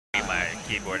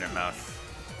keyboard and mouse.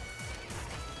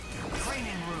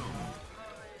 Training room.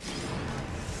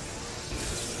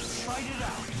 Fight it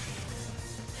out.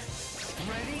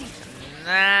 Ready?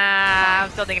 Nah, I'm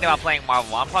still thinking about playing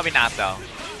Marvel. I'm probably not though.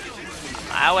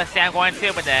 I would say I'm going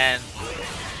to, but then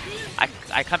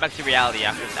I come back to reality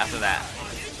after that.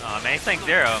 Oh man, he's playing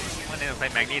Zero. I didn't play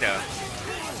Magneto.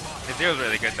 The Zero's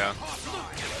really good though.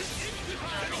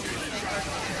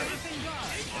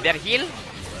 That heal?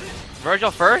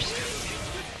 Virgil first?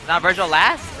 Not Virgil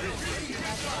last?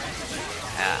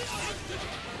 Yeah.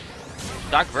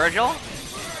 Dark Virgil?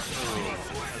 Ooh.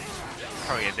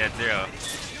 Probably a dead Zero.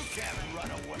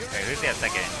 Wait, who's the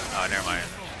second? Oh, never mind.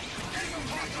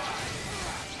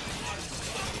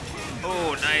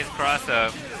 Oh, nice cross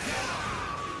up.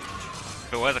 If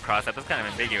it was a cross up, it's kind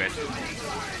of ambiguous.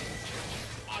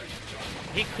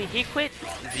 He quit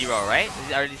Zero, right?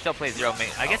 Or he still plays Zero?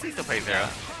 I guess he still plays Zero.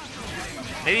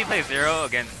 Maybe he plays Zero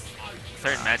against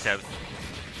certain matchups.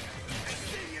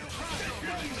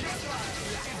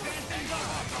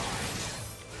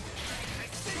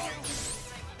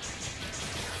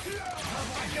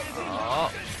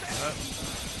 Oh.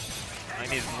 I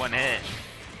need one hit.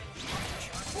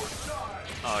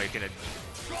 Oh, you could have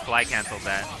fly canceled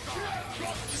that.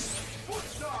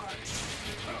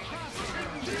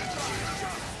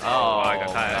 Oh, I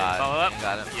got caught. Follow up.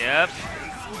 Got him. Yep.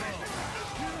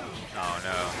 Oh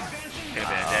no. Could have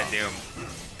been a dead Doom.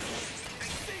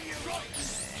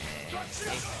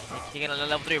 You gonna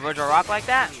level 3 Virgil Rock like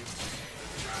that?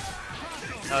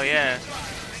 Oh yeah.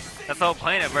 That's the whole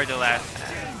point of Virgil last.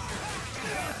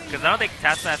 Because I don't think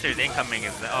Taskmaster's incoming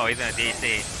is... Oh, he's in a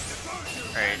DC.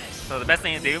 Alright, so the best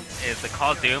thing to do is to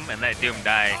call Doom and let Doom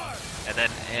die. And then,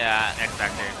 yeah, X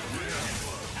Factor.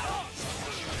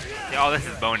 Yeah, oh, this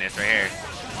is bonus right here.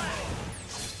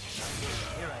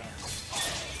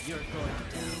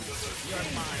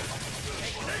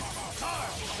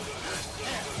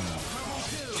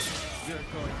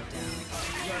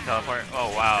 Teleport?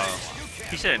 Oh, wow.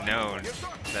 He should have known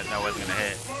that that wasn't going to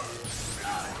hit.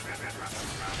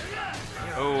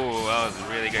 Oh, that was a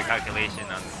really good calculation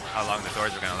on how long the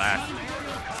swords were going to last.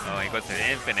 Oh, he goes to the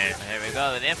infinite. Here we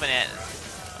go, the infinite.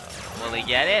 Will he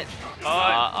get it?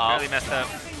 Oh, really messed up.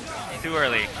 Too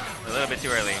early. A little bit too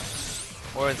early.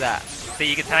 Where was that? See,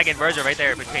 you can tag in Virgil right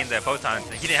there between the photons.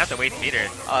 He didn't have to waste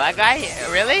meters. Oh, that guy?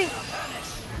 Really?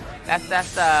 That's the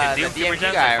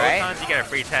DMG guy, right? Photons, you get a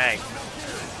free tag.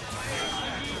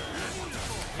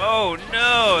 Oh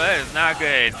no, that is not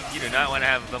good. You do not want to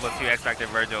have level 2 X Factor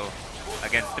Virgil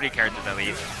against 3 characters at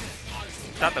least.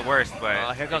 It's not the worst,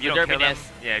 but here comes if you the don't kill him, derpiness.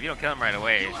 yeah, if you don't kill him right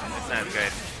away, it's not as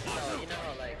good. You know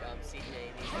how like CJ.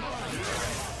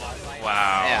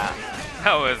 Wow. Yeah.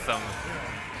 That was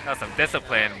some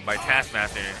discipline by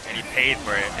Taskmaster, and he paid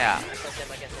for it. Yeah.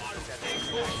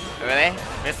 Really?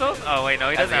 Missiles? Oh wait, no,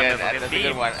 he doesn't have missiles. That's a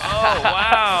good one. Oh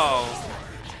wow.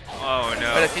 Oh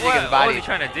no. What if he What gets body? was he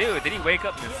trying to do? Did he wake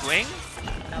up and swing?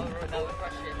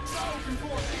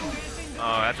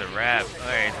 Oh, that's a wrap.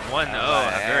 Alright, it's 1-0,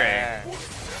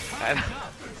 Hagure.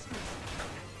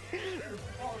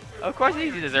 Of course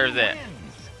he deserves it.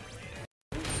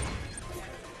 Oh,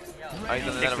 he's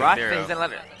gonna let it rock? He's gonna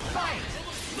let it. Alright.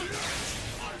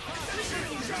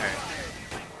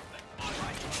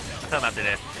 I'll tell him after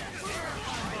this.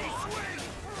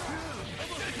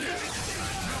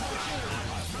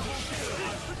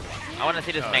 I want to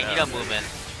see this Magneto movement.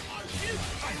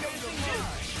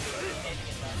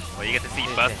 Well, you get to see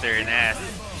Buster and Ess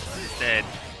instead.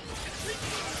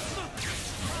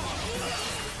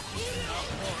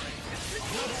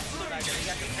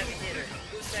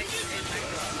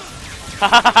 Yo,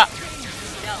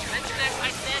 mention that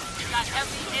I said you got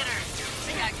heavy hitters.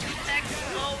 They got Q-Tech,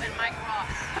 Low, and Mike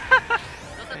Ross.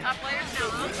 Those are top players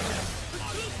now, huh?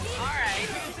 Alright.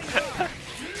 Okay.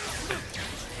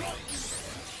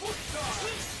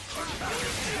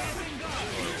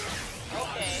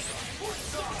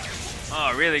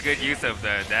 Oh, really good use of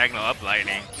the diagonal up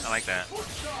lightning. I like that.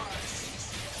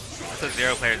 That's what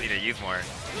Zero players need to use more.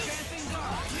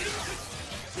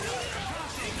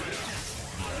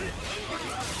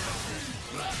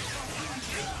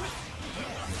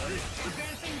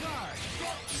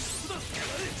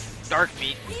 Dark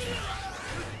meat.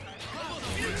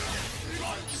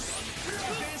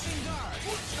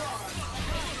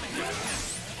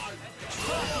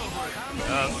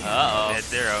 Uh-oh. Dead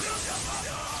Zero.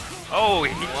 Oh,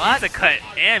 he needs to cut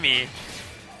Amy.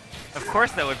 Of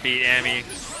course that would beat Amy.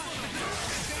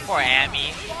 Poor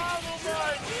Amy.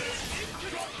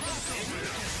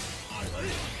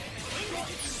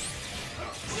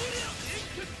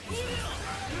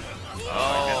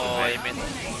 Oh, he missed.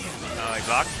 oh, he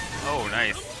blocked? Oh,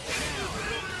 nice.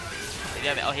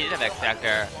 he did have X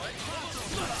Factor.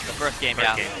 The first game, First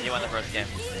yeah. game. He won the first game.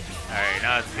 Alright,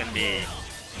 now it's gonna be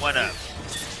 1-up.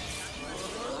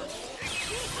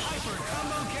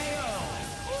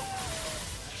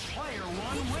 Player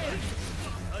 1 wins.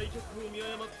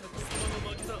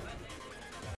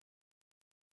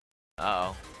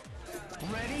 Uh-oh.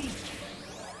 Ready?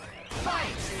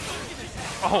 Fight!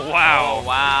 Oh wow! Oh,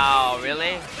 wow,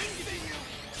 really?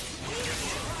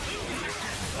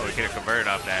 Oh, we could have converted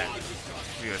off that.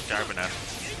 If he was sharp enough.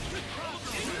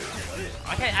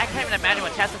 I can't even imagine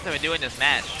what Tesla would do in this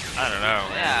match. I don't know.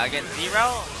 Man. Yeah, against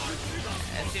Zero?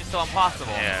 It seems so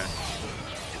impossible. Yeah.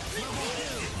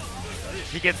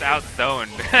 He gets out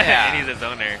zoned. Yeah. And he's a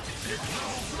zoner.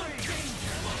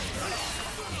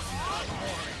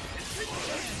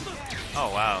 Oh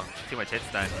wow. Too much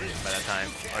hits done by that time.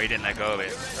 Or he didn't let go of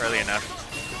it early enough.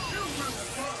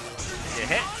 Get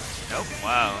hit? Nope.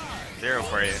 Wow. 0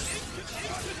 for you.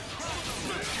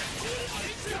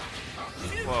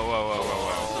 Whoa, whoa, whoa, whoa,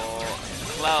 whoa.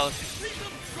 Close.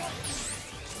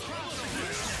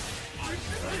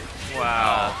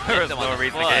 Wow. There was no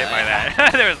reason to get hit by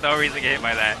that. There was no reason to get hit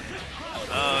by that.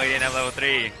 Oh, he didn't have level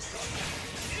 3.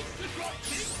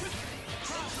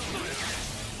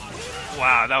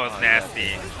 Wow, that was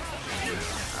nasty.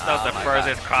 That was the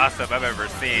furthest cross-up I've ever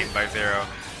seen by Zero.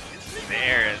 In the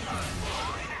air.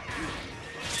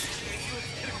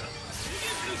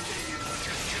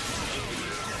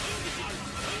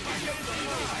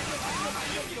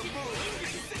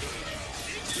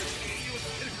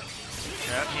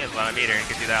 Yep, he has a lot of meter. He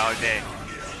could do that all day.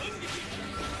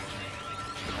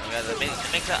 We got the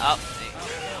mix it up.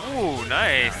 Ooh,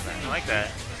 nice. I like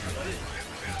that.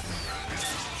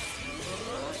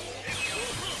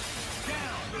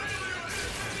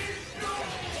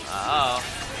 Uh-oh.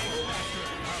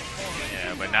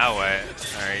 Yeah, but now what?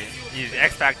 Alright, use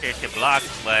X Factor to block,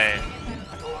 but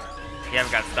he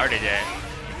haven't got started yet.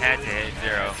 He had to hit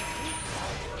 0.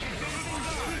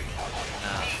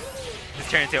 Just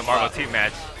turned into a Marvel 2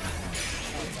 match.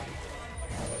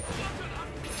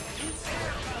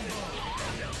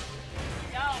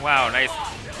 Wow, nice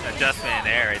adjustment in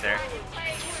the air right there.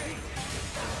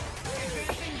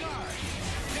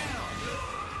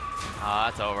 Oh,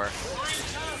 that's over.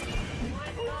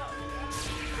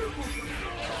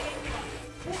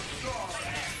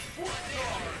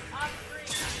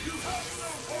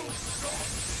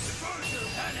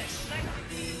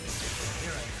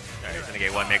 Alright, he's gonna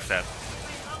get one mix-up.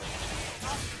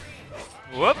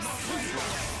 Whoops!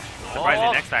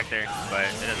 Surprising X Factor, but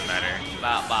it doesn't matter.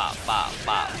 Bop, bop, bop,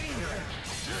 bop.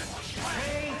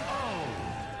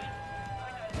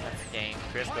 That's the game.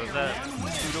 Chris goes up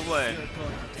 2-1.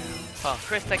 Oh,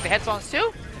 Chris, like the headphones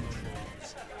too?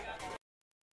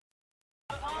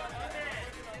 Apologyman,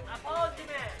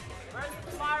 where's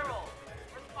the spiral?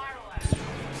 Where's the spiral at?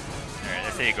 Alright,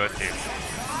 let's see who he goes to.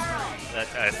 Let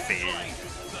us see.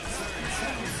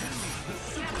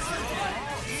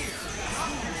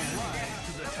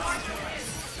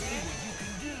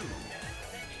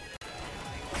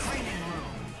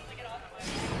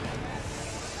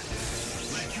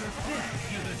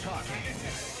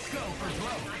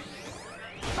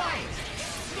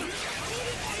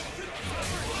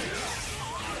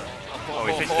 Oh,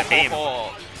 he switched the beam. I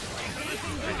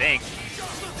think.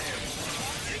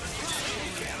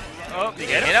 Oh, did you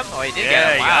get him? Hit him? Oh, he did Yeah, get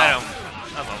him. you Wow. got him.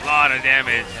 That's a lot of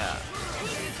damage. Yeah.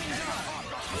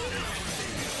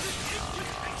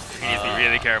 He needs to be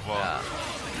really careful. Yeah.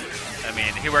 I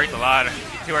mean, he worked a lot.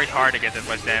 He worked hard to get this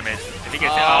much damage. If he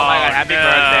gets Oh, it, my god, happy no.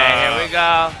 birthday. Here we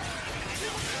go.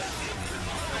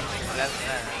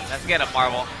 Let's get a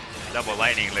Marvel. Double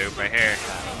lightning loop right here.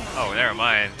 Oh, never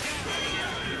mind.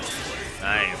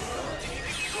 Nice.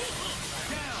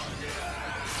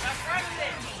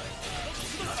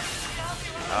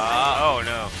 Oh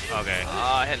no. Okay.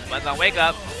 Oh, hit buttons on wake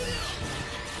up.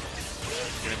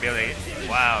 Gonna be able to.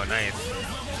 Wow, nice.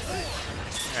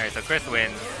 Alright, so Chris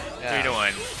wins. Yeah.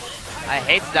 3-1. I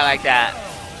hate stuff like that.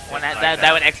 When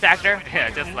that went X Factor? Yeah,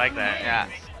 just like that. Yeah.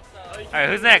 Alright,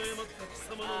 who's next?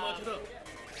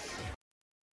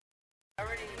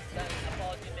 Already done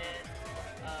Apologyman,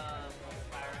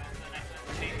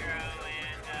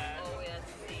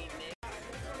 OSC mix.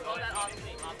 Oh, that off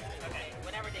stream. Okay,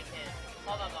 whenever they can.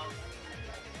 Hold on, long.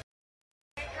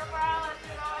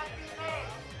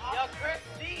 Yo, Chriz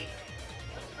Z.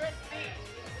 Chriz Z.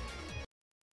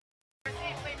 Chriz Z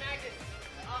play Magus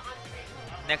on stream.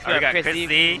 Next We we got have Chriz Chris Z.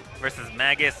 Z versus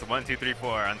Magus 1, 2, 3,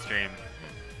 4 on stream.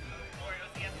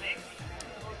 Yeah,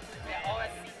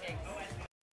 OSC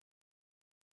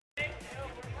mix.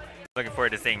 Looking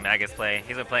forward to seeing Magus play.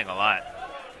 He's been playing a lot.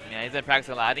 Yeah, he's been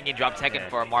practicing a lot. I think he dropped Tekken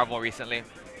for Marvel recently.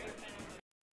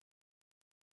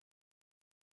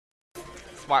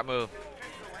 Smart move.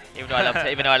 Even though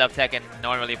I love Tekken, no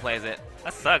one really plays it.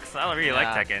 That sucks. I don't really like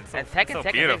Tekken. And Tekken,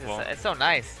 so beautiful. It's so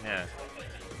nice. Yeah.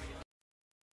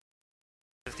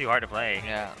 It's too hard to play.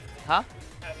 Yeah. Huh?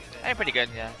 Ain't pretty good.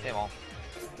 Yeah. Same old.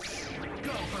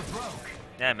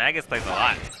 Yeah, Magus plays a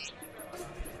lot.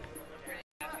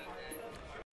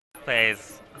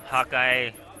 Plays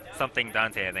Hawkeye something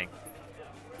Dante, I think.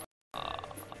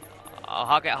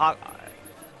 Hawkeye.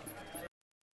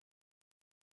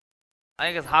 I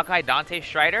think it's Hawkeye Dante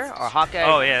Strider or Hawkeye.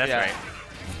 Oh yeah, that's right.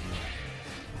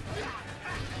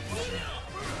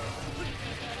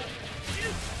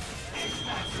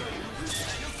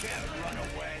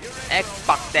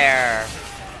 Xbox there.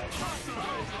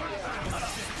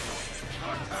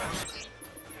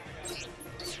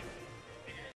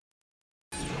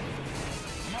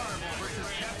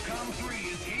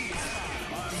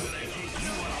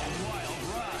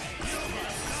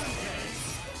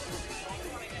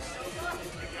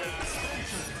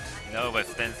 Nova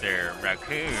Spencer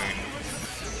Raccoon.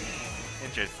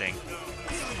 Interesting.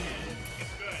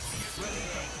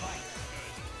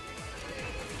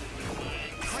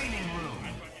 Training room.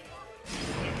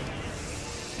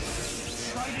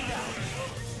 Try it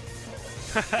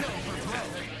out.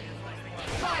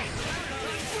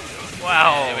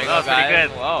 Wow, There we that go, was pretty guys.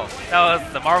 good. Whoa. That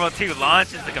was the Marvel 2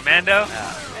 launch into Commando.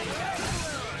 Yeah.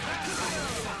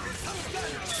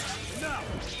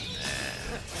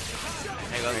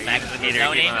 There goes Max with the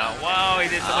zoning. Wow, he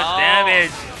did so much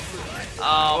damage.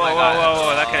 Oh Whoa, my whoa, god. whoa,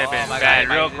 whoa, that could have been my bad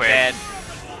god, real Max is quick. dead.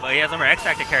 But he has no more X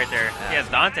Factor character. Yeah. He has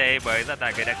Dante, but he's not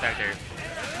that good X Factor.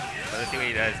 But let's see what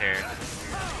he does here.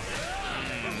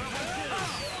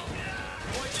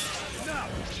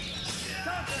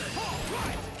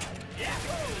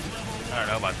 I don't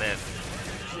know about this.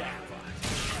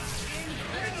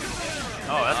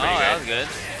 Oh, that's pretty good. That was good.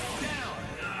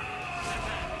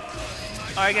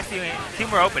 Oh, I guess two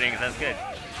more openings. That's good.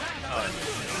 Oh,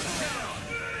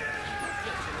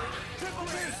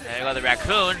 There you go, the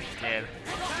raccoon. yeah.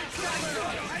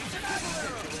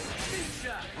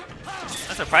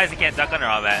 I'm surprised he can't duck under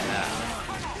all that.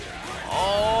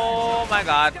 Oh my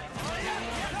god.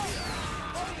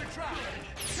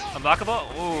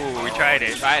 Unblockable? Ooh, we tried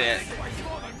it. Tried it.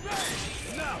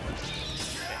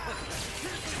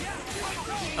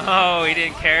 Oh, he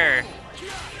didn't care.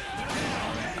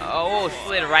 Oh,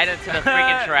 slid right into the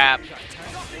freaking trap.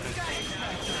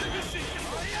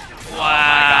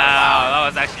 Wow, that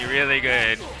was actually really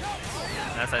good.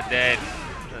 That's a dead.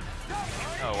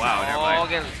 Oh wow, never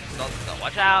mind. Don't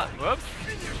watch out. Whoops.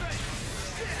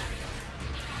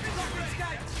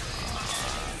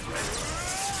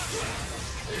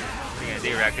 What are you gonna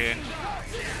do, Raccoon?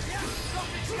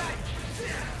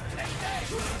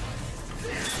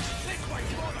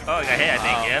 Oh, I got hit, I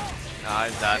think, yep. No,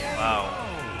 he's done. Wow.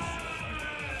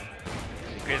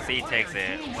 Chriz Z takes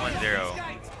it,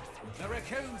 1-0. The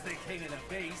raccoon's the king of the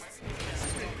beasts.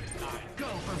 Go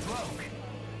for broke.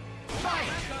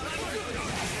 Fight!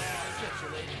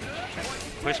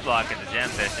 Push block in the jam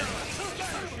session.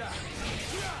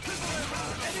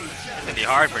 It's gonna be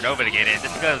hard for Nova to get in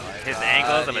just because his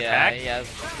angles of attack. He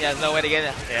has no way to get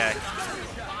in. Yeah.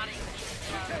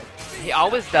 He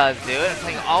always does, dude. It's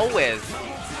like always.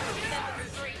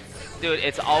 Dude,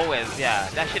 it's always, yeah.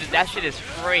 That shit is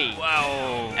free.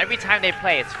 Wow. Every time they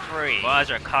play, it's free.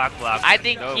 Vajra cock block. I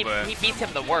think Nova. he beats him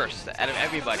the worst out of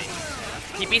everybody.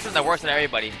 He beats him the worst out of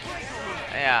everybody.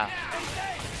 Yeah.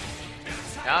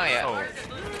 Oh yeah. Oh.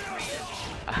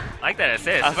 I like that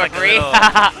assist. For It's like free? a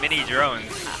little mini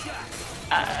drones.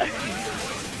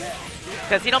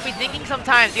 Cause he don't be thinking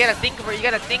sometimes. You gotta think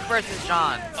versus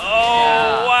John. Oh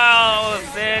Yeah. wow,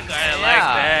 sick! I like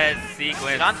Yeah. that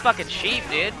sequence. John's fucking cheap,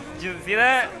 dude. Did you see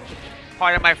that?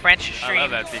 Part of my French stream. I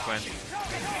love that sequence.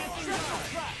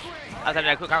 I was having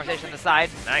a cool conversation on the side.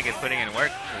 Nike is putting in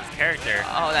work for his character.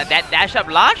 Oh, that dash up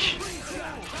launch?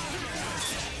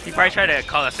 He probably tried to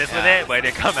call assist with it, but it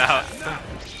didn't come out.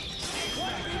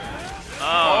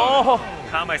 Oh,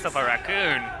 caught myself a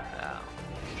raccoon.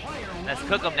 Let's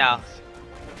cook him now.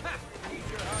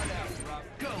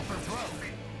 Go for broke.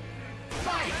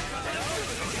 Fight!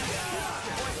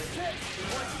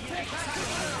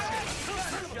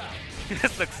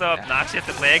 This looks so obnoxious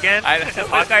to play again. This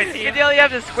Hawkeye team. You only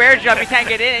have the square jump, you can't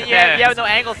get in, and you have no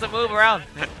angles to move around.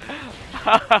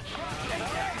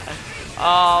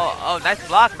 Oh, nice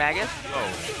block, Magus.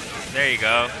 Oh, there you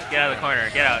go. Get out of the corner.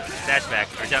 Get out. Dash back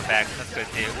or jump back. That's good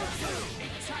too.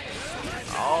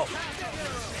 Oh.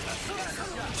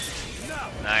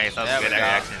 Nice. That was There a good we go.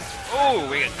 reaction. Oh,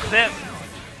 we got clipped.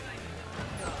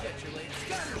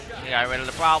 got rid of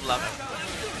the problem.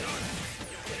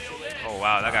 Oh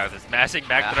wow, that guy was a smashing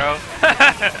back throw.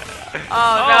 Oh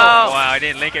no! Wow, I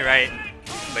didn't link it right.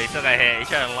 But he still got hit. He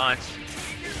tried to launch.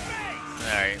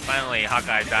 Alright, finally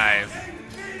Hawkeye dives.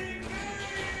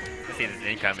 Let's see this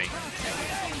incoming.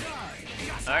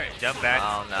 Alright, jump back.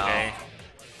 Oh no. Okay.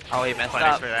 Oh, he messed Punish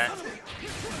up. for that.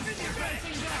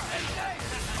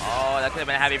 Oh, that could have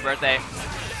been a happy birthday.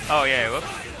 Oh yeah, whoops.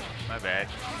 My bad.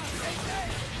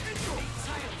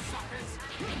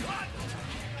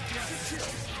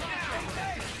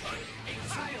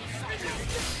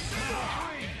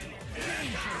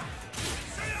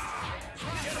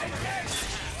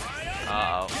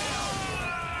 Uh-oh.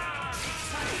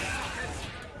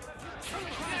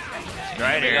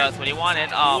 Right Here here. goes what he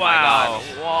wanted. Oh Wow. my god.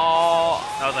 Whoa.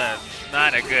 That was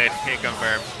not a good hit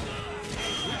confirm.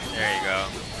 There you go.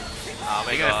 Oh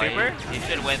my You got god. a super? He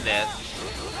should win this.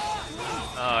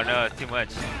 Oh no, too much.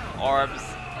 Orbs.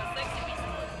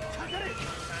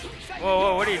 Whoa,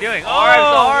 whoa, what are you doing? Orbs,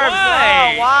 orbs.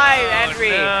 Why? Oh, why, Oh, Henry?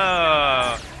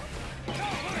 No.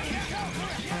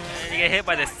 And you get hit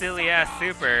by the silly ass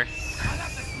super.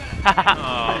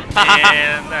 Oh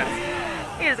man, that's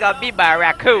He just got beat by a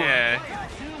raccoon. yeah.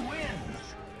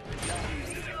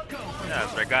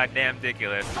 That's for goddamn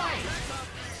ridiculous.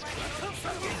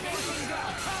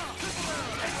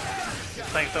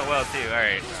 Playing so well too. All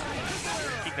right,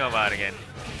 keep going about it again.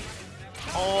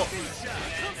 Oh.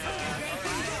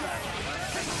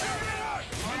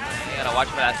 You gotta watch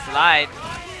for that slide.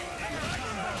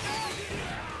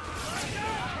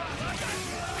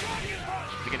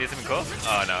 You can do something cool?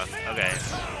 Oh no. Okay.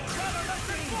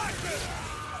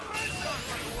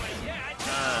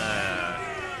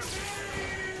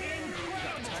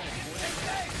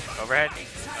 Overhead?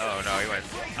 Oh no, he went.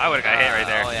 I would have got hit right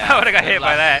there. Oh, yeah. I would have got hit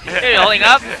by that. You're holding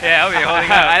up? Yeah, I would be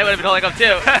holding up. I would have been holding up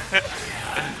too.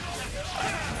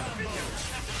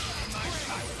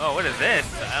 Oh, what is this?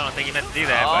 I don't think he meant to do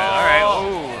that, but alright.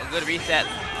 Ooh. Good reset.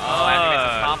 Oh, and he missed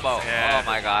a combo. Yeah. Oh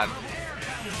my god.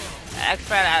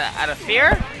 X-Factor out of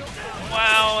fear?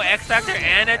 Wow, X Factor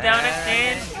and a down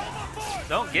exchange?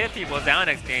 Don't give people down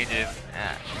exchanges.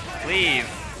 Yeah. Please.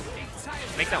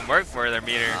 Make them work for their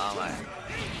meter. Oh my.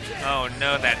 Oh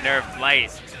no, that nerf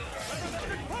light.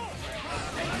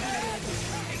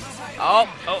 Oh,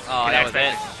 Oh, that was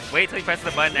it. Wait till he presses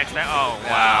the button next time. Oh,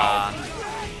 wow.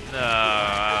 No,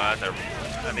 that's a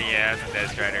dead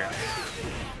strider.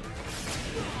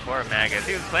 Poor Magus.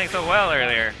 He was playing so well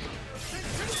earlier.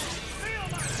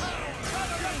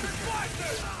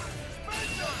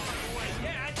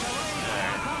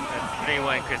 Alright, that's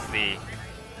 3-1 Chriz Z.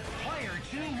 Player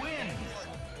 2 wins.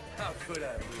 How could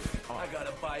I lose? I got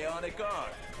a bionic arm.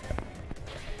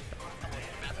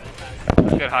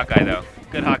 Good Hawkeye though.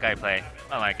 Good Hawkeye play.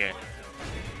 I like it.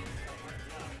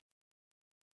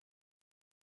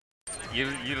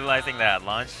 Utilizing that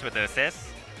launch with the assist.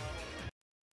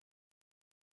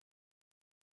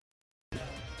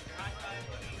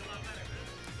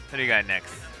 Who do you got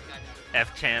next?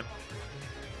 FChamp.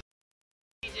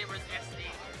 CJ versus Ess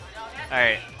Dee.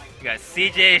 Alright, you got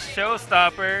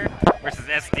CJShowstopper versus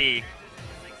Ess Dee. See,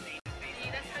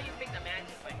 that's how you pick the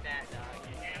matches like that, dog.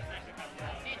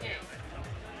 CJ.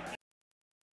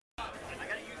 I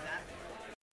gotta use that.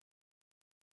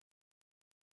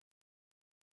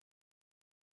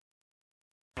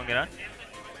 Wanna get on?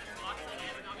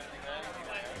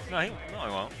 No, he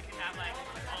won't.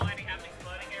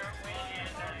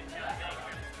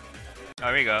 Oh,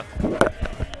 here you go. You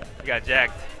got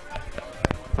jacked.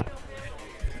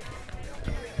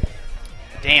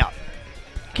 Damn.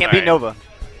 Can't Alright. beat Nova.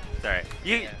 Sorry.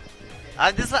 You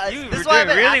This were is why doing I've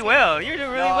been really asking- well. You were doing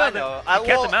really No, well. I know. You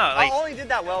kept them out. Like, I only did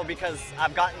that well because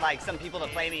I've gotten like some people to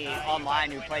play me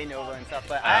online who play Nova and stuff,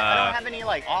 but I don't have any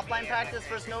like offline practice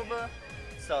versus Nova.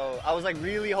 So I was like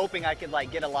really hoping I could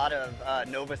like get a lot of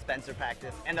Nova Spencer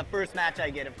practice. And the first match I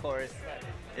get, of course,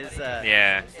 is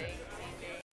yeah.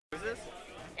 who's this?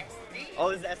 Oh,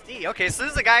 this is Ess Dee. Okay, so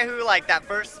this is a guy who like that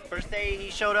first day he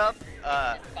showed up.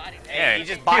 Yeah, he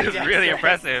just bodied was X really right.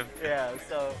 impressive. Yeah,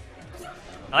 so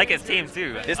I like his team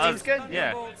too. His I team's good?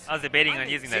 Yeah, I was debating on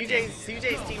using that team.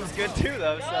 CJ's team's good too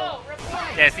though. So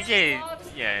Yeah, CJ.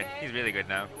 Yeah, he's really good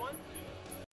now.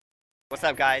 what's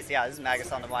up, guys? Yeah, this is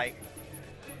Magus on the mic.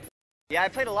 Yeah, I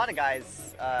played a lot of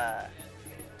guys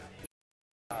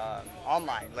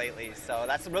online lately, so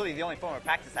that's really the only form of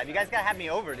practice I have. You guys gotta have me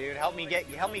over, dude. Help me get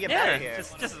better Yeah, here.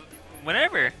 just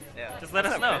whenever. Yeah. Just let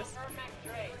What's us up, know. Chris?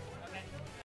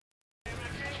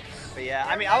 But yeah,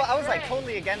 I mean, I was like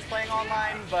totally against playing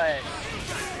online, but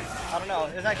I don't know.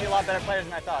 There's actually a lot better players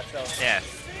than I thought. So Yeah,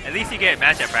 at least you get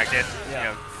matchup practice.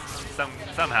 Yeah. You know,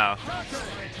 somehow.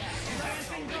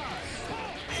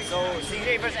 So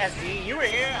CJ versus Ess Dee. You were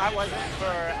here. I wasn't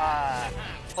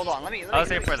for. Hold on. Let me. I was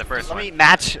here for the first one. Let me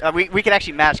match. We can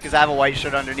actually match because I have a white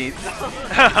shirt underneath.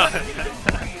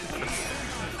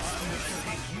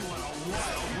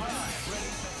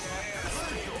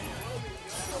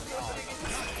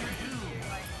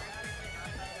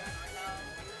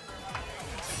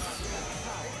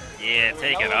 Yeah,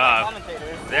 take it off.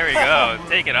 There we go.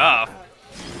 Take it off.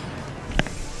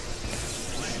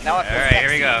 Alright,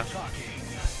 here we go.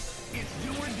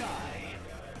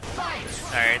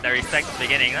 Alright, that respect at the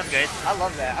beginning. That's good. I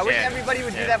love that. I wish everybody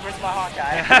would do that versus my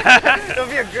Hawkeye. This would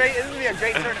be a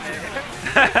great tournament.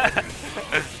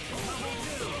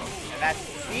 And that's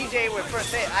CJ with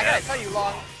first hit. I gotta tell you,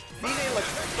 Long, CJ looked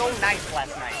so nice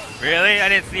last night. Really? I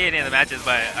didn't see any of the matches,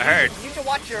 but I heard. You should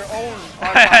watch your own.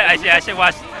 I should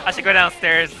watch. I should go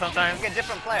downstairs sometime. Like a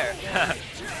different player.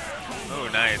 Oh,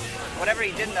 nice. Whatever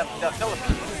he did in the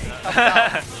Philippines.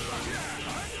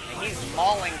 And he's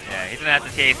mauling. Yeah, he's gonna have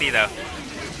to TAC though.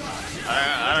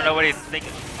 I don't know what he's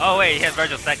thinking. Oh wait, he has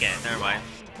Virgil second. Never mind.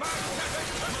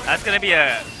 That's gonna be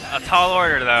a tall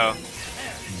order though.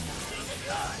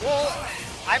 Well,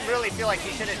 I really feel like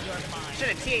he should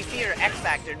have TAC'd or X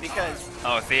Factored because.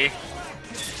 Oh, see.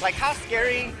 Like how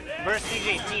scary versus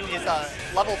CJ's team is a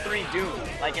level 3 Doom.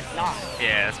 Like it's not.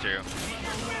 Yeah, that's true.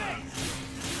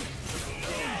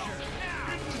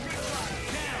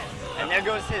 And there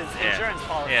goes his insurance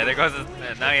policy. Yeah, there goes his,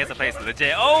 now he has to face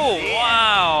legit. Oh,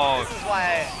 wow! This is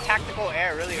why tactical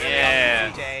air really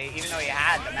helped CJ, even though he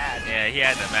had the match. Yeah, he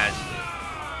had the match.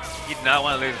 He did not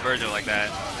want to lose Virgil like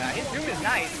that. His Doom is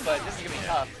nice, but this is going to be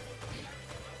tough.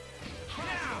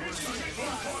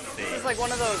 This is like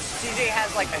one of those, CJ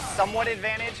has like a somewhat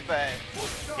advantage, but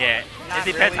yeah, it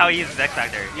depends how he uses X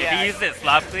Factor. If he uses it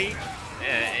sloppily,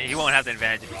 he won't have the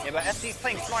advantage. Yeah, but Ess Dee's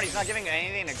playing smart. He's not giving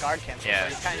anything to guard cancel. Yeah.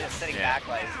 So he's kind of just sitting back,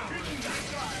 like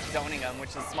zoning him,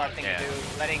 which is a smart thing to do.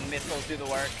 Letting missiles do the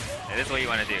work. Yeah, this is what you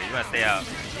want to do. You want to stay out.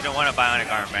 You don't want to bionic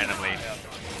arm randomly.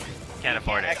 Can't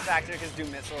afford it. X Factor because do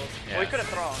missiles. Yeah. Well, he could have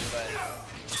thrown, but.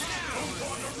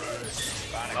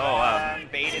 Oh wow.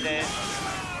 Baited it.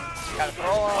 Gotta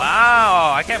throw him.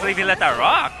 Wow! I can't believe he let that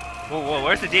rock. Whoa,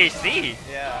 where's the DHC?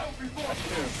 Yeah, that's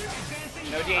true.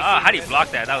 No DHC. Oh, how do you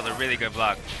block that? That was a really good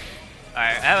block.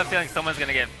 Alright, I have a feeling someone's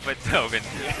gonna get foot open.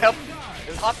 Yep. It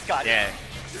was hopscotch. Yeah.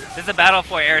 This is a battle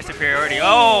for air superiority.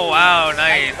 Oh, wow,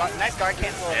 nice. Nice guard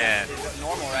cancel. Yeah. Is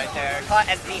normal right there. Caught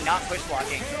Ess Dee not push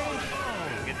blocking.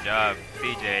 Good job,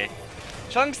 CJ.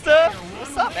 Chunkster,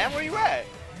 what's up, man? Where you at?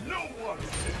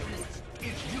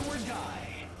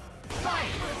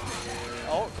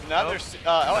 Oh, another. Ess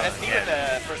Dee with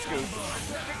the first scoop.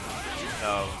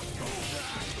 So.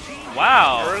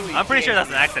 Wow. Early I'm pretty sure that's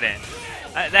an accident.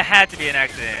 That had to be an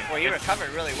accident. Well, he recovered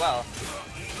really well.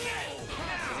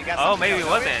 Oh, maybe it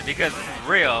wasn't because this is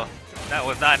real. That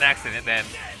was not an accident then.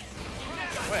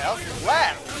 What else is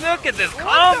left? Look at this What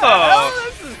combo! the hell?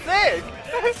 This is sick!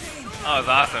 That was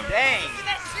awesome. Dang.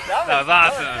 That was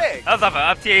awesome. That was off a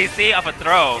up TAC, off a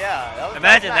throw. Yeah, that was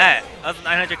Imagine nice. that. That was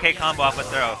a 900k combo off a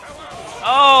throw.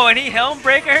 Oh, and he helm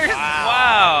breakers?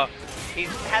 Wow. He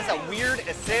has a weird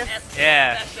assist.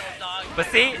 Yeah. But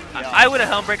see, I would have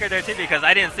helm breaker there too because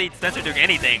I didn't see Spencer doing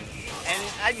anything. And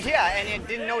and I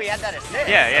didn't know he had that assist.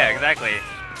 Yeah, exactly.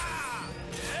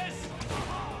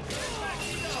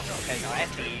 Okay, no,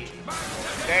 Ess Dee.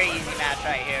 Very easy match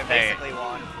right here. Basically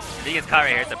won. If he gets caught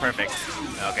right here, it's a perfect.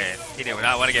 Okay, he did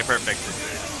not want to get perfect.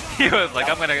 He was like,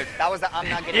 I'm gonna. That was the I'm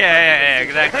not getting. Yeah,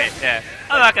 exactly. Yeah,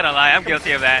 I'm not gonna lie, I'm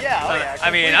guilty of that. Yeah, oh yeah.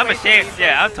 I mean, I'm ashamed.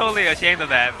 Yeah, I'm totally ashamed of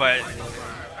that. But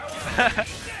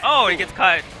oh, he gets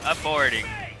caught up forwarding.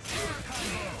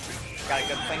 Got a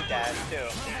good blink dash too.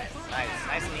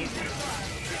 Nice and easy.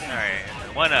 All right,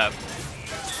 one up.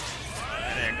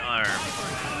 And arm.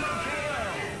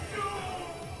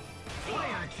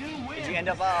 Did you end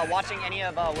up watching any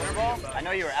of Winter Ball? I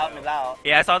know you were out and about.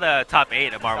 Yeah, I saw the top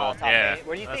 8 of Marvel. Yeah.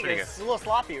 What do you think? It It's a little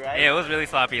sloppy, right? Yeah, it was really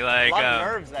sloppy. Like, a lot of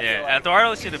nerves, I feel like.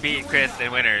 Eduardo should have beat Chris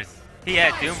in winners. He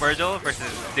had Doom Virgil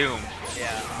versus Doom.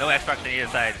 Yeah. No X-Proc on either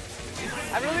side.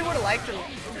 I really would have liked to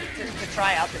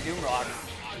try out the Doom Rock.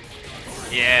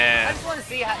 Yeah. I just want to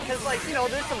see how, because like, you know,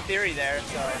 there's some theory there,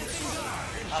 so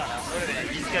I don't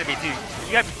know. You just gotta be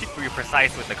you gotta be super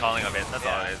precise with the calling of it. That's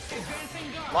all it is.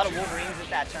 A lot of Wolverines at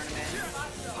that tournament.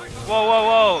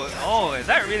 Whoa. Oh, is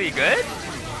that really good?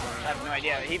 I have no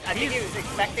idea. I think he was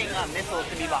expecting missiles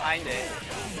to be behind it.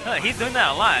 No, he's doing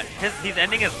that a lot. He's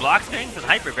ending his block strings with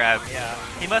hyper grab. Yeah.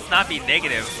 He must not be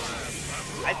negative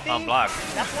I think on block.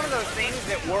 That's one of those things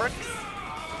that works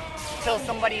till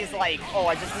somebody's like, oh,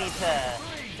 I just need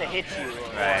to hit you,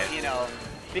 right. or, you know,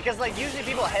 because like usually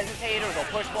people hesitate or they'll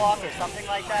push block or something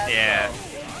like that. Yeah.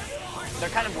 So they're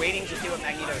kind of waiting to see what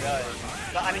Magneto does.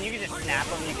 But I mean, you can just snap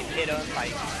him, you can hit him,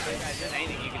 like there's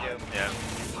anything you can do. Yeah.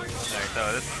 Alright,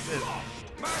 so this is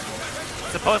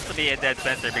supposed to be a dead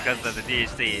Spencer because of the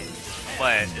DHC,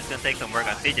 but it's gonna take some work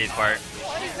on CJ's part.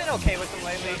 Well, he's been okay with them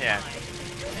lately. Yeah.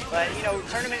 But you know,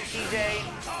 tournament CJ,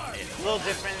 a little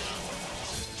different.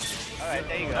 Alright,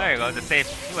 there you go. There you go, the safe.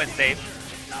 He went safe.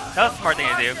 That was a smart thing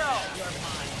to do.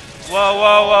 Whoa,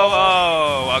 whoa, whoa,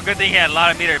 whoa. Well, good thing he had a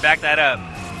lot of meter to back that up.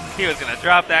 He was gonna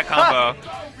drop that combo.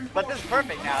 But this is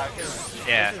perfect now, because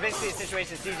Yeah. this is basically a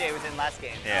situation CJ was in last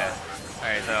game. Yeah.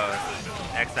 Alright, so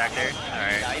X Factor. No,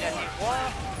 Alright. he doesn't.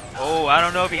 Well, Oh, I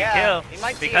don't know if he yeah, can kill. he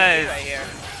might Because right here.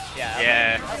 Yeah.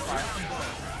 Yeah. That's smart.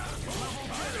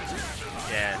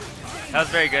 yeah. That was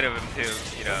very good of him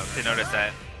to, you know, to notice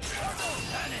that.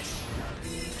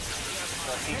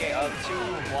 So CJ up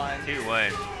 2-1.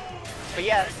 2-1. But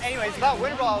yeah, anyways, about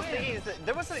Winter Ball, I was thinking is that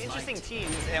there was some interesting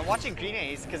teams, and watching Green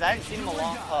Ace, because I haven't seen them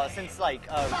along since like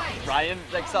Ryan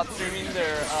like stopped streaming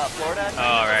their Florida.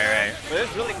 Oh, right. But it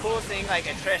was really cool seeing like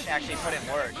a Trish actually put in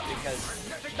work,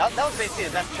 because that was basically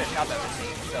the best Trish I've ever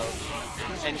seen.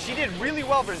 So, and she did really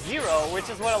well for Zero, which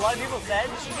is what a lot of people said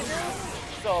she could do.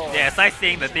 So Yeah, it's nice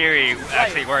seeing the theory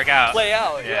actually work out. play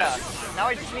out. Yeah. Yeah. Now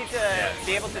I just need to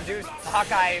be able to do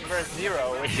Hawkeye versus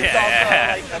Zero, which is also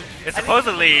Yeah. like It's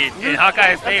supposedly in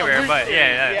Hawkeye's that's a favor, loose but thing.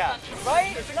 yeah.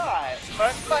 Right? It's not.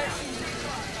 But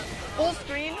full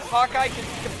screen, Hawkeye can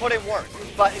put in work.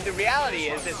 But the reality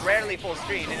is it's rarely full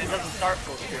screen, and it doesn't start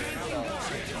full screen. So.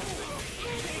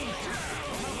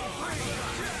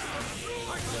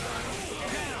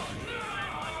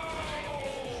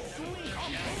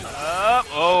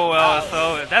 Oh well,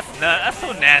 so that's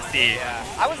so nasty. Yeah.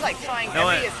 I was like trying No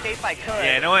every one- escape I could.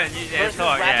 Yeah, no one. Versus So,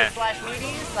 rapid yeah, slash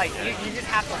meaties, like you just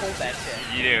have to hold that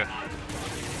shit. you do.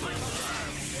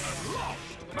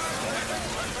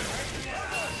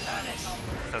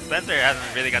 So Spencer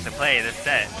hasn't really got to play this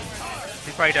set.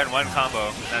 He's probably done one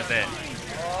combo. That's it.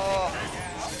 Oh,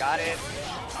 got it.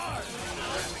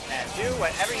 And do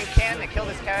whatever you can to kill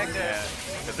this character. Yeah.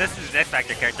 Because this is the X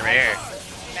Factor character right here.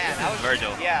 Man, This is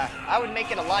Virgil. Yeah, I would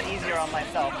make it a lot easier on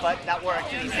myself, but that worked.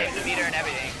 He saved the meter and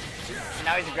everything. So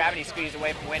now he's a gravity squeeze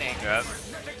away from winning. Yep.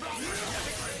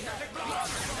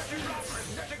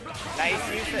 Nice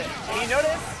use it. Can you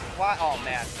notice? Why? Oh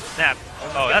man. Snap.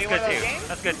 Oh, gonna that's be good one of those too. games?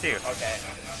 That's good too. Okay.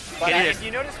 But Can you if just-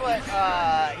 you notice what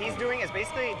he's doing is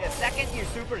basically the second you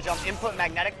super jump input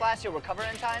magnetic blast, you'll recover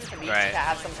in time to, Right. to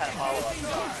have some kind of follow-up.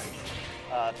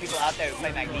 So, people out there who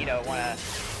play Magneto want to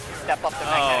step up the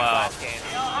magnetic wow. blast game.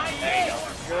 There you go.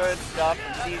 Good stuff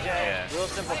from CJ. Yeah. Real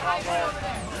simple combo.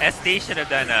 Ess Dee should have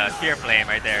done Spear Flame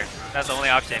right there. That's the only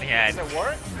option he had. Does it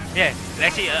work? Yeah,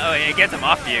 actually, it gets him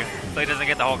off you, so he doesn't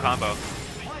get the whole combo.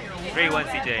 3-1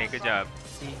 CJ, good job.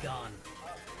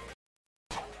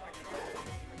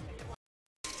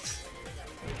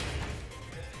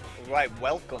 Right,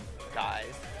 welcome,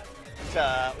 guys.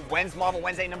 To Marvel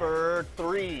Wednesday number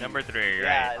 3. Number 3,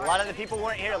 Yeah, right. a lot of the people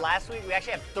weren't here last week. We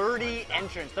actually have 30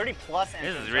 entrants, 30 plus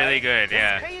entrants. This is really right? good, This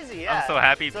yeah. is crazy, yeah. I'm so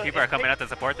happy So people are it's coming out to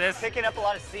support this. picking up a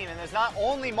lot of steam, and there's not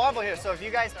only Marvel here. So if you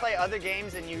guys play other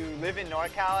games and you live in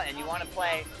NorCal and you want to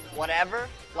play whatever,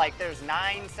 like there's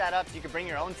 9 setups. You can bring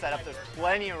your own setup. There's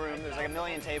plenty of room. There's like a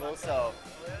million tables. So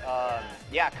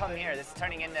yeah, come here. This is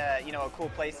turning into a cool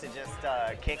place to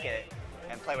just kick it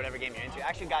and play whatever game you're into.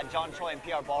 Actually got John Choi and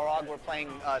PR Balrog. We're playing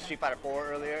Street Fighter 4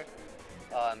 earlier.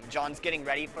 John's getting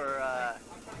ready for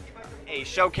a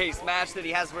showcase match that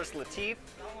he has versus Latif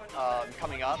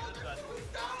coming up.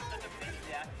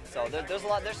 So there's a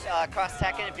lot. There's Cross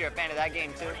Tekken if you're a fan of that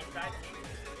game too.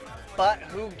 But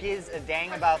who gives a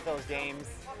dang about those games?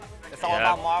 It's all Yeah.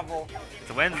 about Marvel.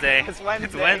 It's Wednesday. It's Wednesday.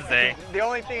 It's Wednesday. The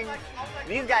only thing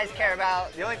these guys care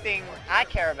about, the only thing I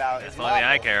care about That's is the only thing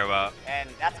Marvel. I care about. And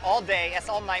that's all day. That's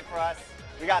all night for us.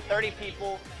 We got 30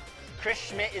 people. Chris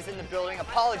Schmidt is in the building.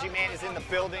 Apologyman is in the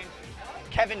building.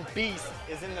 Kevin Beast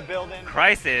is in the building.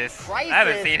 Crisis. Crisis, I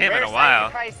haven't seen him in Rare a Sight while.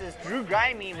 to Crisis. Drew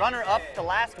Grimy, runner-up to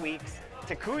last week's.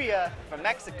 Taekua from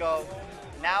Mexico,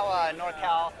 now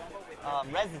NorCal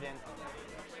resident.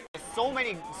 There's so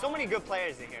many good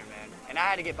players in here, man. And I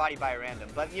had to get bodied by a random.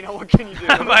 But you know what can you do?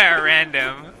 By a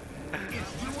random.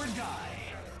 It's do or die.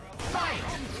 Fight!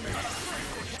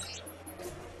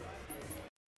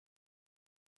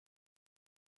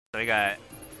 So we got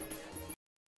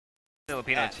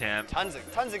Filipino Yeah, champ, Tons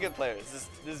of good players. This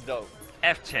is dope.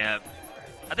 FChamp.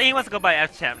 I think he wants to go by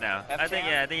FChamp now. I think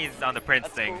FChamp? I think he's on the Prince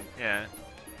That's thing. cool. Yeah.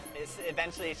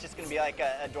 Eventually, it's just gonna be like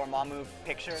a Dormammu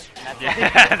picture. And that's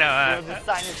Yeah, it. no, He'll just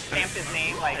sign his, stamp his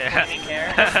name like Yeah. pink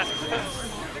hair.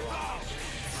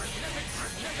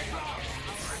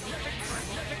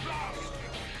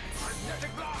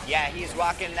 Yeah, he's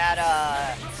rocking that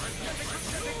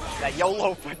that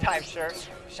YOLO foot dive shirt.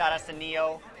 Shout out to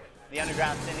Neo, the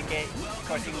Underground Syndicate. Of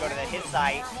course, you can go to his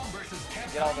site,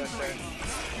 get all those shirts.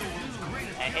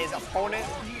 And his opponent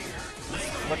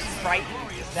looks frightened.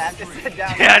 Just had to sit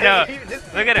down. Yeah, I know.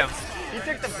 Look at him. He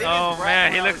took the biggest Oh breath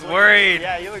man, when he I looks was worried. looking.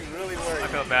 Yeah, he looks really worried. I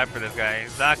feel bad for this guy.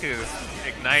 Zaku,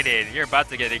 ignited. You're about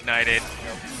to get ignited.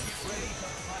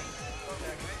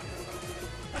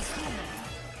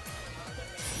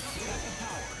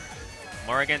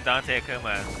 Morgan, Dante,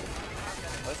 Akuma.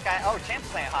 This guy, oh, Champ's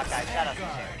playing Hawkeye. Shout out to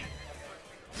Champ.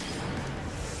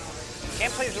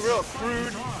 Champ plays a real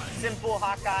crude, simple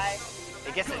Hawkeye.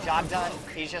 It gets the job done.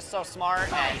 He's just so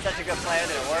smart and such a good player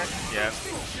that it works. Yep.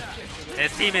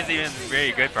 His team is even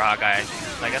very good for Hawkeye.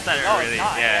 Like, that's not really, it's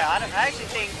not. yeah. I actually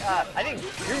think, I think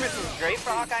UMvC is great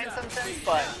for Hawkeye in some sense,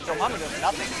 but Dormammu does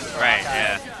nothing for Right,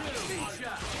 Hawkeye. yeah.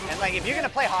 And like, if you're gonna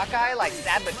play Hawkeye, like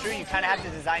sad but true, you kind of have to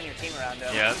design your team around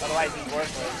him. Yep. Otherwise, he's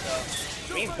worthless.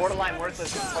 So, I mean, he's borderline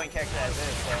worthless as a point character as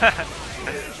is.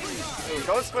 So. Ooh,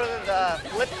 goes for the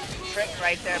flip trick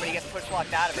right there, but he gets push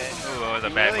blocked out of it. Ooh, that was a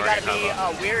You bad really got Morgan to be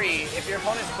combo. weary. If your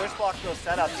opponent's push blocks those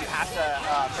setups, you have to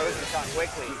froze the shot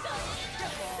quickly.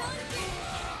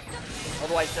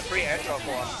 Otherwise, it's a free air throw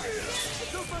for him.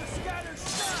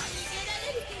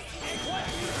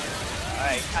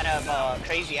 Alright, kind of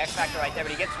crazy X Factor right there, but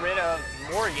he gets rid of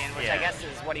Morgan, which I guess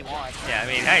is what he wants. Yeah, I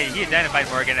mean, hey, he identified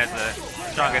Morgan as the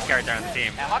strongest character on the team.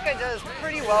 And Hawkeye does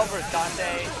pretty well versus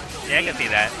Dante. Yeah, I can see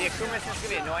that. The Akuma is going to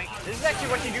be annoying. This is actually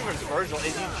what you do versus Virgil,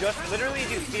 is you just literally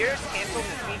do Fierce, cancel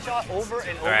the speed shot over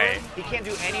and over. Right. He can't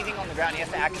do anything on the ground, he has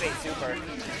to activate Super.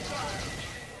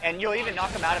 And you'll even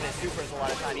knock him out of his supers a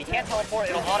lot of time. He can't teleport,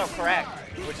 it'll auto-correct,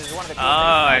 which is one of the cool things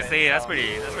Oh, about I it, see. That's so.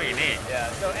 pretty neat.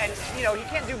 Yeah, so, and, you know, he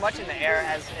can't do much in the air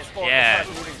as far Yeah. as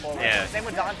moving forward. Yeah. Same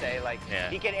with Dante, like, Yeah.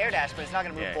 he can air dash, but it's not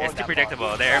going to move Yeah, forward it's too that far.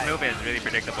 predictable. The air Right. movement is really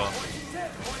predictable.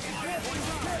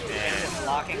 Just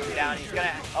locking him down, he's going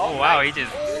to... Oh, wow, he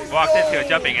just walked into a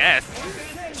jumping S.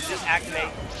 Just activate.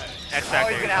 X Oh, Factor.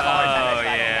 he's going to have a hard time Oh,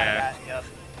 attacking yeah. that. Yep.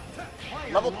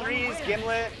 Level 3's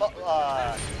Gimlet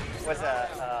was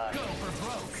a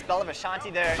Spell of Ashanti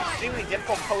there. Extremely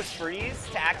difficult post-freeze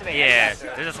to activate. Yeah, X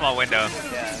Factor. there's a small window.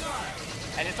 Yeah.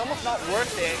 And it's almost not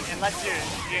worth it unless you're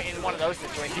in one of those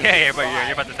situations. Yeah, but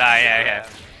you're about to die. Yeah.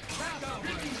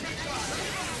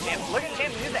 Champ, look at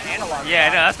Champ use the analog. Yeah,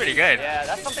 shot. no, that's pretty good. Yeah,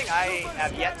 that's something I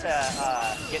have yet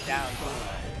to get down.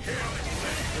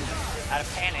 Out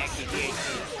of panic, he DH'd.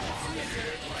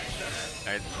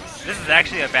 Alright, this is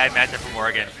actually a bad matchup for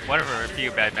Morgan. One of her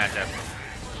few bad matchups.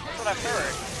 That's what I've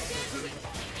heard.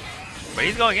 But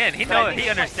he's going in. He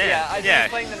understands. Yeah, I think he's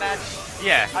playing the match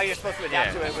how you're supposed to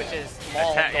adapt to it, which is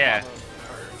maul. Yeah.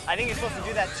 I think you're supposed to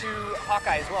do that to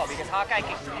Hawkeye as well, because Hawkeye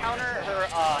can counter her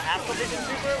Astral Vision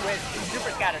Super with Super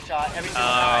Scatter Shot every single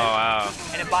time. Oh, wow.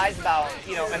 And it buys about,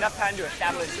 you know, enough time to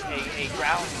establish a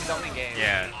ground zoning game.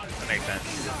 Yeah, that makes sense.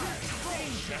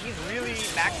 And he's really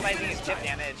maximizing his chip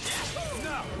damage.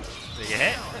 Did you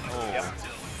hit? Oh. Yep.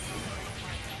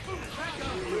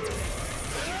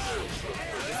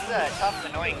 This is a tough,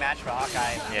 annoying match for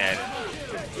Hawkeye. Yeah.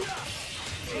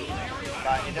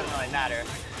 But it doesn't really matter.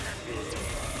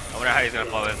 I wonder how he's going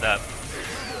to follow this up.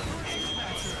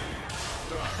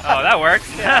 Oh, that works.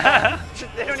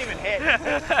 They don't even hit.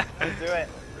 Let's do it.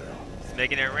 Just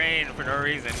making it rain for no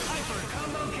reason.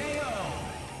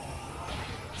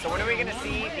 So when are we gonna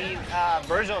see the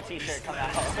Virgil T-shirt come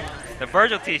out? The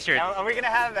Virgil T-shirt. Are we gonna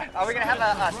have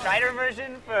a Strider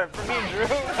version for me and Drew?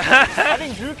 I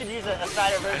think Drew could use a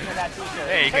Strider version of that T-shirt.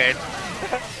 Hey, you could.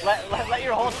 let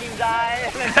your whole team die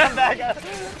and then come back up.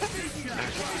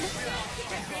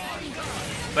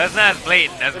 But it's not as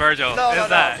blatant as Virgil. No, it's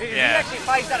not. He Yeah. actually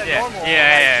fights out of normal.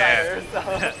 Yeah. Strider,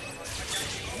 so.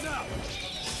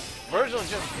 Virgil's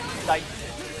just like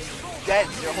dead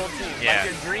your whole team. Yeah. Like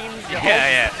your dreams, your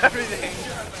hopes, everything.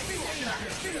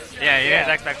 Yeah, he has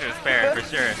X Factor to spare for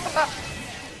sure.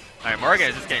 Alright, Morgan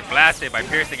is just getting blasted by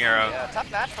Piercing Arrow. Yeah, tough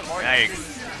match for Morgan.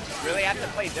 Yikes. Really have to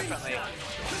play differently.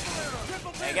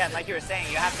 And again, like you were saying,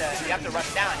 you have to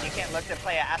rush down. You can't look to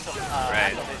play an Astral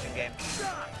Vision game.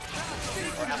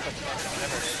 Or Astral Protection,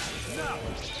 whatever it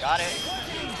is. Got it.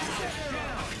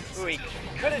 Ooh, he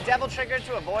could have Devil Triggered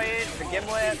to avoid the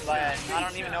Gimlet, but I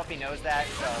don't even know if he knows that,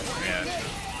 so. Yeah.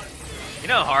 You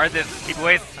know how hard this Cable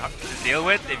is to deal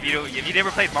with? If you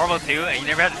never played Marvel 2 and you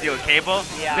never have to deal with Cable,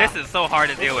 this is so hard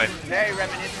to deal with. Very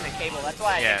reminiscent of Cable. That's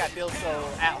why I think I feel so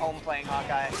at home playing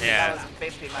Hawkeye. Yeah. That was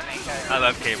basically my main character. I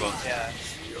love Cable. Yeah.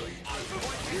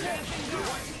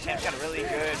 Champ's got a really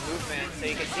good movement, so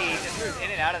you can see he just moves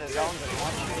in and out of the zones when he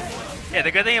wants to. Yeah,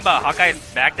 the good thing about Hawkeye's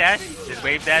backdash, his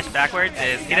wave dash backwards,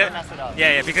 is he never doesn't mess it up.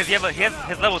 Yeah, because he has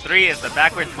his level 3 is the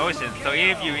backwards motion. So even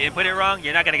if you input it wrong,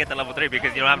 you're not gonna get the level 3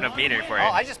 because you don't have enough meter for it.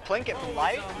 Oh, I just plink it from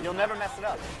light. You'll never mess it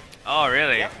up. Oh,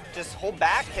 really? Yep. Just hold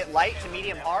back, hit light to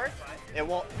medium hard. It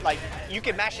won't, like, you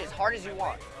can mash it as hard as you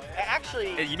want. Actually,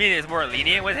 You mean it's more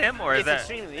lenient with him, or is it's that?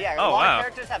 extremely, yeah. Oh, a lot wow. of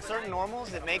characters have certain normals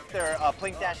that make their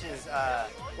plink dashes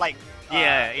like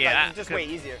just way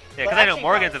easier. Yeah, But because I know actually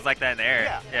Morgan's found- is like that in the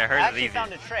air. Yeah, I hers is actually easy.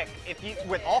 found a trick. If you,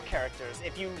 with all characters,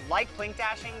 if you like plink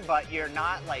dashing but you're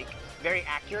not like very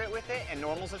accurate with it, and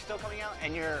normals are still coming out,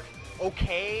 and you're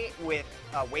okay with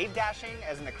wave dashing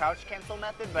as in the crouch cancel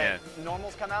method, but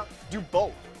normals come out, do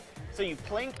both. So you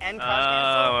plink and crouch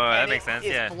cancel, that and makes sense, it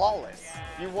is yeah. flawless.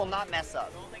 You will not mess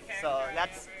up. So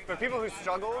that's for people who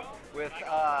struggle with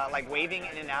like waving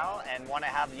in and out and want to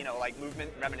have, you know, like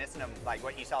movement reminiscent of like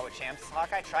what you saw with Champ's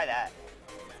Hawkeye. Try that.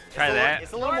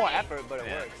 It's a little more effort, but it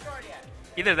works.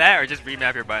 Either that or just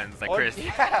remap your buttons like Chris.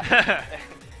 Yeah.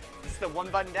 It's the one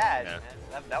button dash. Yeah.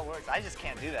 Man. That works. I just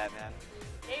can't do that, man.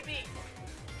 KB.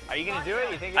 Are you gonna do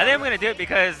it? You think? I think I'm gonna do it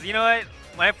because you know what?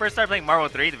 When I first started playing Marvel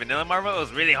 3, the vanilla Marvel, it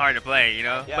was really hard to play, you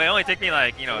know? Yeah. But it only took me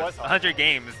like, you know, It was hard. 100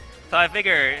 games. So I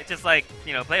figure it's just like,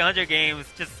 you know, play 100 games,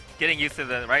 just getting used to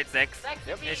the right six.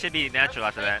 Yep. It should be natural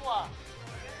after that.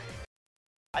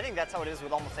 I think that's how it is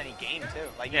with almost any game too.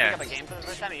 Like you Yeah. pick up a game for the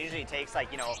first time, it usually takes like,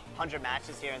 you know, 100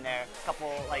 matches here and there, a couple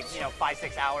like, you know,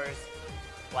 5-6 hours,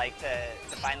 like to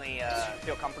finally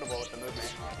feel comfortable with the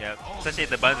movement. Yeah, especially if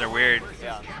the buttons are weird,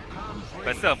 Yeah.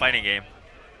 but still a fighting game.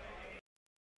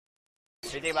 What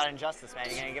do you think about Injustice, man?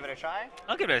 You gonna give it a try?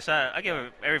 I'll give it a shot. I'll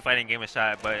give every fighting game a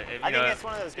shot, but if, you I think know, it's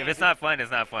one of those if games it's not fun,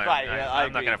 it's not fun. Right, yeah, I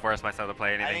I'm not agree. gonna force myself to play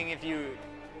I anything. think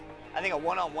I think a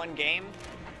one-on-one game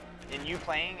and you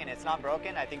playing and it's not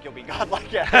broken, I think you'll be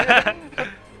godlike at it.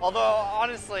 Although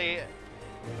honestly,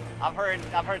 I've heard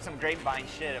some grapevine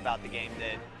shit about the game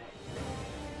that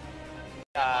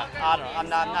I don't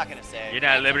know. I'm not gonna say it. You're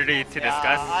not at liberty to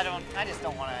discuss. I just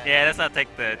don't want to. Yeah, let's not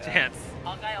take the chance.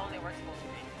 Hawkeye only works full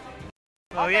screen.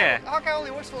 Oh yeah. Hawkeye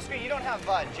only works full screen. You don't have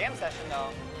jam session though.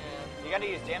 You got to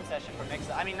use jam session for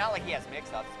mix-up. I mean, not like he has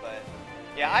mix-ups, but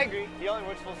yeah, I agree. He only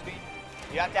works full screen.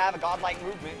 You have to have a godlike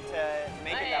movement to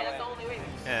make it that That's the way. only way.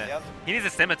 Yeah. Yep. He needs a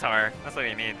scimitar. That's what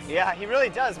he needs. Yeah, he really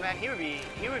does, man. He would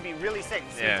be really sick.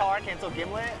 Yeah. Scimitar, cancel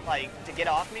Gimlet, like to get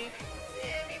off me. Yeah,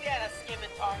 maybe I had a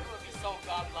scimitar. It would be so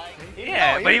godlike.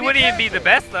 Yeah, No, but he would wouldn't a even be the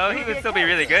character. best though. He would still be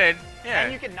really good. Yeah.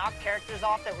 And you could knock characters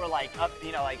off that were like up,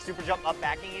 you know, like super jump up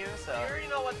backing you. So. You already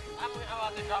know what I'm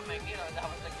about to drop my, you know, that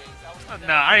was the case. That was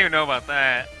No, I don't even know about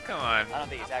that. Come on. I don't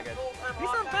think he's that good. He's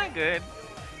not that good.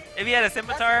 If he had a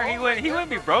scimitar, he wouldn't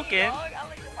be broken. I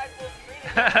like to fight full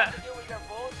screen and deal with your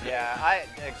bullshit.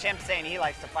 Yeah, Champ's saying he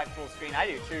likes to fight full screen. I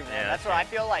do too, man. Yeah, that's where I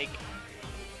feel like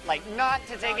not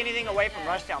to take anything away from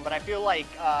Rushdown, but I feel like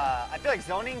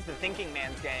zoning's the thinking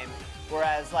man's game,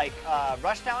 whereas like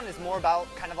Rushdown is more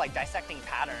about kind of like dissecting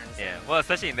patterns. Yeah, well,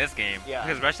 especially in this game, Yeah.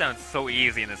 because Rushdown's so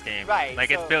easy in this game. Right, Like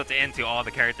it's so- built into all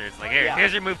the characters. Like here, Yeah.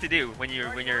 here's your move to do when you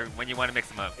want to mix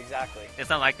them up. Exactly. It's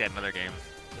not like that in other games.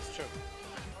 That's true.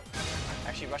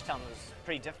 Actually, Rushdown was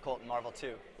pretty difficult in Marvel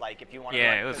too. Like if you want to.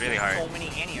 Yeah, it was really hard. So many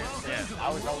anniers. Yeah. I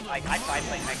was like, I tried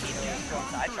playing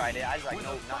Magneto. I tried it. I was like,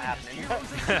 nope, not happening. Don't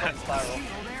spiral.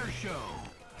 Their show.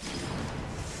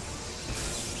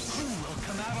 Who will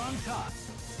come out on top?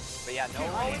 But yeah,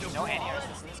 no anniers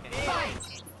in this game.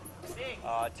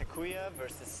 Taekua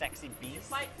versus Sexy Beast.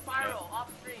 Fight Spiral off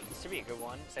screen. This should be a good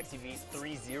one. Sexy Beast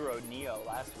 3-0 Neo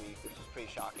last week, which was pretty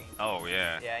shocking. Oh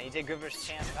yeah. Yeah, he did good versus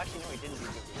Champ. Actually, no, he didn't do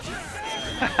good versus Champ.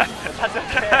 But that's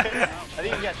okay. I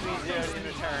think he got 3-0 in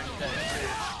return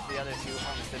to the other two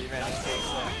opponents that he ran on stage.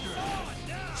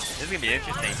 This is gonna be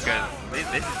interesting because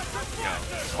this is, you know,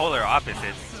 polar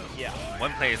opposites. Yeah.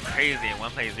 One play is crazy and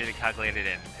one play is really calculated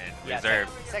and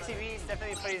reserved. Sexy Beast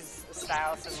definitely plays a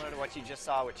style similar to what you just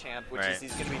saw with Champ, which Right. is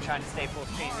he's going to be trying to stay full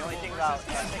screen. The only thing about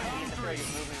Sexy Beast is that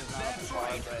his movement is not up to par,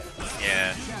 but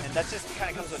Yeah. and that just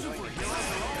kind of comes with knowing the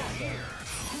game.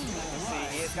 So, we'll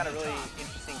see. He's got a really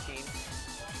interesting team.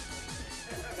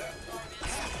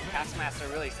 Taskmaster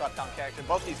really slept on character.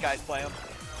 Both these guys play him.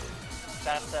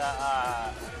 Shout out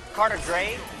to Carter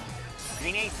Gray.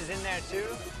 Green Ace is in there too.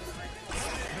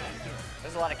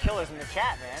 There's a lot of killers in the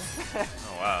chat, man.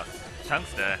 Oh wow.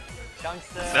 Chunksta.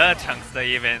 Chunksta. The Chunksta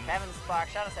even. Kevin Spark,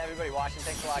 shout out to everybody watching.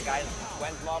 Thanks a lot, guys.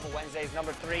 Marvel Wednesdays,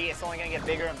 number 3. It's only gonna get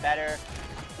bigger and better.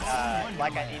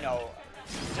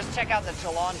 Just check out the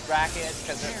challenge bracket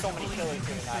because there's so many killers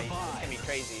here tonight. It's gonna be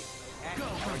crazy.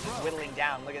 We're just whittling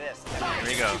down. Look at this. Here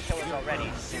we go. 2 killers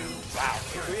already. Wow.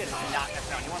 Korea does not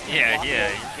mess around. You want to Yeah, block yeah.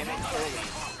 those gimmicks early.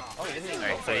 Oh, he doesn't even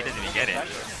Alright, go so for he it. doesn't even get it.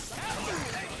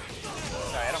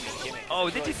 Sorry, I don't mean gimmick. Oh,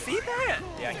 did you see that?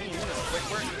 Yeah, he used his quick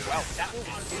work. Wow, that move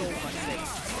is so unsafe.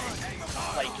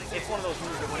 Like, it's one of those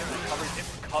moves that when it recovers,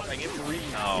 like, it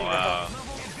breathes. Oh, wow.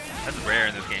 That's rare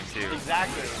in this game, too.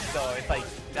 Exactly. So, it's like,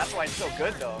 that's why it's so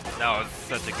good, though. That was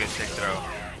such a good stick throw.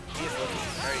 He is looking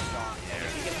very strong. And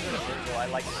if he gets rid of Virgil, I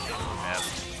like it. Yeah.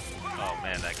 Oh,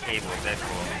 man, that cable is that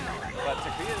cool. But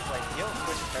Takuya's like, he'll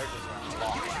switch characters around a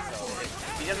lot. So, if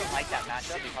he doesn't like that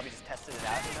matchup, he probably just tested it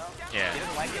out, you know? Yeah. If he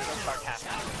doesn't like it, he'll start half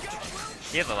out.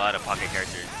 He has a lot of pocket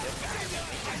characters.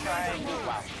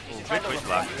 Wow. Ooh, good twitch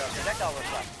block. Projectile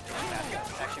reflect.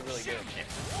 It's actually really good.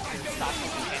 Stops you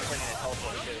from canceling and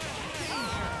teleport too.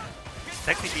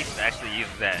 KBeast actually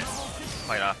uses that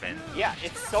quite often. Yeah,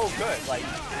 it's so good. Like,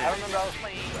 I remember I was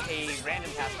playing a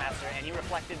random Taskmaster and he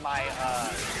reflected my,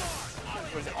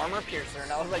 was it Armor Piercer?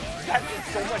 And I was like, that did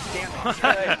so much damage.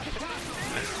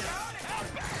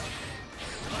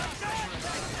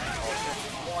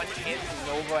 One hit from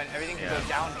Nova and everything can go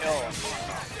downhill.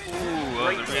 Ooh,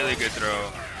 that was a really good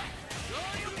throw.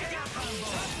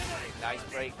 Nice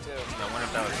break too. I wonder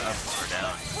if that was up or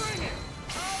down.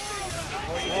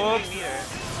 Whoops.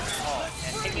 Oh,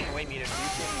 and taking away meter.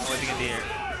 What was he gonna do here?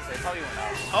 So it probably went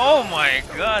out. Oh my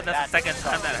god, that's the second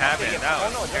time that happened. That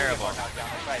was terrible.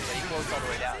 That's right, but he closed all the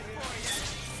way down.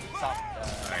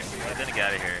 Alright, he's gonna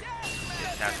get out of here.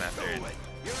 Taskmaster.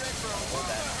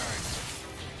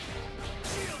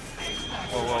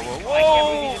 Whoa, whoa, whoa, whoa! I can't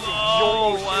believe he just Oh,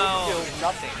 YOLO wow. killed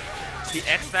nothing. He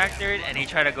X-Factored and he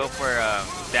tried to go for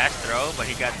dash throw, but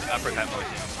he got the uppercut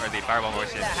motion, or the fireball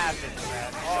motion. That happens,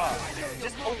 man. Oh,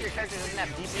 just hope your character doesn't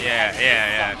have deep. Yeah,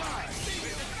 yeah, yeah.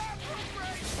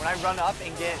 When I run up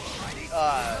and get,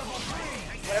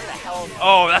 whatever the hell.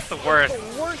 Oh, that's the worst.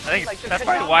 That's the worst. I think Like, there that's could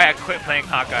probably not why I be- quit playing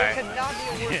There Hawkeye. could not be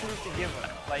a worse move to give him.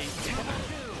 Like,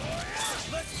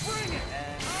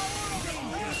 and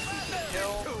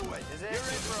kill. Is it? A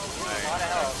lot of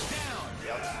health.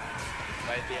 Yep.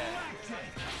 Right at the end.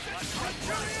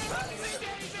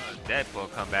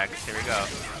 Deadpool comeback. Here we go.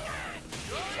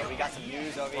 So we got some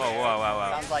news over Whoa, here. whoa, wow,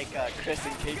 wow. Sounds like Chris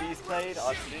and KBeast played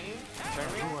on Steam.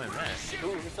 Tournament. Who won that?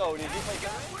 So did you play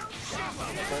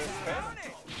tournament? Chris?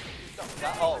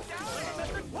 Oh.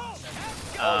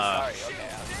 Sorry. Okay.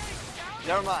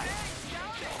 Never mind.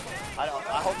 I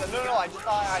hope that. No. I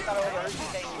thought I overheard you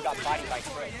saying you got bodied by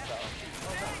Chris. So.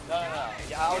 No.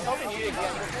 Yeah, I was hoping you didn't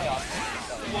get this playoff.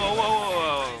 So. Whoa, whoa,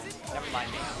 whoa. Never mind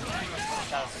me.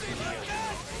 That was super good.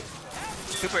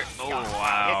 Super. Oh, Hit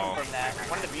wow. confirm that.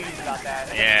 One of the beauties about that.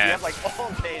 Yeah. You have like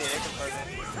all day to hit confirm it.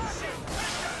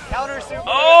 Counter super. Oh,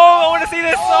 I want to see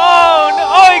this. Oh, no.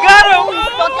 Oh, he got him. He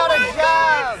stuck out a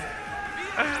jab.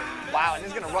 Wow, and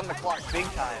this is going to run the clock big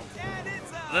time.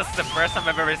 This is the first time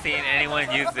I've ever seen anyone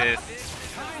use this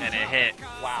and it hit.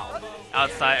 Wow.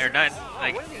 Outside, or not,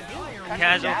 like, What is he doing?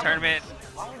 casual tournament.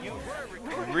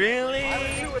 Really?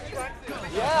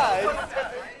 Yeah,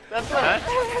 that's what. Huh?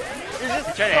 He's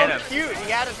just tried to hit him. so cute.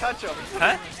 He had to touch him.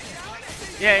 Huh?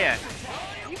 Yeah.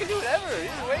 You can do whatever.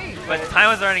 Just wait. But time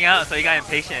was running out, so he got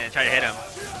impatient and tried to hit him.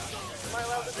 Am I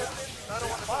allowed to touch it? I don't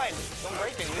want to find. Don't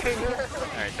break anything.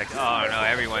 Alright, check. Oh no,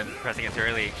 everyone's pressing it too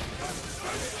early.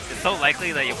 It's so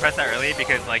likely that you press that early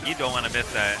because like you don't want to miss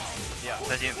that, Yeah.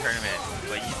 especially in the tournament.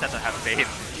 But you just have to have faith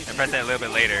and press that a little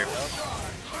bit later.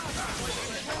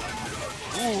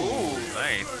 Ooh,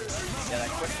 nice. Yeah, that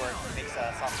quick work makes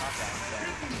soft contact. So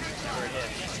never hit.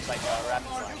 It's like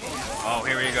rapid slap. Oh,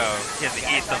 here we go. He has to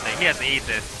eat something. He has to eat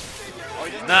this. Oh,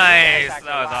 he didn't Nice. attack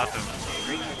That was the awesome.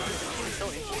 It's so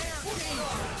interesting.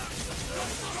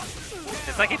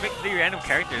 It's like he picked 3 random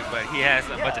characters, but he has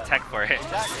a bunch of tech for it.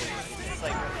 Exactly. It's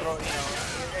like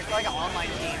it's like an online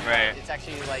game. Right. It's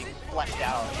actually like fleshed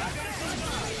out.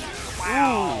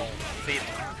 Wow. See,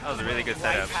 that was a really good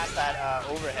Right setup. past that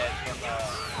overhead from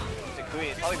Zaku.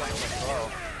 It's probably going for a throw.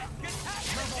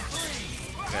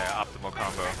 Yeah, optimal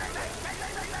combo.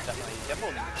 Definitely.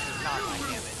 Definitely does not mind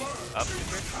damage. Up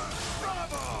super?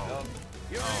 Nope.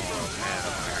 Oh man, that's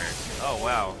gonna hurt. Oh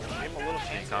wow. Give him a little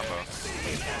chance. Combo.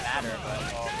 It's gonna matter, but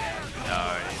oh man.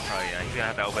 No, he's probably, yeah, he's gonna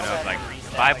have to open up like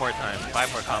 5 more times,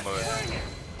 5 more combos.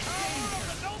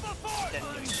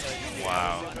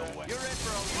 Wow. He gets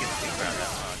super on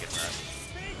that. Oh, I guess not.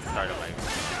 Start of like.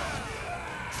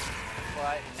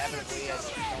 But inevitably, I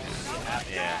just don't see it happen.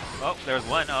 Yeah. Oh, there was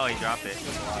one. Oh, he dropped it. I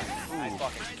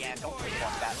fucking can't. Don't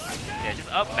block that. Yeah,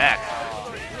 just up back.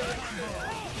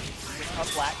 Up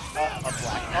black. Up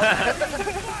black.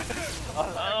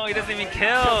 Oh, he doesn't even Just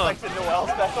kill. like the Noel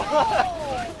special.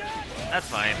 That's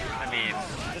fine. I mean,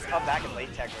 Just come back and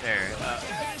late tech. there.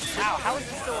 Wow, how is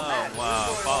this still a Oh, match?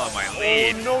 wow. Follow my Oh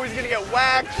lead. no, he's gonna get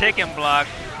whacked. Chicken block.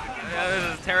 Yeah,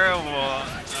 this is terrible. I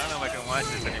don't know if I can watch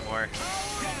this anymore.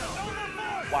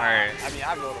 Wow. Alright. I mean,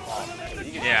 I wrote them all.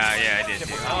 You can Yeah, I did chip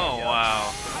too. them Oh, out,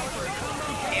 wow.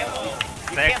 You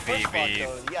can't Sexy push block beast.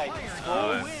 those. Yeah, you scroll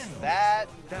Oh, that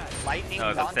lightning. that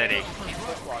was Dante, upsetting. you can't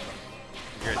push block them.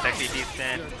 You're a sexy beast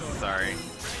fan? Sorry.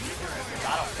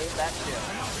 Gotta hold that shit.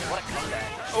 What a comeback.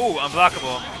 Oh,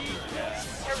 unblockable.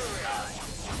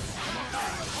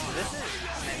 This is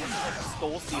like a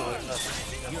soul stealer.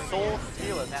 A soul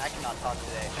stealer. Man, I cannot talk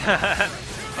today.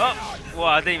 Oh, well,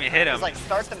 I didn't even hit him. It's like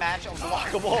start the match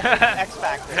unblockable X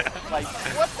Factor. Like,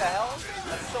 what the hell?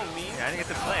 That's so mean. Yeah, I didn't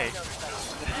get to play.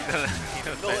 You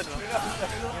know, The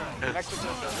Latino Mexico.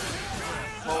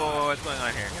 Whoa, what's going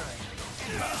on here?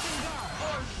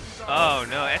 Oh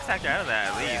no, X Factor out of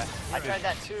that at least. Yeah, I tried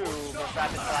that too, but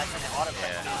rapid slash and it auto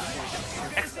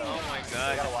X, oh my You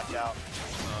god. gotta watch out.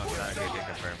 Oh, it's not good to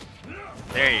confirm.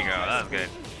 There you go, that was good.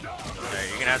 Alright,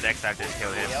 you're gonna have the X Factor to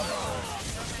kill him. Yep.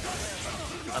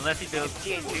 Unless he builds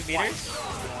 2 meters?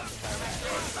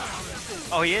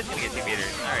 Oh, he is gonna get 2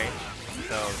 meters. Alright.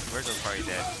 So, Virgil's probably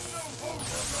dead.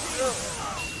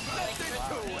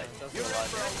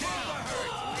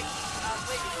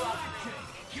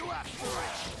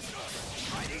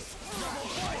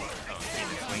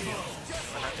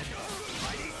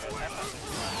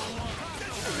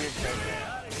 He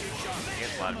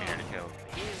has a lot of meter to kill.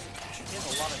 He has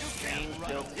a lot of strange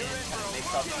built-in kind of mix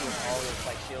up with all this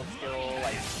like shield skill,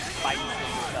 like fighting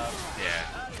skill stuff.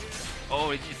 Yeah.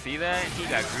 Oh, did you see that? He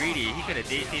got greedy. He could have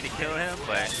DC'd to kill him,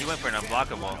 but he went for an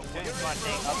unblockable. Doing a smart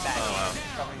thing, up back, Oh, wow.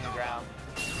 covering the ground.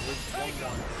 With 1-1,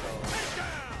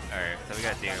 Alright, so we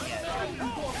got Doom.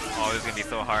 Oh, this is gonna be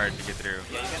so hard to get through.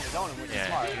 so yeah, you get the zone, which is Yeah,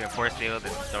 smart. you can force field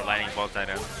and throw lightning bolts at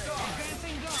him.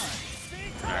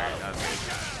 Alright, that was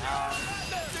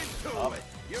good. Up.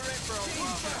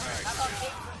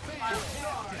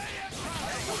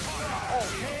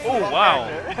 Oh, wow.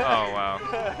 Oh,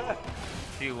 wow.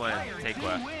 2-1,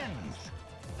 Taekua.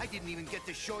 I didn't even get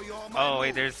to show you all my Oh,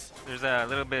 wait, there's a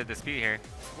little bit of dispute here.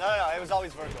 No, it was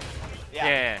always Virgil. Yeah.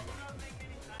 Yeah.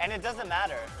 And it doesn't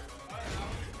matter.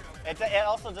 It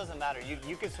also doesn't matter.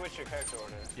 You can switch your character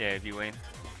order. Yeah, if you win.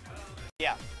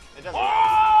 Yeah, it doesn't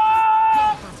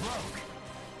matter.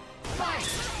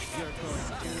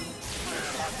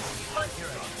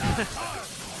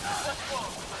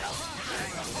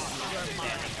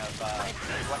 Understanding of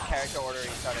what character order you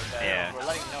started. Yeah. We're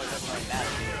letting you know it doesn't really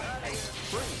matter. I'm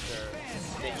pretty sure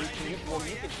that you can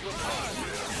switch.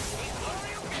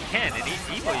 You can, in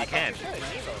Evo you can.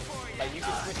 Like you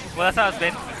can switch. Well, that's how it's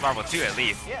been with Marvel 2 at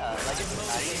least. Yeah, like it's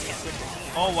you can switch your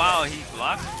team. Oh, wow, he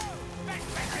blocked?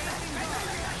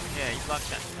 Yeah, he blocked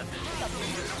that.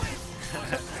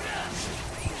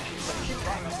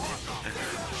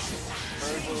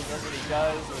 Virgil does what he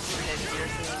does with his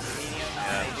piercing, medium,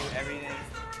 Yeah. they do everything.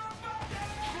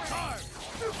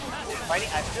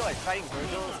 I feel like fighting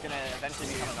Virgil is gonna eventually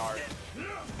become an art.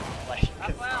 Like,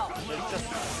 'cause there's just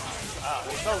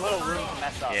there's so little room to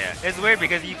mess up. Yeah, it's weird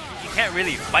because you can't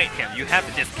really fight him. You have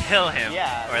to just kill him.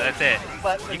 Yeah, Or that's it.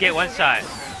 But You get one shot. It's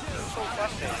so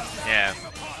frustrating. Yeah.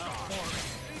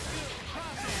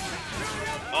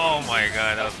 Oh my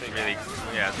god, that was really,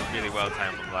 yeah, it was really well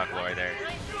timed from Black Lord there.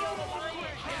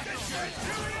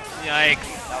 Yikes.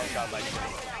 That was godlike.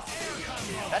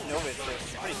 That Nova is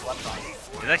pretty slept on.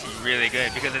 It's actually really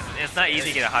good because it's not easy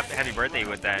to get a happy birthday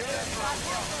with that.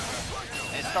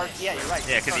 And it starts, yeah, you're right.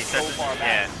 Yeah, it 'cause he starts so starts- far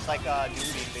back. yeah. It's like Doom Beam,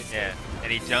 basically. Yeah,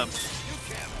 and he jumps.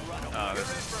 Oh, this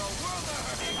is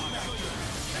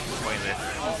pointless.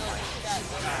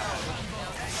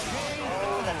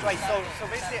 Oh, that's right. So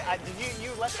basically, did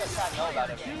you let the chat know about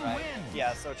everything, right?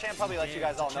 Yeah. So Champ probably let you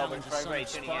guys all know, but for everybody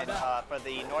tuning in, for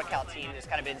the NorCal team, there's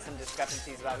kind of been some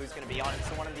discrepancies about who's going to be on it.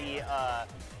 So one of the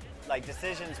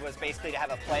decisions was basically to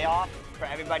have a playoff for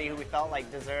everybody who we felt like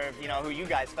deserved, who you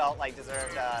guys felt like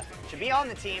deserved should be on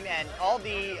the team, and all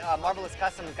the Marvelous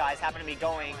Customs guys happen to be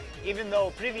going, even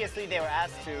though previously they were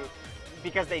asked to,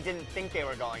 because they didn't think they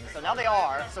were going. So now they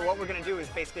are. So what we're gonna do is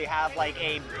basically have like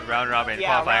a Round robin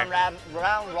qualifier.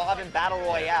 round robin battle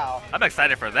royale. I'm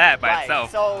excited for that by Right.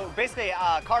 itself. So basically,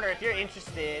 Carter, if you're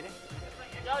interested,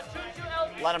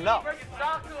 let them know.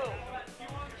 Zaku.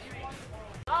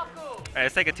 Alright,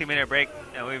 let's take a 2-minute break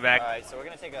and we'll be back. All right. So we're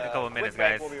gonna take a couple quick minutes,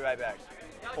 break. guys. We'll be right back.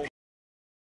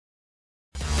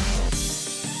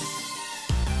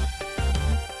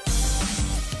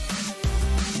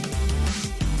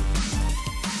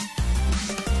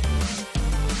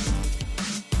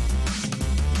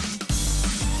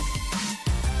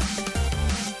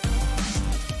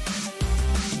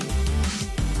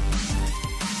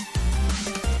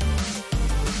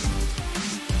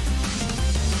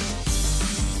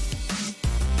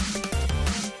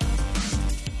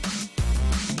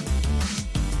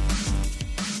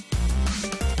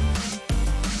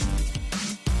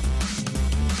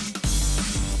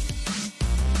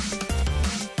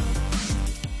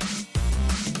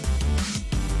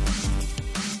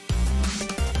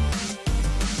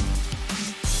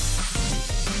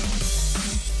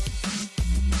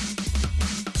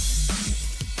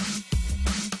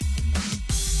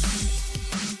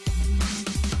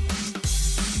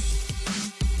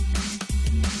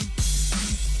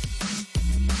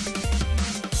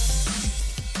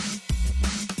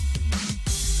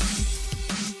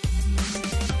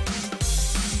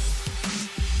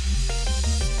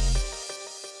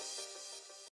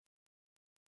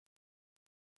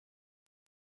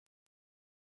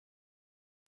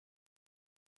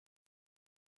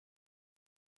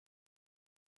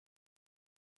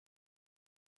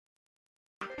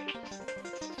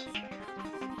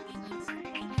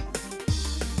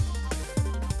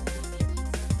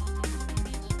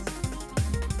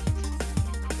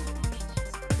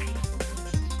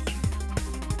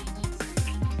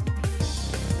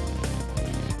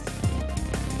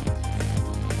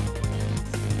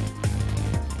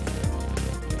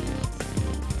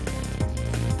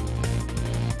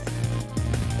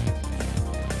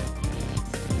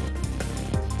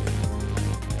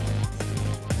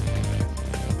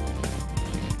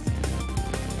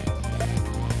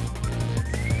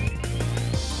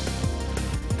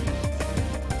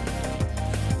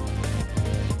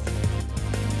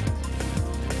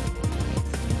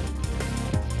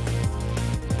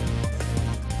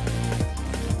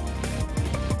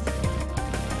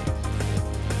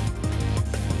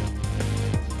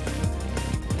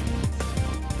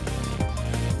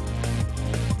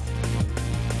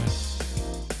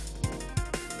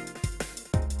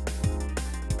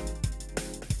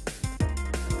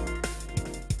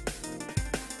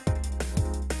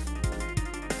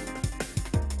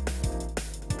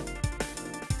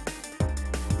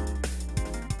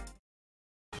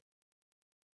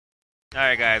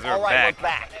 Alright guys, we're Alright, back. we're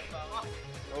back.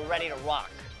 We're ready to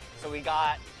rock. So we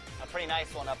got a pretty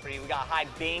nice one up for you. We got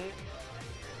Haibing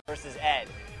versus Ed.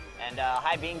 And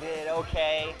Haibing did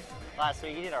okay last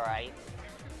week. He did alright.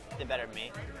 Did better than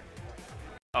me.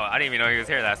 Oh, I didn't even know he was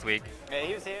here last week. Yeah,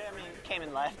 he was here. I mean, came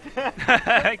and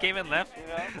left. Came and left. You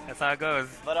know? That's how it goes.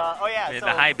 But oh yeah, The so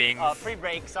Haibings.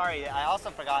 pre-break. Sorry, I also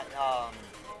forgot.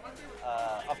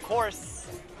 Of course,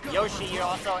 Yoshi. You're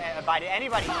also invited.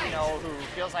 Anybody you know who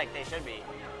feels like they should be.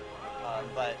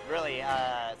 But really,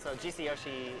 so GC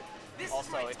Yoshi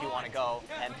also, if you want to go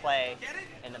and play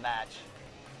in the match.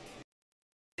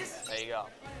 There you go.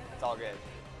 It's all good.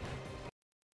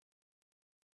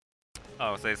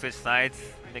 Oh, so they switch sides,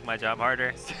 make my job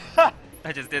harder.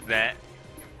 I just did that.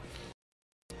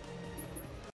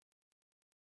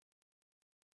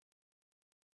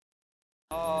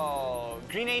 Oh,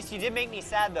 Green Ace, you did make me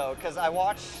sad though, because I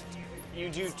watched you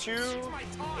do 2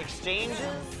 exchanges,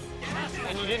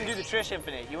 and you didn't do the Trish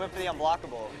Infinite. You went for the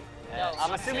unblockable. Yo,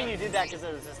 I'm assuming you did that because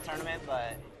it was this tournament,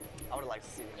 but I would have liked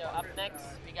to see Yo, up next,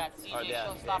 we got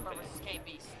CJShowstopper versus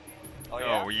KBeast. Oh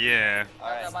yeah? Oh yeah. All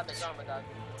right. About the drama, dog.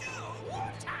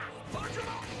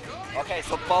 Okay,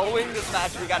 so following this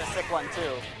match, we got a sick one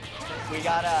too. We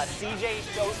got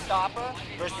CJShowstopper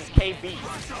versus KBeast.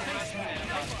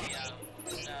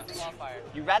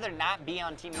 You'd rather not be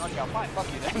on Team North? Fine, fuck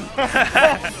you then.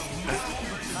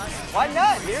 Why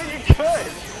not, dude? You're good.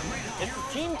 It's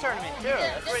a team tournament too.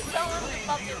 Just tell him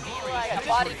something to be like a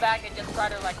body back and just try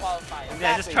to like qualify.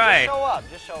 Yeah, just try. Just show up.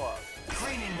 Just show up.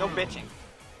 No bitching.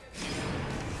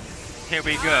 Here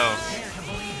we go.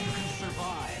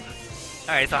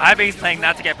 Alright, so Haibing's playing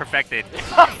not to get perfected.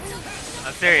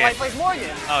 I'm serious. Why he plays Morgan?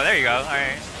 Oh, there you go.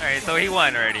 Alright, so he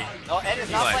won already. Oh, Ed is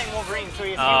not playing Wolverine, so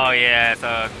he's Oh yeah,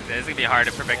 so it's gonna be hard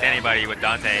to perfect anybody with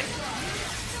Dante.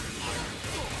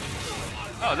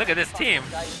 Oh, look at this team.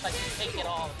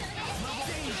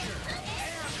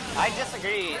 I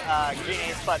disagree, Green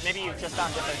Ace, but maybe you've just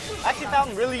found different. I actually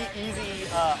found really easy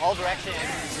all direction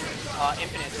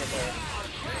infinites with her.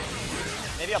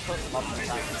 Maybe I'll post them up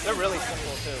sometime. They're really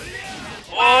simple too.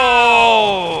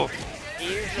 Oh!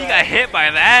 He got hit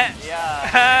by that.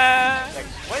 Yeah. Like,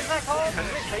 what is that called? Is it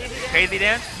Crazy Dance? Crazy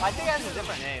Dance? I think it has a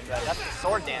different name, but that's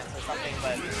Sword Dance or something,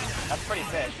 but that's pretty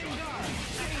sick.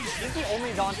 He's the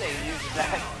only Dante who uses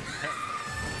that.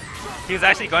 He was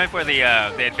actually going for the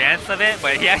advance of it,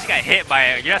 but he actually got hit by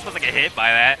it. You're not supposed to get hit by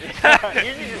that.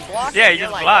 Usually just block. Yeah, he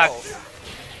just like, blocked. Oh.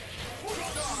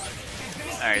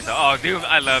 Alright, so oh Doom,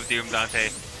 I love Doom Dante.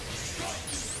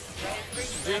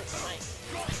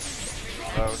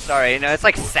 Oh, sorry. No, it's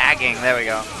like sagging. There we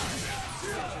go.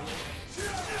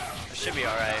 It should be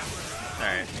alright.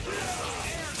 Alright.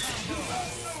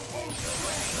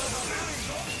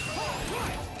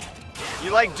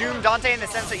 You like Doom Dante in the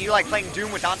sense that you like playing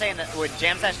Doom with Dante with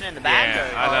Jam Session in the back?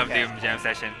 Yeah, or? I love okay. Doom Jam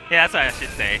Session. Yeah, that's what I should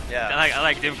say. Yeah. I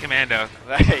like Doom Commando.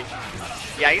 Right.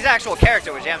 Yeah, he's an actual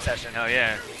character with Jam Session. Oh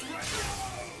yeah.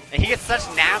 And he gets such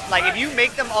like if you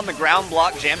make them on the ground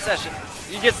block Jam Session,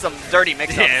 you get some dirty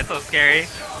mix-ups. Yeah, it's so scary.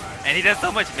 And he does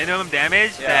so much minimum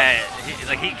damage that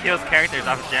he kills characters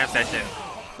off of Jam Session.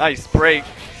 Nice break.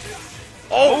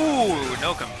 Oh,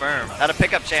 no confirm. Had a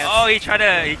pickup chance. Oh, he tried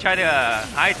to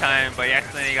high time, but he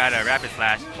accidentally got a rapid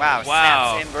slash. Wow.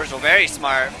 Wow. Snaps in Virgil. Very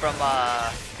smart from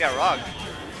Rog.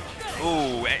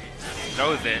 Ooh,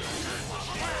 throws it.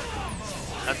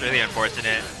 That's really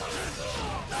unfortunate.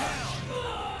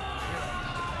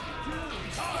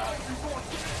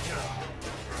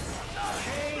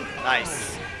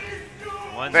 Nice.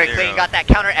 Very clean. Got that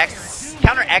counter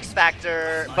X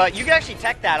factor, but you can actually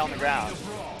tech that on the ground.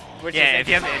 Which Yeah, is if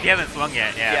you haven't swung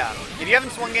yet, yeah. If you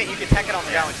haven't swung yet, you can tech it on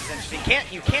the ground, which is interesting.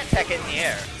 You can't tech it in the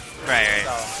air. Right, right.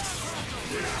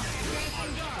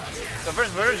 So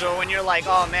versus Virgil, when you're like,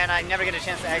 oh man, I never get a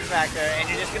chance to X Factor, and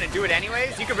you're just gonna do it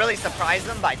anyways, you could really surprise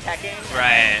them by teching.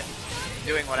 Right.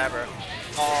 Doing whatever.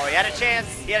 Oh, he had a chance.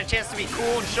 He had a chance to be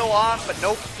cool and show off, but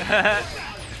nope.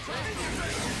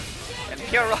 And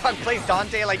Pure Rock plays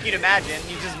Dante like you'd imagine.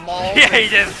 He just mauls. Yeah, he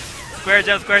just square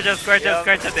jump, square jump, square jump,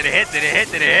 square jump. Did it hit? Did it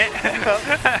hit? Did it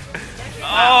hit?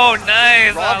 Oh,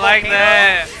 nice. Raw I like Volcano.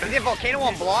 that. He did Volcano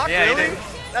on block? Yeah, he really? did.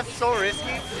 That's so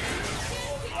risky.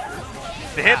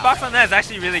 The hitbox on that is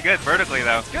actually really good vertically,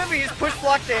 though. It's good, but you just push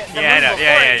block the Yeah, I know. move before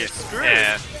Yeah, and yeah, you're screwed.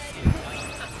 yeah.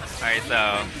 Alright,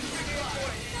 so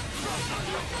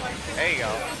There you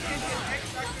go.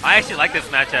 I actually like this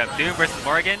matchup, Doom versus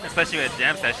Morgan, especially with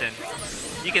Jam Session.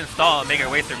 You can stall and make her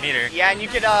waste her meter. Yeah, and you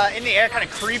could, in the air, kind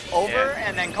of creep over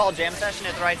and then call Jam Session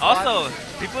at the right spot. Also,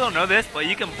 people don't know this, but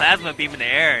you can plasma beam in the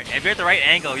air. If you're at the right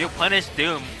angle, you'll punish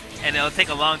Doom, and it'll take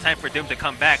a long time for Doom to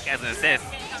come back as an assist.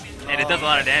 And it does a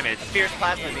lot of damage. Fierce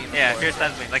plasma beam. Yeah, fierce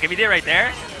plasma beam. Like if he did right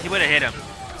there, he would have hit him.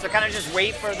 So kind of just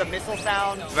wait for the missile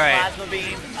sound, Right. plasma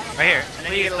beam. Right here. And then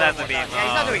Please you get a little plasma more beam. time. Yeah,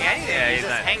 he's not doing anything. Yeah, he's just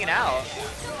not. hanging out.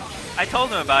 I told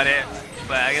him about it,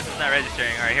 but I guess it's not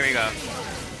registering. Alright, here we go.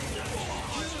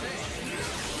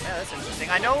 Yeah, that's interesting.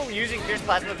 I know using Fierce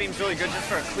Plasma Beam is really good just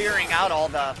for clearing out all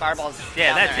the fireballs. Yeah,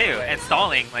 down that there too. anyway. And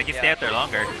stalling. Like you stay Yeah. up there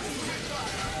longer.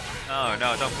 Oh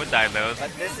no, don't foot dive those.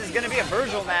 But this is going to be a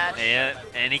Virgil match. Yeah,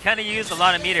 and he kind of used a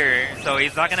lot of meter, so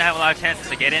he's not going to have a lot of chances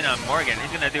to get in on Morgan. He's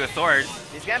going to do a sword.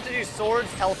 He's going to have to do swords,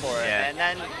 teleport, Yeah. and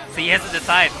then... So he has to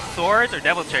decide swords or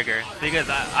devil trigger. Because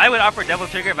I would opt for devil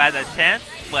trigger if I had a chance,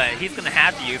 but he's going to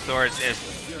have to use swords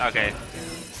if... Okay.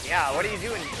 Yeah, what are you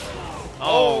doing?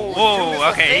 Oh,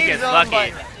 whoa, okay, he gets lucky. But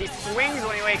he swings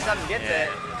when he wakes up and gets it.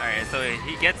 Alright, so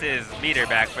he gets his meter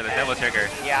back for the devil trigger.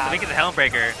 Yeah. So he gets a helm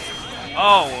breaker.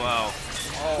 Oh, whoa.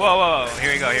 Whoa, whoa, whoa.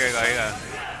 Here we go, here we go, here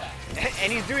we go.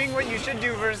 And he's doing what you should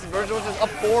do versus Virgil, which is up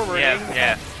forward. Yeah,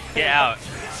 yeah. Get out.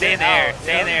 Stay in the air.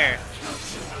 Stay in the air.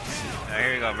 Oh,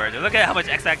 here we go, Virgil. Look at how much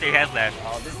X Factor he has left.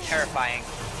 Oh, this is terrifying.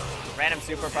 Random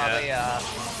super probably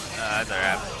That's a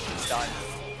wrap. done.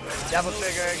 Devil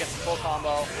trigger, gets the full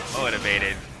combo. Oh, it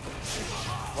evaded.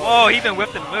 Whoa, he even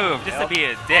whipped the move just to be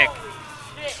a dick.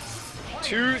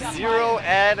 2-0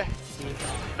 Ed.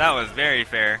 That was very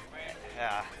fair.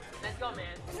 Yeah. Let's go,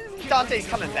 man. Dante's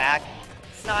coming back.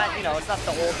 It's not, you know, it's not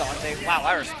the old Dante. Wow,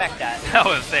 I respect that. That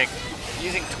was sick.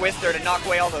 Using Twister to knock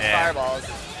away all those fireballs.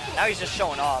 Now he's just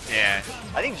showing off. Yeah.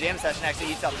 I think Jam Session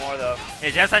actually eats up more though.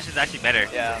 Yeah, Jam Session is actually better.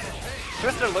 Yeah.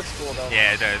 Twister looks cool though.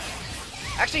 Yeah, it does.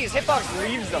 Actually, his hitbox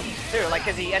leaves them too, like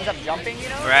because he ends up jumping, you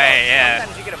know? Right, so yeah.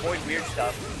 Sometimes you can avoid weird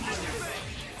stuff.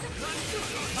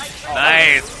 Oh,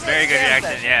 Nice. Very good Jam reaction,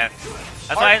 Session. yeah.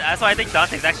 That's why I think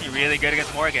Dante's actually really good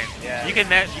against Morgan. Yeah. You can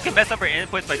mess up her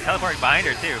inputs by teleporting behind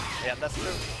her too. Yeah, that's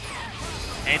true.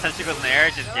 Anytime she goes in the air,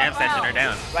 just Jam Session her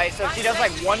down. Right, so if she does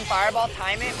like one fireball,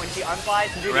 time it when she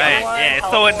unflies to do the Right. other one. Yeah, it's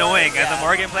so teleport. annoying. Yeah. As a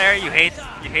Morgan player, you hate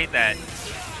that.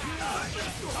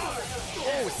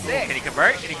 Oh, sick. Can he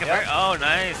convert? Can he convert? Yep. Oh,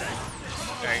 nice.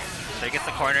 Alright, so he gets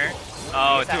the corner.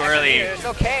 Oh, It's too not- early. It's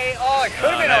okay. Oh, it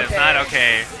could have been That okay. is not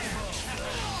okay.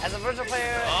 As a Virgil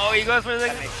player, Oh, he goes for the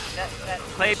that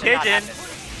clay should not pigeon. happen.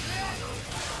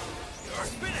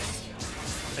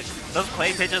 Those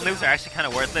clay pigeon loops are actually kind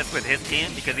of worthless with his team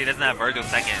because he doesn't have Virgil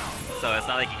second. So it's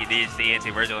not like he can DHC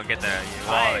into Virgil and get the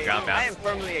wall and ground I am bounce.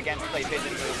 firmly against play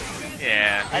pigeon moves.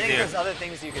 Yeah, I me think too. there's other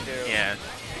things you could do. Yeah,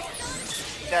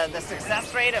 The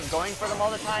success rate of going for them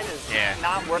all the time is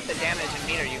not worth the damage and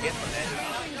meter you get from it.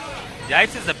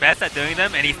 Yipes is the best at doing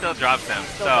them, and he still drops them.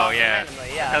 Still So drops them yeah,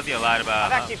 randomly, yeah. tells you a lot about.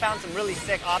 I've actually found some really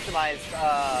sick optimized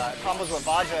combos with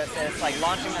Vajra assists, like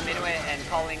launching them into it and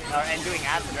calling and doing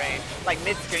acid rain, like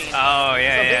mid screen. Oh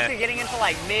yeah, So yeah. basically getting into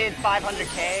like mid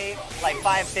 500k, like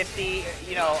 550,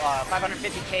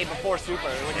 550k before super,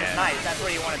 which is nice. That's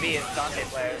where you want to be as a Dante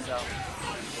player. So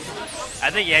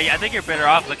I think you're better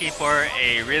off looking for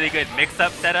a really good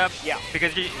mix-up setup. Yeah.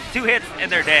 Because 2 hits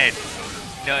and they're dead.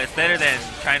 You know, it's better than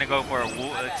trying to go for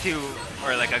a 2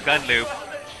 or like a gun loop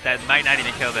that might not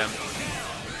even kill them.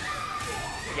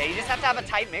 yeah, you just have to have a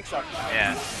tight mix-up.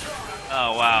 Yeah.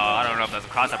 Oh wow, I don't know if that's a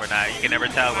cross-up or not. You can never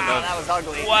tell with Wow, those. that was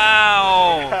ugly.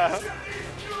 Wow.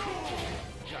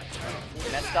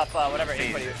 Messed up whatever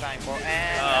input he was trying for,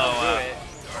 and Oh,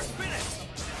 that'll do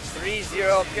it.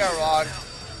 3-0 Pure Rock.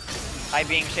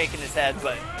 Haibing shaking his head,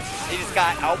 but he just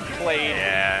got outplayed.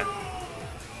 Yeah.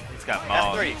 He's got That's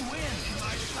mauled. 3.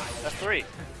 That's 3.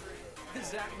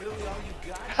 Is that really all you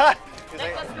got?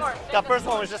 That first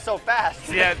one was just so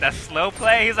fast. Yeah, that slow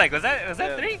play. He's like, was that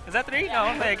Yeah. 3? Is that 3? No,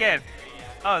 I'll play again.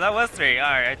 Oh, that was 3. All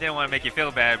right, I didn't want to make you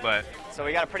feel bad, but So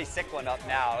we got a pretty sick one up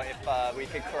now. If we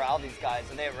could corral these guys,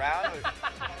 are they around?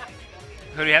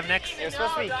 who do we have next? It was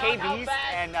supposed to be KBeast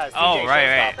and CJShowstopper. Oh,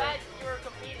 right. Bad you were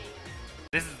competing.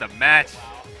 This is the match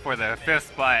for the 5th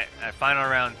spot at final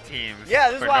round teams. Yeah,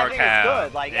 this for is why I think it's NorCal.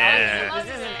 good. Like, yeah.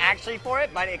 honestly, this isn't actually for it,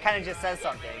 but it kind of just says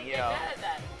something, you know. You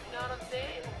know what I'm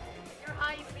saying? You're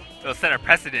Haibing. It'll set a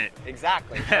precedent.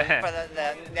 Exactly. For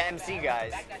the MC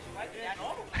guys.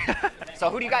 So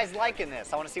who do you guys like in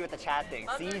this? I want to see what the chat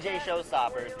thinks.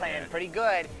 CJShowstopper is playing pretty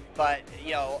good, but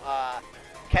you know,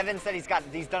 Kevin said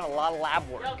he's done a lot of lab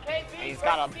work. And he's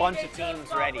got a bunch of teams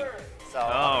ready. So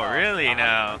Oh, really? I'm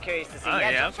No. curious to see. Oh,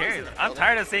 yeah, I'm Chriz curious. is I'm building.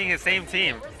 tired of seeing his same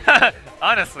team.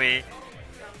 Honestly.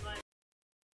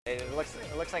 It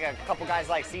looks like a couple guys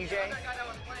like CJ.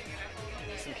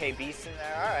 Some KBeast in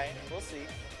there. All right, we'll see.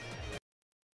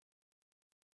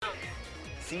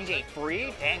 CJ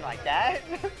free? Dang, like that?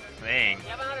 Dang. You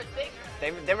have another stick?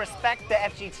 They respect the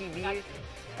FGTV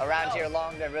around here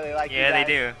long. They really like you Yeah, they guys.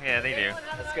 do. Yeah, they do.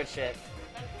 That's good shit.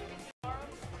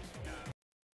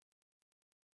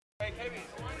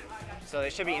 So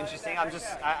it should be interesting.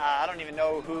 I don't even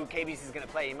know who KBeast is gonna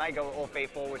play. He might go Old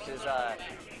Faithful, which is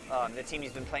the team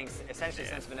he's been playing essentially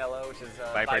since Vanilla, which is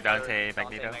Viper, Dante,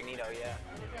 Magneto. Yeah.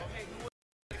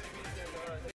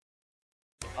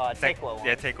 Taekua one.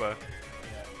 Yeah, Taekua.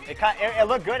 It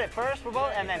looked good at first for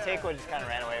both, and then Taekua just kind of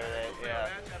ran away with it. Yeah.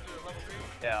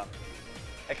 Yeah.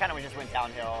 It kind of just went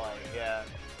downhill. Yeah.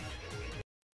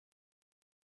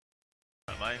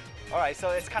 Not mine. All right, so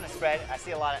it's kind of spread. I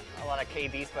see a lot of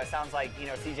KBeast, but it sounds like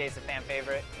CJ's a fan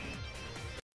favorite.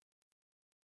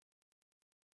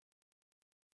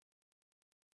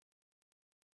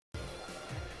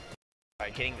 All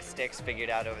right, getting the sticks figured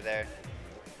out over there.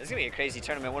 This is gonna be a crazy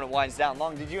tournament when it winds down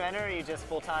long. Did you enter, or are you just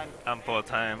full time? I'm full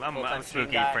time. I'm Full-time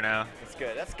spooky team guy? for now. That's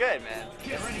good. That's good, man.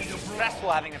 It's stressful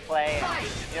having to play.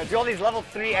 And, do all these level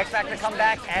 3 X Factor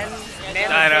comebacks and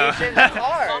I know. manifestations. That's It's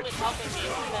hard. always helping me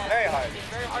because Very hard. It's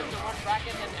very hard to run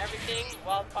brackets and everything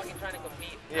while fucking trying to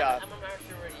compete. Yeah. I'm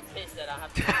actually already pissed that I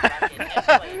have to run brackets and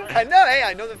play. I know. Hey,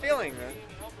 I know the feeling, man.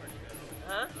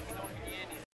 Huh?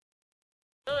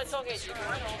 No, it's okay, dude. I know,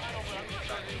 I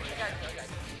got you.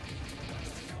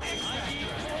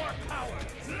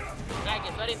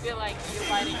 Agnes, what do you feel like you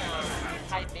fighting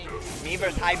Haibing Me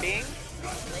versus Haibing?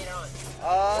 later on?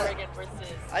 Oregon versus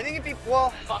I think it'd be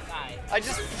Buckeye. I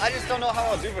just don't know how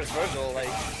I'll do versus Virgil. Like,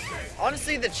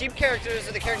 honestly, the cheap characters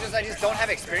are the characters I just don't have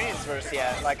experience versus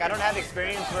yet. Like, I don't have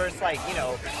experience versus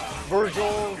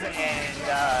Virgils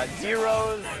and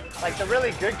Zeros, like the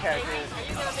really good characters. Are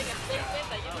you gonna make a statement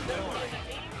that you don't know as a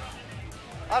team?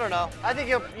 I don't know. I think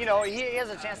he has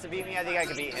a chance to beat me. I think I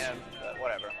could beat him. But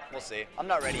whatever. We'll see. I'm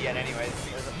not ready yet anyways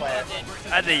as a player.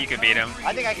 I think you could beat him.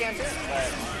 I think I can too,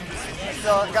 but I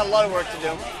still I've got a lot of work to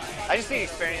do. I just need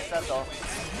experience, that's all.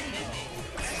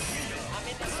 I'm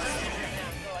in the tournament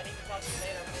now, so I need to talk to you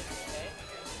later.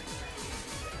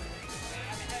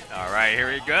 Okay? All right,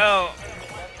 here we go.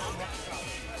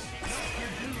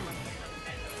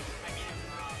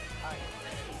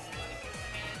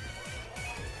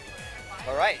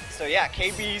 All right, so yeah,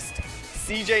 KBeast,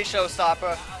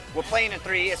 CJShowstopper. We're playing in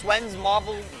 3. It's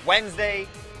Wednesday,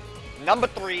 number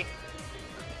 3.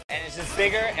 And it's just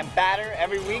bigger and badder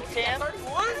every week, Sam.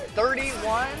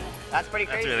 31? That's pretty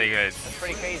crazy. That's really good. That's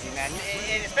pretty crazy, man.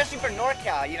 And especially for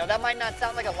NorCal, that might not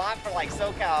sound like a lot for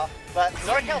SoCal, but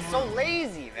NorCal's so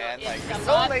lazy, man. It's Like, a they're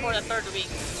so lot lazy. for the third week.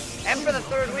 And for the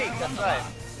 3rd week, that's right.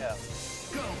 Yeah.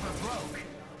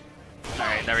 All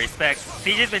right, the respect.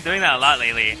 CJ's been doing that a lot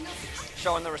lately.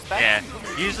 Showing the respect. Yeah.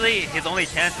 Usually his only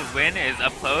chance to win is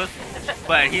up close,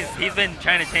 but he's been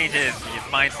trying to change his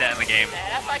mindset in the game. Yeah,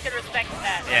 that's why I can respect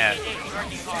that. Yeah. CJ's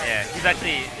working hard. Yeah, he's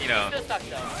actually, Still sucks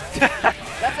though.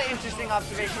 That's an interesting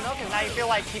observation, though, because now you feel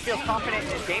like he feels confident in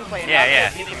his gameplay. Yeah, enough yeah,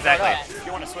 to beat him exactly. straight up.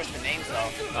 You want to switch the names, though.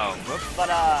 Oh, whoops. But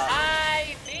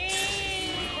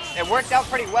it worked out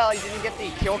pretty well. He didn't get the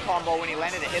kill combo when he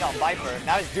landed a hit on Viper.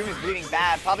 Now his Doom is bleeding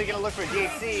bad. Probably going to look for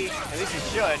DHC. At least he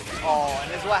should. Oh,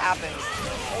 and this is what happens.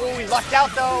 Oh, he lucked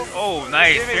out, though. Oh,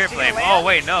 nice. Did Spirit he Flame. land? Oh,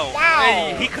 wait, no. Wow.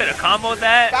 Wait, he could have comboed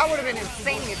that. That would have been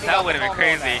insane if he That got would the have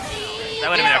been combo crazy. back. That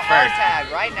would have been a Hard first.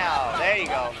 tag right now. There you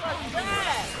go.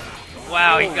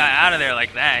 Wow, he got out of there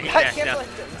like that. He I dashed can't out.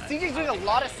 believe CJ's doing a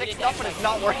lot of sick stuff, but it's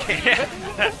not working. Yeah.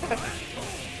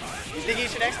 You think he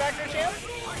should X Factor, champ?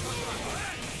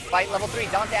 Fight level 3.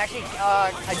 Dante actually,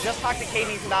 I just talked to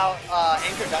KBeast about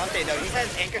Anchor Dante though. He says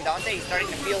Anchor Dante, he's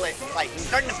starting to feel it, he's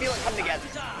starting to feel it come together.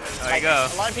 There you go.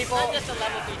 A lot of people. Not just a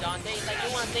level 3 Dante, it's like you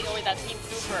want to take away that Team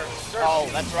Super surge. Oh,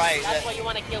 that's right. That's why you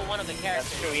want to kill one of the characters.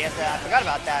 That's true. Yes, I forgot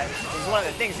about that. This is one of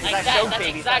the things. Like I that, showed that's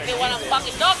KBeast exactly what how I'm to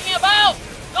use fucking talking about!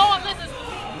 No one listens to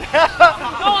me!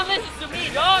 No one listens to me,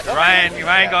 dog! Ryan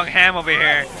going ham over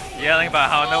here, yelling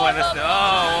about how no one listens.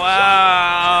 Oh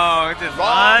wow, it's just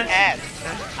Raw lunch. ass.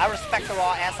 I respect the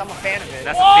raw ass. I'm a fan of it.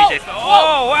 That's what CJ.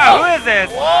 Oh wow, who is this?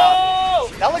 Whoa!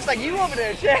 That looks like you over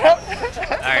there, champ.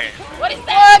 All right, What is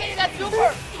that? What is that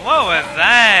super? what was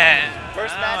that?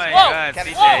 First Oh match. my Whoa. God,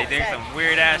 Kevin, CJ whoa. doing some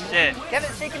weird ass shit.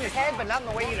 Kevin's shaking his head, but not in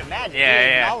the way you'd imagine. Yeah, he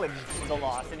yeah. acknowledged the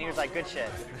loss, and he was like, good shit.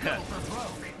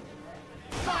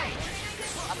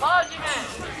 Apologyman!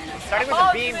 Starting with the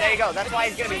beam, there you go. That's why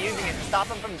he's going to be using it to stop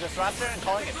him from disruptor and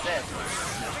calling assist.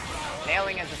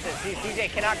 Nailing his assist. See, CJ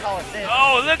cannot call assist.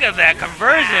 Oh, look at that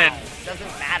conversion.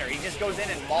 Doesn't matter. He just goes in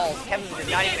and balls. Kevin did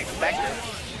not even expect it.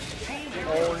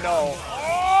 Oh no.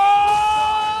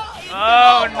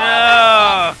 Oh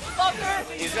no.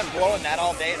 Fucker! He's been blowing that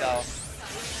all day though.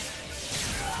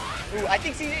 Ooh, I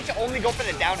think CJ should only go for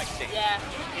the down exchange. Yeah.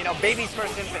 You know, baby's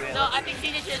first infinite. No, I think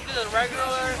CJ should do the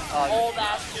regular, old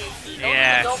ass KC. Don't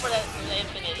Yeah. even go for the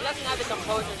infinite. He doesn't have the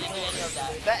composure to do any of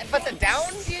that. But the down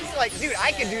is like, dude,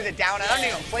 I can do the down. I don't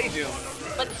even play Doom.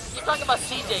 But you're talking about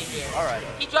CJ here. Alright.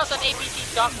 He drops an APT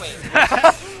shockwave.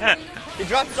 He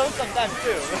drops those sometimes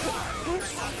too.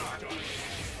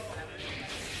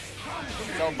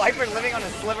 So Viper living on a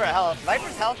sliver of health.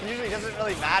 Viper's health usually doesn't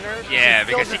really matter. Yeah, She's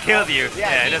still because she just kills health. you.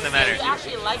 Yeah, it doesn't matter. I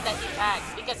actually like that he tags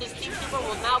because his Team Super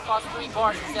will now cost 3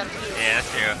 bars instead of 2. Yeah,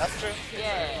 that's true. That's true.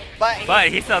 Yeah. But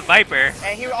He still Viper.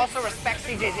 and he also respects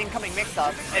CJ's incoming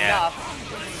mix-up Yeah.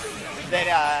 enough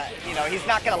that you know, he's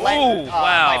not gonna let Ooh,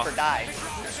 wow. Viper die.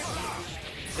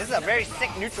 This is a very sick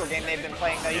neutral game they've been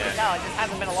playing though. You can tell it just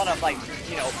hasn't been a lot of like,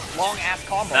 you know, long ass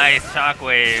combos. Nice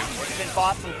shockwave. It's been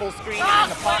fought from full screen and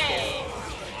in the pocket. Shockwave!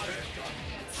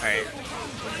 Alright.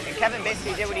 And Kevin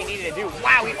basically did what he needed to do.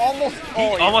 Wow, he almost He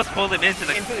almost pulled him into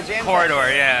the jam corridor,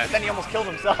 session. yeah. But then he almost killed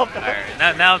himself.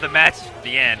 Alright, now the match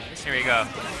began. Here we go.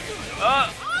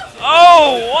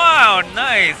 Oh wow,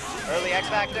 nice. Early X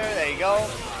Factor, there you go.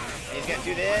 He's gonna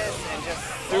do this and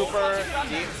just super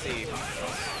DMC.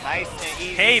 Nice and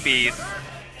easy.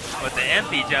 KBeast with the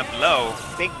empty jump low.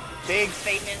 Big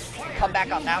statement. Come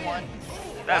back on that one.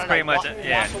 That's pretty much it,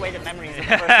 yeah. Wash away the memories of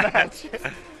the first match.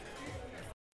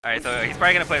 Alright, so he's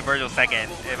probably gonna play Virgil second.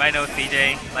 If I know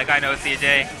CJ, like I know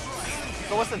CJ,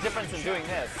 So what's the difference in doing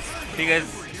this? because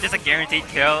just a guaranteed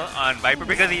kill on Viper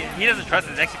because he doesn't trust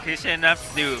his execution enough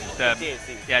to do the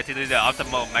to do the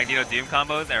optimal Magneto Doom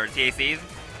combos or TACs.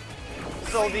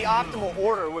 So the optimal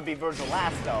order would be Virgil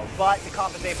last though, but to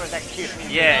compensate for his execution.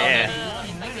 Yeah.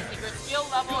 It's like if your skill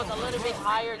level is a little bit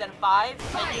higher than 5,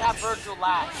 then you have Virgil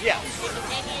last. Yeah.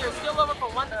 If your skill level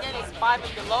from 1 to 10 is 5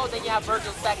 and below, then you have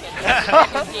Virgil second.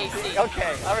 Second TAC.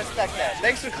 Okay, I respect that.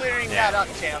 Thanks for clearing that up,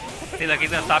 champ. See, look,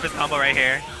 he's gonna stop his combo right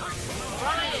here.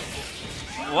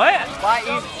 Ryan, What?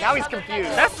 Now he's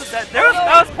confused. That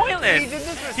was pointless. He did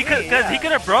this for He speed, could, because he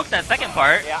could have broke that second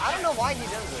part. Yeah, I don't know why he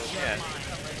does this. Yeah.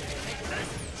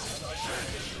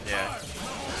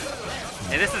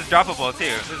 Yeah. And this is droppable too.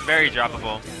 This is very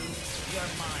droppable.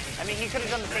 I mean, he could have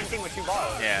done the same thing with 2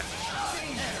 bars. Yeah.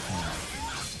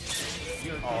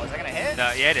 Oh, is that gonna hit?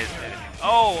 No, yeah, it is.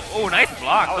 Oh, nice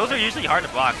block. Those are usually hard to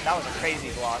block. That was a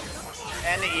crazy block.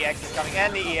 And the EX is coming.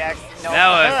 And the EX. No.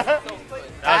 That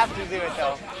I have to do it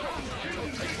though.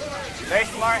 Very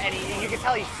smart, and you can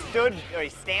tell he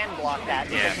stand blocked that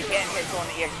because Yeah. he can't hit on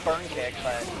the EX burn kick,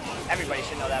 but everybody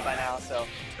should know that by now, so.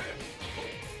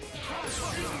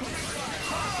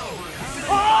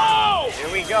 Oh!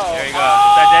 Here we go. There you go.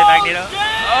 Is that dead Magneto?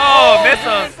 Oh,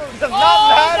 missiles. Does not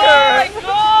matter. Oh my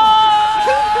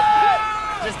god!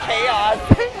 Just chaos.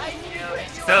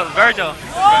 So Virgil.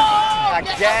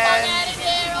 Again.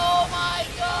 Oh my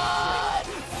god!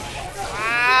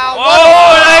 Wow.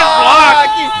 Oh, nice block.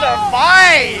 He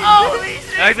survived. Holy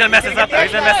shit! No, he's gonna mess this up. Though.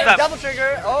 He's gonna mess this up. Double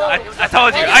trigger. Oh. I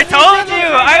told you. I told you.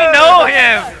 I know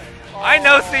him. I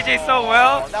know CJ so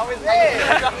well. That was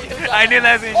it. I knew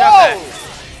that was gonna drop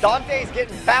that. Dante's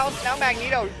getting bounced. Now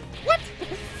Magneto. What?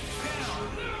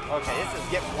 Okay, this is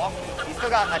getting long. He's still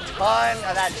got a ton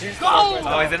of that juice.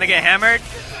 Oh, he's gonna get hammered?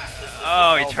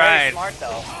 Oh, he Very tried. smart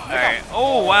though. Alright.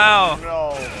 Oh, wow.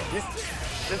 No. This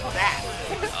is that.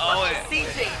 Oh,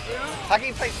 CJ, dude! How can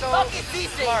you play so Fucking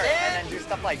CJ, smart man. and then do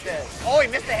stuff like this? Oh, he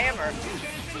missed the hammer.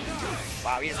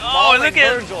 Wow, he's Oh, look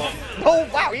at- Virgil. Oh,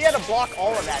 wow, he had to block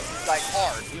all of that like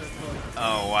hard.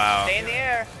 oh, wow. Stay in the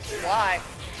air. Fly.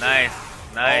 Nice.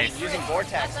 Nice. Using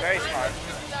Vortex, very smart.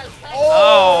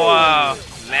 Oh, wow.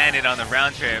 Landed on the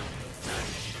round trip.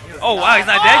 Oh, wow, he's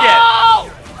not dead yet.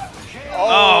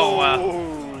 Oh, wow.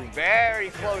 Very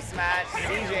close match.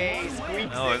 CJ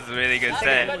squeaks Oh, it's a really good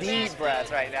taking set. deep breaths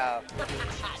right now.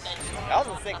 That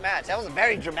was a sick match. That was a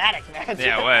very dramatic match.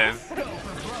 Yeah, it was.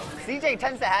 CJ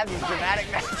tends to have these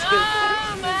dramatic matches.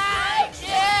 Oh my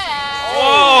god!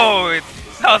 Whoa!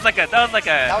 That was like a. That was an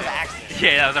accident.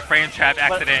 Yeah, that was a frame trap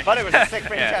accident. But it was a sick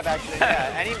frame Yeah. trap accident.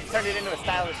 Yeah, and he turned it into a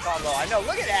stylish combo. I know.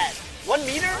 Look at that. 1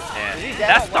 meter. Yeah. Is he dead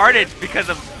That on 1 started meter? because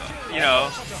of, you know,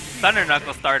 Thunder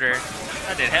Knuckle starter.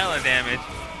 That did hella damage.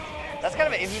 That's kind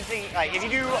of an interesting. Like if you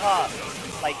do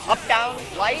like up down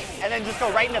light and then just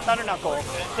go right into Thunder Knuckle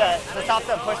to stop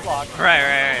the push block.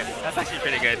 Right. That's actually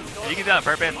pretty good. You can do it on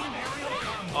purpose.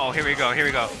 Oh, here we go. Oh, Here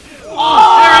we go.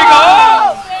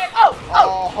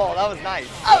 Oh, that was nice.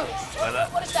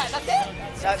 What is that?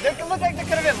 That's it? There looked like there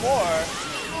could have been more.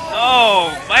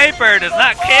 Oh, Viper does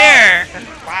not care.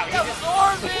 Wow, he just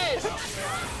Absorb it!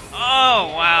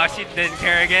 Oh, wow, she didn't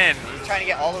care again. he's trying to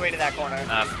get all the way to that corner.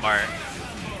 Not smart.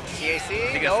 TAC.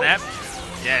 Take a Nope. snap.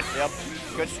 Yes. Yep.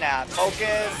 Good snap.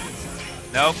 Focus.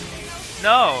 Nope.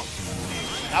 No.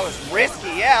 That was risky,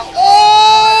 yeah.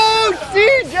 Oh,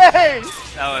 CJ!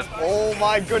 That was. Oh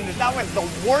my goodness, that was the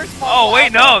worst part. Oh,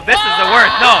 wait, no. This is the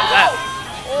worst. No. That.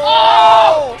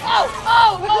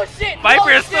 Oh shit! Viper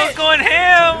oh, is still shit. going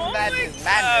ham. Oh That my is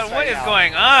madness God, what right is now.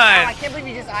 going I on? can't believe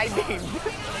he just I-beamed.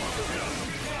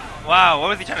 Wow, what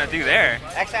was he trying to do there?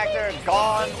 X-Actor,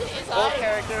 gone, full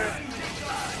character.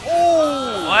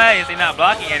 Oh! Why is he not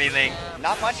blocking anything?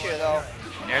 Not much here though.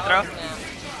 Air throw?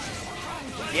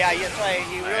 Yeah, that's right.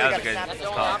 He really that was got to good. snap That's this the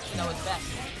only call. option that was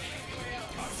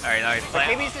best. Alright, now he's But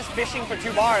playing. KBeast is fishing for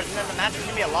 2 bars, and then the match is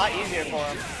gonna be a lot easier for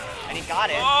him. And he got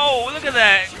it. Oh, look at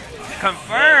that. That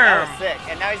Confirm. was sick.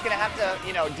 And now he's gonna have to,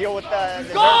 you know, deal with the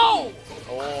Go!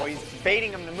 Oh, he's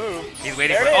baiting him to move. He's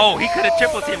waiting There for. it is. Oh, he could have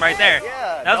triple team right there.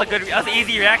 Yeah, That was a good. That was an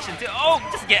easy reaction too. Oh,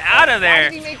 just get out of Why there.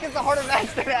 did he make this a harder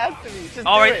match than it has to be? Just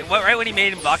Oh, do right, it. right when he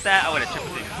made him block that, I would have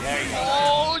triple teamed. There you go.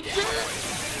 Oh shit!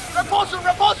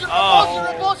 Repulsion! Oh.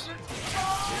 Repulsion!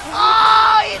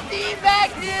 Oh, he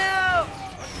teabagged him!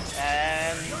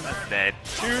 And That's dead.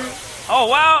 2. Oh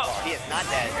wow. He is not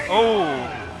dead. Oh,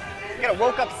 You gotta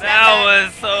woke up snap that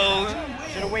was so.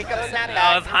 Should have wake up snap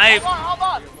That was hype. Hold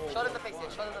on! Show them the faces,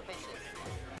 show them the faces.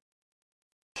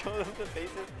 Show them the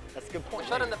faces. That's a good point.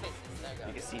 Show them the faces. There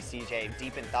You you go. can see CJ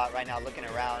deep in thought right now, looking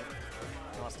around.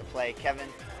 He wants to play. Kevin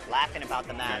laughing about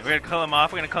the match. We're gonna kill him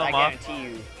off. We're gonna kill I him off. guarantee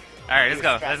you. All right, let's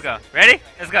go. Let's go. Ready?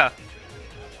 Let's go.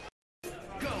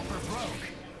 Go for broke.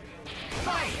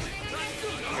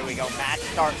 Here we go. Match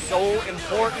start. So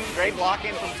important. Great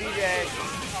blocking from CJ.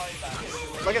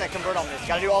 Look at that convert on this.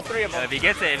 Gotta do all 3 of them. If he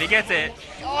gets it, if he gets it.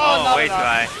 Oh, Oh, not way too enough.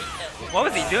 high. What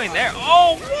was he doing there?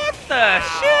 Oh, what the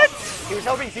shit? He was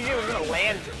hoping CJ was gonna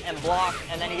land and block,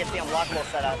 and then he gets the unblockable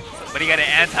setup. But he got an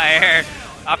anti-air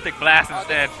optic blast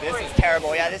instead. This is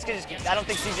terrible. Yeah, this could just. I don't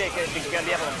think CJ is gonna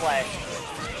be able to play.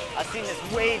 I've seen this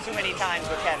way too many times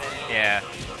with Kevin, Yeah,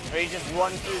 where he just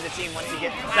runs through the team once you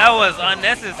get. that was That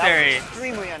unnecessary. was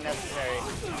extremely unnecessary.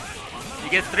 He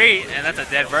gets 3, and that's a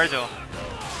dead Virgil.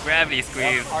 Gravity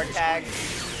squeeze. Hard tag.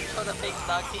 Show the face,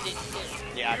 dog. CJ pissed.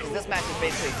 Yeah, because this match is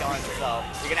basically killing himself.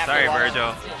 You're gonna have Sorry, to watch.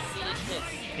 Virgil. CJ pissed.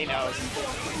 He knows.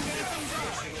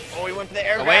 Oh, he went for the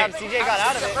air Oh, grab. wait. CJ got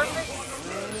out of it.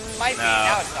 Might be. No.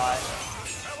 Now it's not.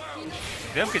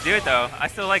 Doom could do it though. I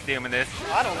still like Doom in this.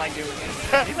 I don't like doing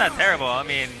this. He's not terrible. I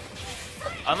mean,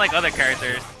 unlike other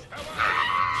characters,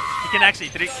 he can actually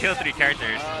kill 3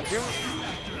 characters. Doom.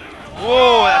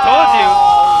 Whoa, I told you.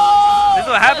 This is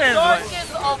what happens.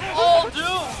 Darkest of all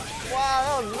doom! Wow,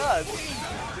 that was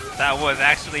nuts. That was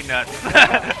actually nuts.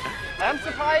 I'm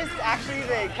surprised actually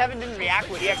that Kevin didn't react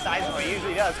with EXIs the way he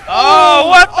usually does. Oh,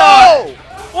 what the? Oh!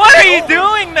 What are you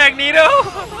doing, Magneto?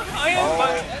 I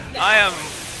am.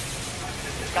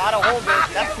 Gotta hold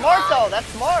this. That's smart though. That's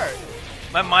smart.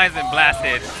 My mind's been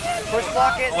blasted. Push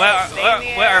block it. Stay in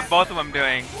the What air. are both of them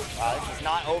doing? Wow, this is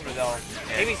not over though.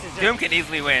 Maybe this is just Doom can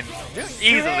easily win. Two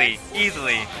Easily.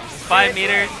 5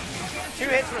 meters. 2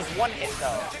 hits versus 1 hit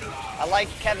though. I like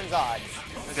Kevin's odds.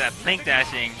 Look at that blink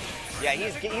dashing. Yeah,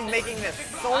 he's making this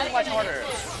so much harder.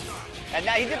 And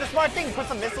now he did the smart thing, put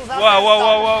some missiles out Whoa, there. whoa,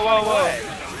 stop whoa, him whoa, from whoa, running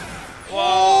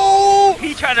whoa. away.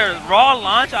 He tried to raw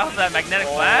launch off of that magnetic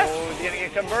blast. Oh, he's getting a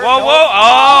convert. Whoa, whoa.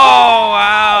 Oh,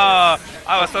 wow.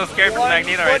 I was so scared from One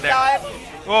Magneto right foot there. dive.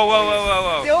 Whoa, whoa, whoa, whoa,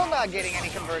 whoa. Still not getting any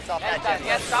converts off that jet.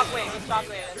 Yes, shockwave, it's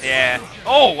shockwave. Yeah.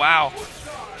 Oh, wow.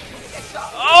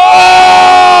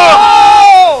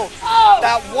 Oh!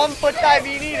 That 1 foot dive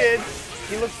he needed.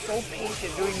 He looks so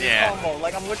patient doing this Yeah. combo.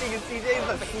 Like I'm looking at CJ,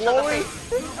 the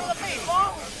slowest.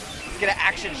 Let's get an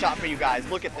action shot for you guys.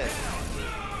 Look at this.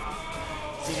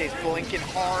 CJ's blinking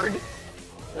hard.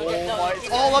 Oh my! It's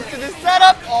all up to this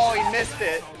setup. Oh, he missed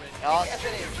it. Oh,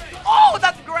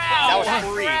 that's grab! That was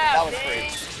free. That was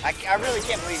free. I really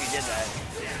can't believe he did that.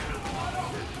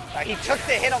 He took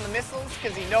the hit on the missiles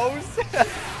because he knows.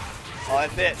 Oh,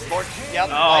 that's it. Yep.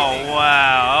 Oh,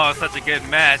 wow. Oh, such a good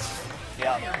match.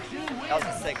 Yep. That was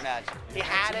a sick match. He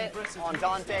had it on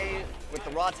Dante with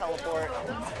the raw teleport.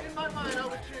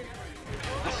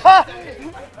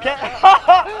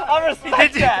 I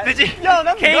respect that. Did you? Yo,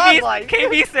 that's godlike.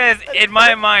 KB says, in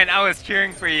my mind, I was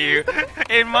cheering for you.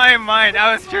 In my mind,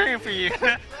 I was cheering for you.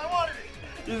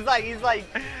 He's like,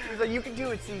 you can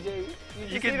do it, CJ.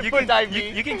 You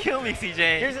can kill me,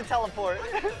 CJ. Here's a teleport.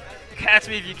 Catch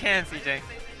me if you can, CJ.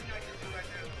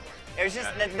 It was just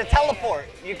the teleport.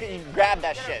 You grab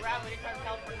that shit.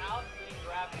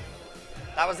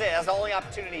 That was it. That's the only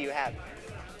opportunity you had.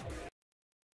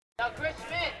 Now Chris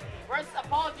Schmidt versus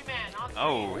Apologyman.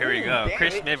 Oh, here we go. Damn,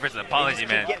 Chris Schmidt versus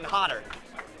Apologyman. Getting hotter.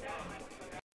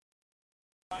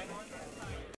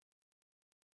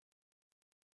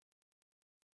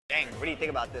 Dang, what do you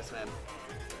think about this, man?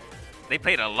 They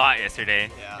played a lot yesterday,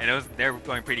 Yeah. and they're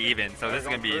going pretty even. So this is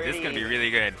gonna be really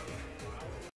good.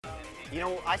 You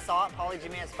know, I saw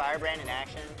Apologyman's Firebrand in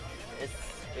action.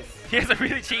 He has a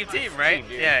really cheap team, right? Cheap,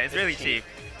 dude. Yeah, it's really cheap.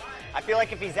 I feel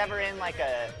like if he's ever in like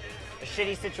a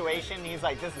shitty situation, he's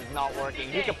like, this is not working.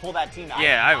 He could pull that team out.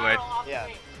 Yeah, I would. Yeah.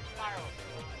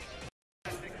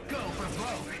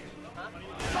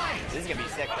 This is gonna be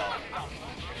sick though.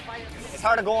 It's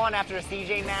hard to go on after a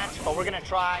CJ match, but we're gonna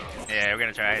try. Yeah, we're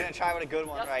gonna try We're it. gonna try with a good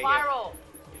one right Spiral.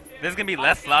 This is gonna be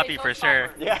less sloppy for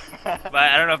sure. here. Yeah. But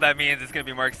I don't know if that means it's gonna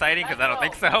be more exciting because I don't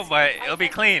think so. But it'll be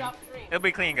clean. It'll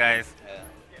be clean, guys.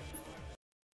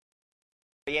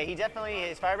 Yeah, he definitely,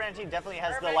 his Firebrand team definitely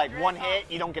has the like one hit,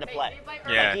 you don't get a play.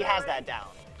 Yeah. Like, he has that down.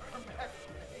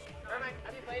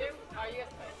 Have you played him? How are you guys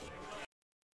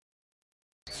playing?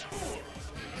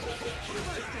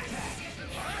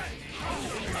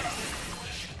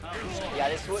 Yeah,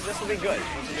 this will be good.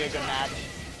 This will be a good match.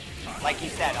 Like you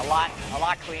said, a lot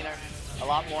cleaner, a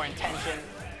lot more intention.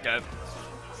 Yep.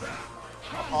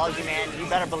 Apologyman, you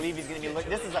better believe he's gonna be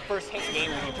this is a first hit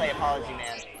game when you play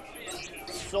Apologyman.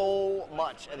 So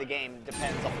much of the game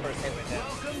depends on first hit with him.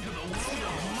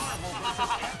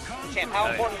 Champ, how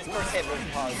important is first hit versus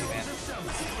Apologyman?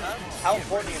 How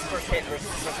important is first hit versus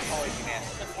Apologyman?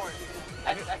 It's important.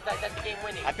 That's the game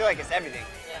winning. I feel like it's everything.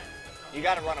 Yeah. You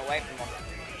gotta run away from him.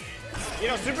 You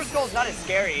know, Super Skull's not as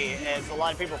scary as a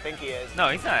lot of people think he is. No,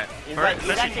 he's not. He's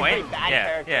Especially actually a pretty bad yeah,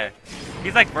 character. yeah.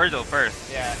 He's like Virgil first.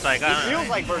 Yeah. It's like, I don't He know. feels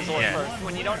like Virgil at Yeah. first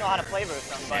when you don't know how to play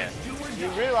versus him, but you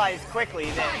realize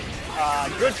quickly that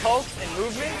good pokes and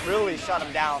movement really shut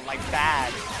him down like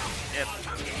bad. Yep.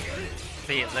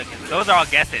 See, look, those are all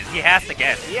guesses. He has to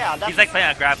guess. Yeah, that's He's like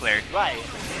playing a grappler. right.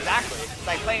 Exactly. It's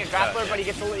like playing a grappler, but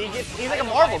he's like a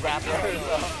Marvel grappler.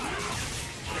 So.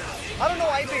 I don't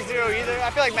know Apex Zero either. I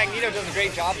feel like Magneto does a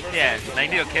great job. Yeah,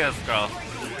 Magneto kills Skrull.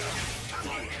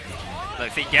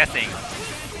 Look, see, guessing.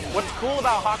 What's cool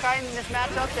about Hawkeye in this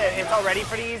matchup that it's already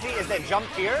pretty easy is that Jump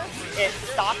Fear, it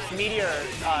stops Meteor.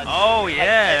 Oh, yeah, like,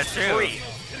 that's true. free.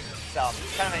 So,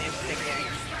 kind of an interesting thing.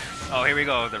 Oh, here we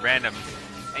go, the random.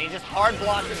 And he just hard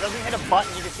blocks, it doesn't hit a button,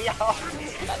 you can see how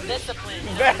Discipline.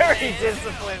 very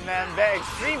disciplined, man. Very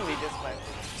extremely disciplined.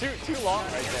 Too long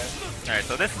right there. Alright,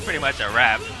 so this is pretty much a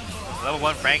wrap. Level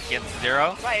 1 Frank gets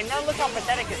 0. Right, and now look how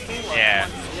pathetic his team looks Yeah.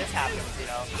 once this happens, you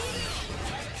know.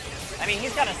 I mean,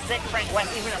 he's got a sick Frank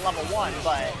West even at level 1,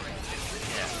 but Yeah.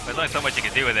 There's only so much you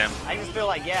can do with him. I just feel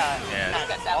like, yeah, Yeah.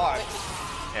 not hard.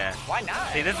 Yeah. Why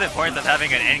not? See, this is the importance of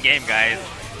having an end game, guys.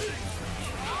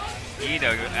 You need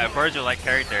a Virgil-like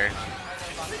character.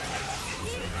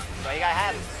 So you gotta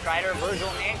have Strider, Virgil,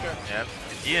 and Anchor. Yep.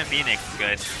 Even Phoenix is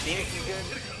good. Phoenix is good.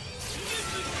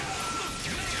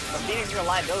 But Phoenix is a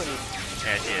liability.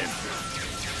 Yeah, she is.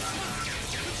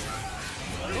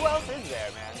 Who else is there,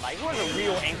 man? Like, who are the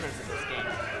real anchors of this game?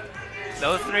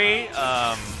 Those three,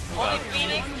 Only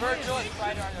Phoenix, Virgil, and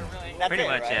Strider are the really. That's Pretty it,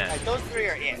 much, right? yeah. Like, those three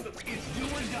are it.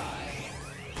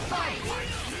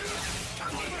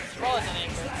 Scroll is an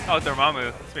anchor. oh, Dormammu.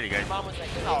 It's pretty good. Mom was like,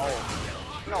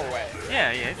 No way.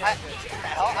 Yeah, yeah.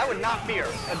 I would not fear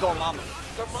a Dormammu.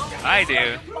 I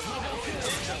do.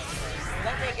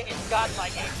 that nigga is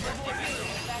godlike anchor.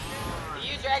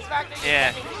 You use your X Factor,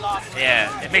 Yeah. you lost.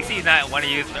 Yeah, it makes you not want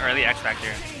to use the early X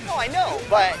Factor. No, I know,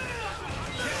 but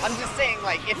I'm just saying,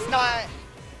 like, it's not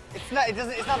the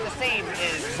same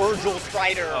as Virgil,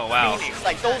 Strider, Oh, wow. Phoenix.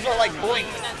 Like, those are like blinks.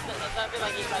 That's I feel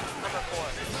like he's like number 4.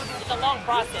 It's a long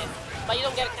process, but you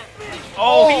don't get it.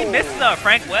 Oh, he missed the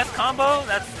Frank West combo?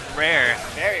 That's rare.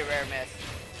 Very rare miss.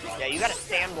 Yeah, you gotta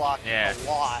stand block Yeah. a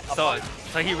lot.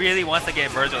 So he really wants to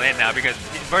get Virgil in now because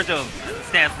Virgil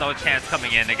stands no chance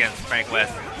coming in against Frank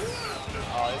West.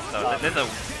 So this is a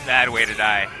bad way to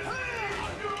die.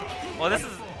 Well, this is...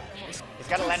 He's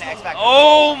gotta land an X back.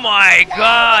 Oh my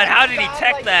god! How did he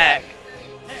tech that?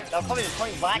 That was probably the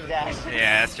point black dash.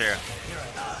 Yeah, that's true.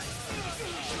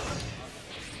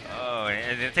 Oh,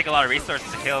 and it didn't take a lot of resources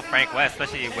to kill Frank West,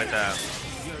 especially with,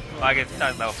 well, I guess he's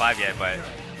not level 5 yet, but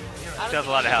he has a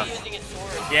lot of health.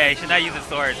 Yeah, he should not use his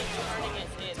sword.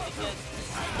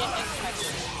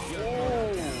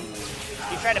 Ooh.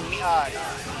 He tried to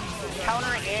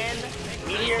counter in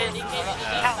meteor.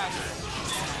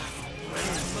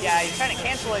 Yeah, he's trying to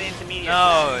cancel it into meteor.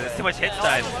 No, there's too much hit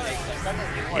time.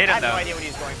 Hit him, I have no idea what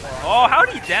he's going for. Oh, how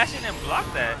did he dash in and block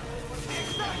that?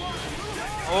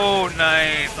 Oh,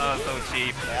 nice. Oh, so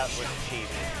cheap. Yeah, that was cheap.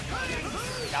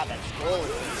 God, that scroll was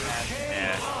really bad.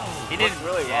 Yeah. He did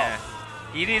really well. Yeah.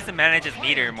 He needs to manage his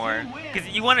meter more. Because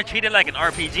you want to treat it like an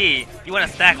RPG. You want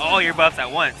to stack all your buffs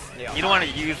at once. Yeah. You don't want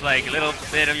to use like a little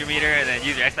bit of your meter and then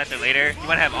use your X Factor later. You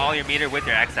want to have all your meter with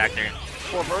your X Factor.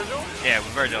 For Virgil? Yeah,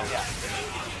 with Virgil. Yeah.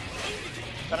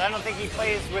 But I don't think he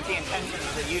plays with the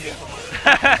intentions that you do.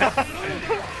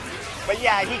 But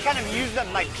yeah, he kind of used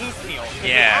them like piecemeal.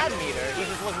 Yeah. He had meter, he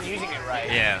just wasn't using it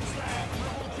right. Yeah.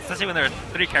 Especially when there are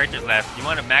 3 characters left, you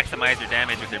want to maximize your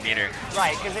damage with your meter.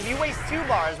 Right, because if you waste 2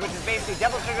 bars, which is basically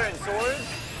Devil Trigger and Sword,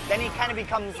 then he kind of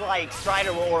becomes like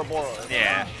Strider or Ouroboros.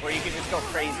 Yeah. Where you can just go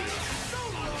crazy.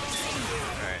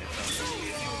 Alright.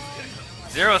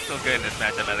 Zero's still good in this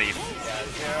matchup at least.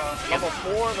 Yeah, 0. Level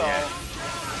 4 though. Yeah.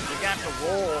 You're gonna have to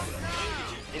roll.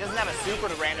 He doesn't have a super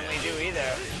to randomly do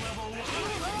either.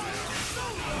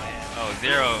 Oh,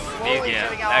 Zero. Slowly Yeah.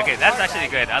 getting out Okay, that's hard actually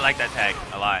back. good. I like that tag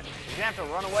a lot. He's gonna have to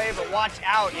run away, but watch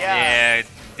out, yeah. Yeah,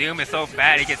 Doom is so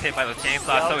bad he gets hit by those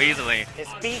chainsaws so easily. His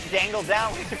feet dangle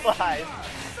down when he flies.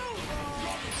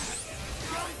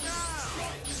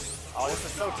 Oh, this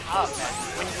is so tough,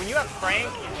 man. When you have Frank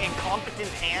in competent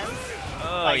hands,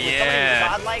 Oh, like with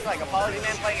yeah. somebody godlike, like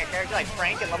Apologyman playing a character like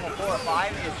Frank at level 4 or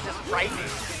 5, is just frightening.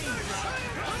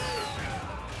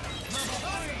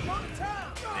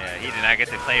 Yeah, he did not get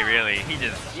to play really. He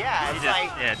just, Yeah, it's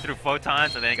like, yeah, threw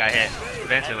photons and then got hit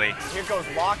eventually. here goes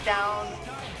lockdown.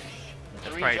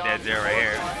 That's 3 probably dead jumps, Zero right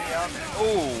here. Yep.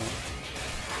 Ooh.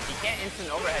 He can't instant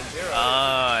overhead Zero.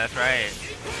 Oh, that's right.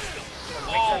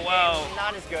 Oh, wow.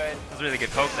 Not as good. That's really good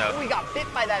poke Oh, though. he got bit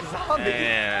by that zombie.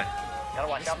 Yeah. Gotta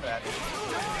watch out for that.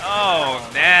 Oh,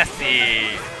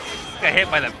 nasty. Got hit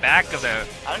by the back of the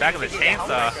I don't even think you can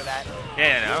chainsaw. Hellbreaker that.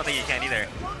 Yeah, no, I don't think you can either.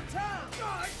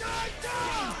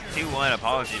 2-1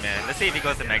 Apologyman. Let's see if he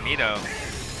goes to Magneto.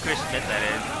 Chris Schmidt, that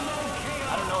is.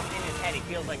 I don't know if in his head he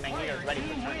feels like Magneto's ready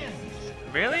for turn-in.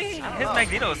 Really? His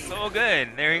Magneto is so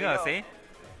good. There you go, see?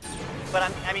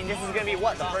 But I mean, this is gonna be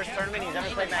what, the first tournament he's ever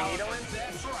played Magneto in?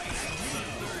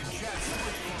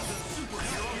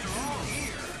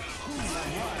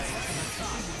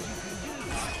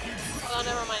 Oh,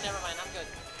 never mind, I'm good.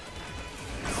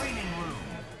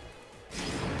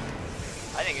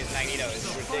 I think his Magneto is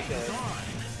ridiculous.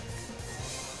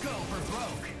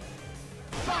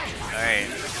 Alright.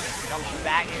 Jumps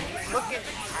back in. Look at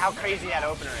how crazy that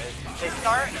opener is. They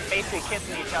start basically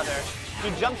kissing each other.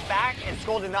 He jumps back and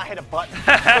Skull did not hit a button.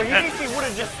 So he basically would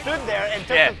have just stood there and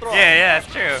took Yeah, the throw. yeah,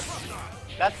 that's true.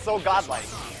 That's so godlike.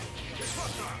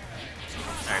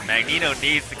 Alright, Magneto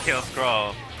needs to kill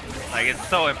Skrull. Like, it's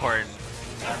so important.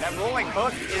 That rolling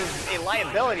hook is a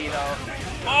liability though.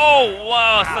 Oh,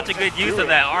 wow, such a good use of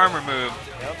that armor move.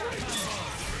 Yep.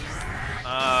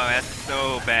 Oh, that's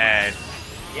so bad.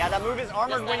 Yeah, that move is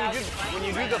armored when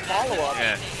you do the follow-up.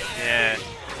 Yeah, yeah.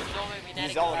 You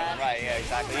zone him, right, yeah,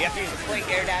 exactly. You have to use quick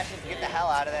air dashes to get the hell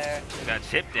out of there. Got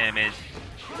chip damage.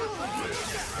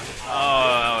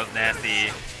 Oh, that was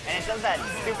nasty. And it does that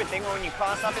stupid thing where when you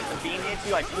cross up, if the beam hits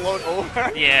you, like float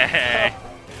over. Yeah.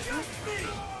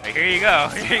 Like, here you go.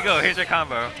 Here you go. Here's your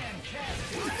combo.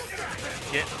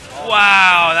 Get.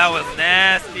 Wow, that was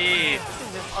nasty. This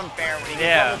is just unfair when you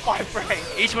Yeah. get level 5 Frank.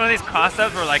 Each one of these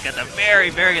cross-ups were like at the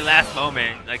very, very last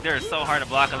moment. Like, they're so hard to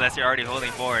block unless you're already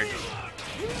holding forward.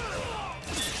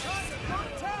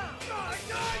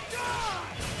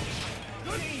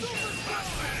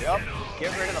 Yep,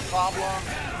 get rid of the problem.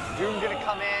 Doom gonna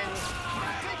come in.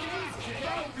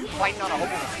 Fighting on a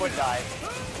hopeless foot dive.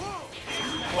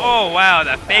 Oh, wow,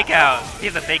 that fake out. He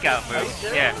has a fake out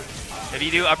move. Yeah. If you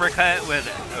do uppercut with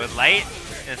light,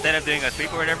 instead of doing a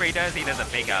sweep or whatever he does a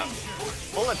fake out.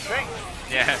 Full of tricks.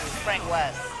 Yeah. Frank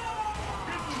West.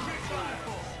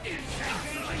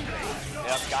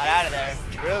 Yep, got out of there.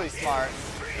 Really smart.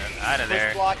 Out of there.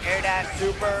 Push block, air dash,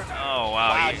 super. Oh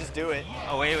wow. Wow, just do it.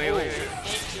 Oh wait.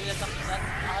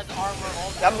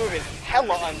 That move is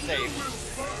hella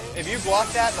unsafe. If you block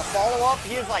that, the follow-up,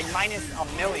 he is like minus a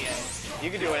million.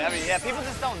 You can do whatever. Yeah, people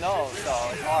just don't know, so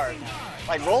it's hard.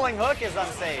 Like rolling hook is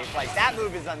unsafe. Like that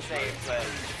move is unsafe, but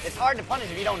it's hard to punish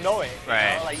if you don't know it.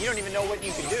 Right. You know? Like you don't even know what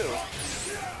you can do.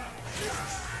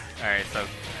 All right, so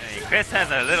Chriz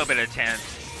has a little bit of chance.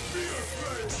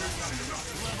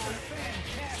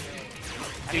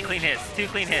 Two clean hits. He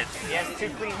has 2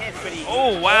 clean hits, but he.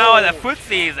 Oh wow, that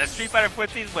footsies, that Street Fighter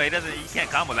footsies, but he can't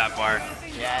combo that far.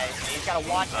 Yeah, he's gotta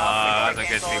watch out. Oh, that's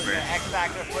a good super. X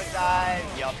Factor foot dive.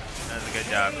 Yup. That's a good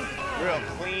job. Real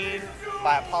clean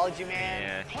by Apologyman.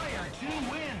 Yeah.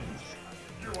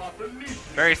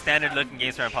 Very standard looking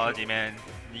games for Apologyman.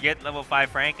 You get level 5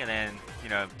 Frank and then,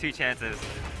 2 chances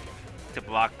to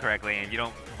block correctly, and if you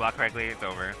don't block correctly, it's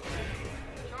over.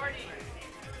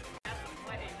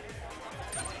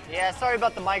 Yeah, sorry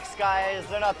about the mics, guys.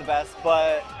 They're not the best,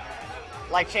 but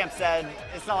like Champ said,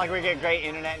 it's not like we get great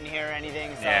internet in here or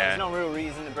anything, so there's no real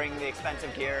reason to bring the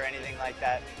expensive gear or anything like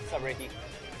that. What's up, Ricky?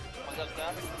 What's up,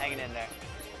 Scott? Hanging in there.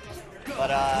 But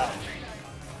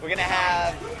we're gonna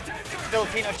have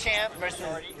Filipino Champ versus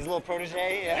his little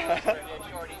protege. Yeah.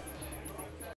 Shorty.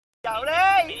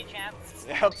 Shorty! Champ.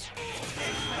 Yep.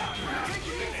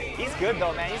 He's good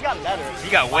though, man. He's gotten better. He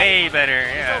got way better,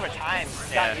 yeah. Over time,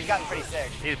 he's gotten pretty sick.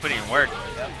 He's putting in work.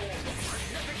 Yep.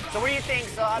 So what do you think?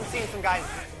 So I'm seeing some guys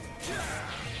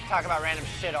talk about random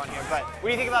shit on here, but what do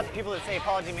you think about the people that say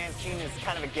Apologyman's team is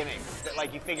kind of a gimmick? That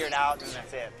like you figure it out and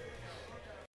that's it?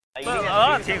 Like, Well, a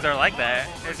lot of teams are like that.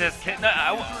 It's just,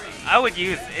 I would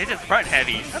use, it's just front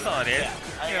heavy. That's all it is. Yeah,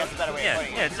 I think that's a better way of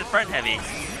putting it. Yeah, it's just front heavy.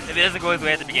 If it doesn't go his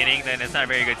way at the beginning, then it's not a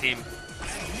very good team.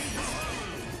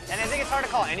 And I think it's hard to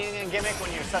call anything a gimmick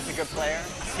when you're such a good player.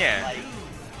 Yeah. Like,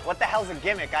 what the hell's a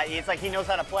gimmick? It's like he knows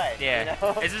how to play. Yeah.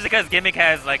 You know? It's just because gimmick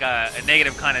has like a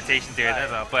negative connotation to it,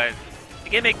 that's all. But the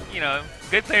gimmick,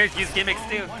 good players use gimmicks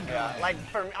too. Yeah. Like,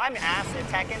 I'm ass at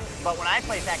Tekken, but when I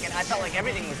play Tekken, I felt like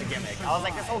everything was a gimmick. I was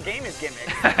like, this whole game is gimmick.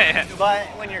 Yeah. But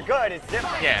when you're good, it's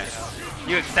different. Yeah.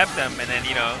 You accept them and then,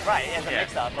 Right, as a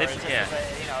mix-up, or It's- it's just,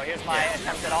 yeah. here's my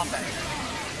attempt at offense.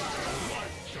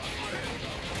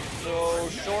 So,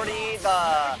 Shorty, he's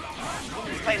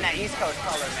playing that East Coast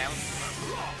color, man.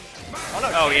 Oh, no,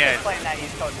 Oh, Champ yeah. is playing that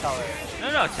East Coast color.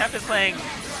 No, Champ is playing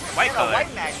white color.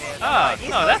 White magnet. Oh,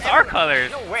 no, that's our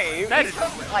colors. No way. That East is,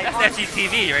 Coast, like, that's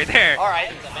SGTV right there. all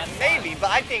right, maybe,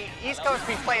 but I think East Coast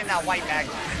be playing that white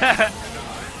magnet.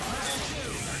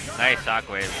 Nice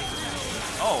shockwave.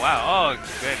 Oh, wow. Oh,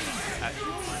 good.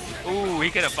 Ooh, he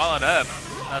could have followed up.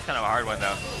 That's kind of a hard one,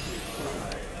 though.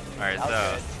 All right, That was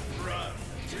so. good.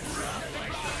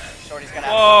 Shorty's gonna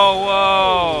have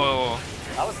Whoa.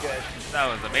 That was good. That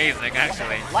was amazing,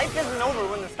 actually. Life isn't over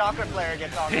when the stalker player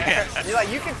gets on there. Yeah.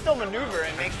 You can still maneuver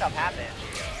and make stuff happen.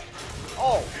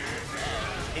 Oh,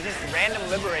 he just random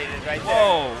liberated right there.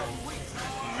 Whoa.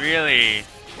 Really?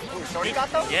 Ooh, Shorty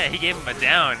got those? Yeah, he gave him a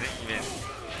down. Even.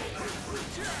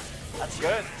 That's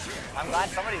good. I'm glad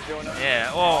somebody's doing it.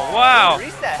 Yeah. Oh, wow.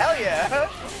 Reset, hell yeah.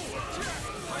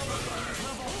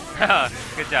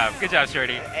 Good job. Good job,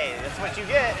 Shorty. Hey, that's what you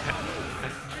get.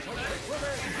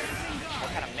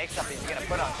 What kind of mix-up he's gonna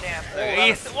put on Champ? Ooh, that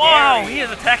was Wow, scary. he is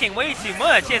attacking way too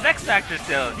much. He has X Factor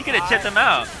still. He could have chipped him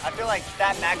out. I feel like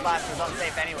that Mag Blast is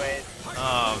unsafe anyways.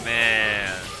 Oh,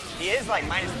 man. He is like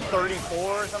minus 34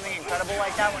 or something incredible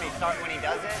like that when he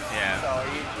does it. Yeah. So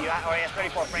he has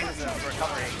 34 frames of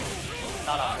recovery.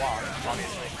 Not on block,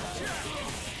 obviously.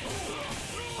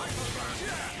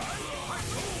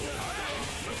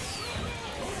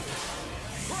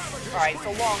 All right,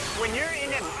 so Long, when you're in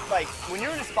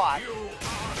a spot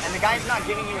and the guy's not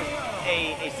giving you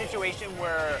a situation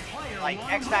where like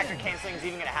X Factor canceling is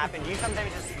even gonna happen, do you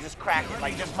sometimes just crack it,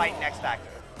 like just fight an X Factor?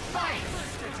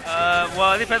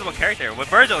 Well, it depends on what character. With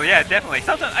Virgil, yeah, definitely.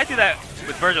 Sometimes I do that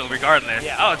with Virgil regardless.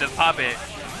 Yeah. I'll just pop it.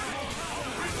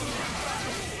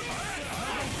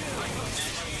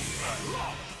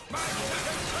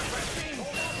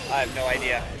 I have no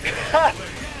idea.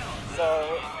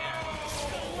 So,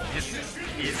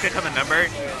 You just click on the number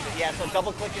yeah, so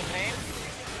double click his name.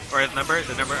 or his number,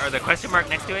 or the question mark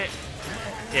next to it.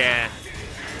 Yeah.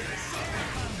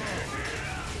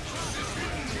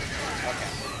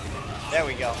 Okay. There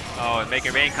we go. Oh, make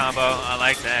a rain combo. I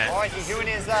like that. Oh, is he doing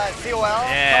his COL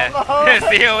Yeah. combo?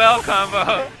 COL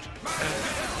combo.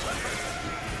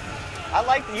 I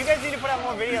like, you guys need to put out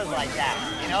more videos like that.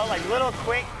 You know, like little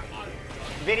quick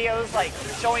videos like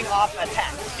showing off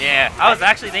attacks. Yeah, I was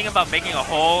actually thinking about making a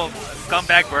whole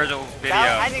scumbag Virgil video.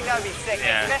 I think that would be sick,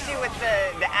 Yeah. especially with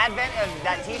the advent of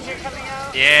that T-shirt coming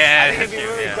out. Yeah, I think it'd be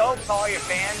really yeah. dope to all your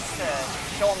fans to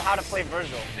show them how to play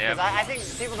Virgil. Yep. Because I think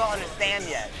people don't understand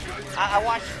yet. I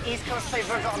watch East Coast play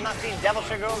Virgil. I'm not seeing Devil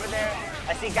Trigger over there.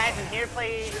 I see guys in here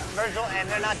play Virgil, and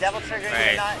they're not Devil Triggering.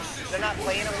 Right. They're not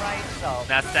playing them right. So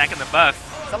Not stacking the buffs.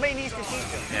 somebody needs to teach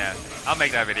them. Yeah, I'll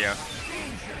make that video.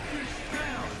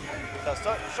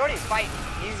 So Shorty's fighting.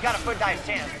 He's got a foot dive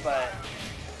chance, but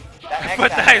that X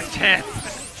But factor- nice chance.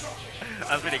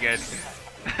 That was pretty good.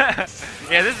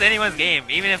 Yeah, this is anyone's game.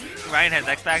 Even if Ryan has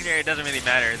X Factor, it doesn't really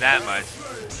matter that much.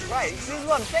 Right. This is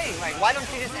what I'm saying. Like, why don't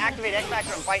you just activate X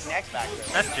Factor and fight an X Factor?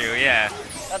 That's true, yeah.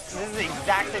 This is the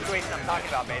exact situation I'm talking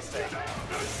about, basically.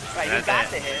 Right, you That's got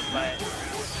it. the hit, but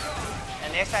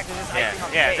and the X Factor is just Yeah, icing on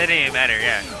the yeah, cake. that didn't even matter,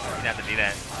 yeah. You didn't have to do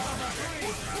that.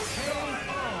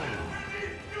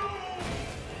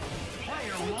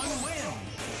 Player 1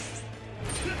 wins.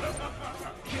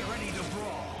 Get ready to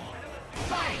brawl.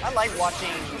 Fight. I like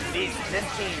watching this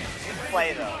team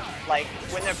play though. Like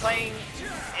when they're playing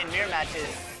in mirror matches,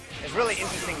 it's really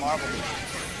interesting marble to me.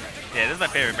 Yeah, this is my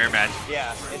favorite mirror match.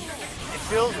 Yeah, it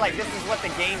feels like this is what the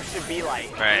game should be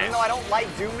like. Right. Even though I don't like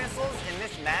Doom missiles in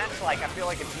this match, like I feel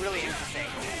like it's really interesting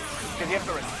because you have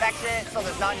to respect it. So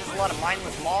there's not just a lot of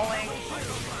mindless mauling,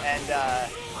 and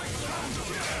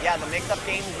yeah, the mix-up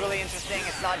game is really interesting.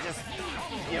 It's not just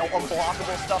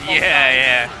unblockable stuff. all the time.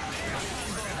 Yeah.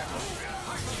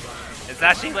 It's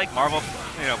actually like Marvel,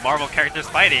 Marvel characters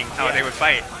fighting, how Yeah. they would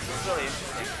fight. It's really interesting.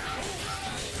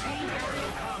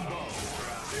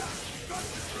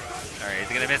 Alright, is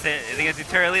he gonna miss it? Is he gonna do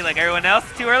too early like everyone else?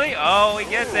 Too early? Oh, he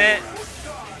gets it.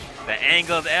 The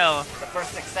angled L. The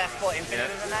first successful infinite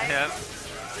of the night. Yep.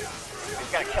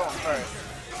 He's gotta kill him first.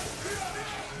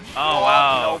 Oh,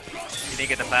 wow. Nope. He didn't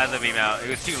get the plasma beam out. It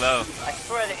was too low. I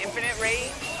swear the infinite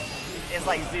rate is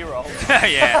like 0.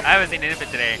 Yeah, I haven't seen an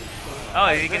infant today. Oh,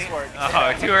 he This can. worked.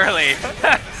 Oh, too early.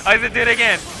 Oh, he's gonna do it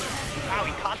again. Wow,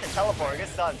 he caught the teleport. Good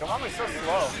stuff. Dormammu's so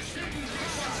slow.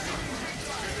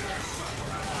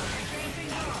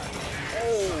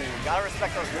 Oh, gotta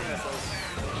respect those root missiles.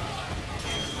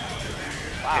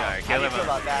 Wow, Yeah, how do kill you him. feel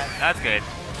about that? That's good.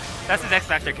 That's his X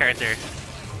Factor character.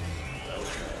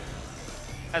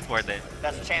 That's worth it.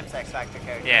 That's Champ's X Factor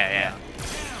character. Yeah.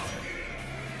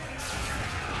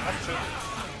 That's true.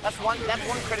 That's one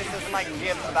criticism I can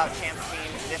give about Champ's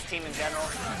team, this team in general.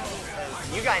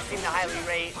 You guys seem to highly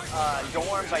rate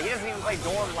Dorm, but he doesn't even play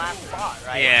Dorm last spot,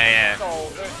 right? Yeah. So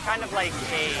there's kind of like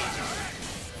a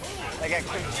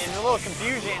little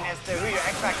confusion as to who your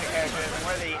X Factor character is and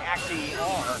where they actually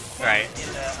are Right. in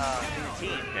the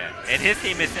team. Yeah. And his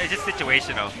team is just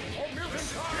situational.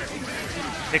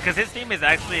 Because his team is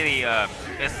actually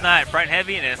it's not front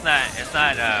heavy and it's not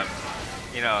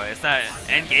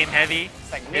end game heavy.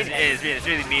 It's like mid. It's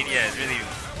really mid. Yeah, it's really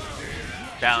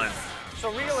balanced.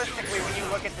 So realistically, when you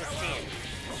look at this team,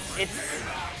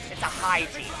 it's a high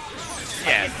team. Like,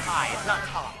 Yeah. it's high. It's not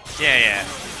top. Yeah.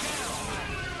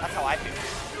 That's how I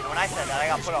feel. And when I said that, I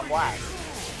got put on blast.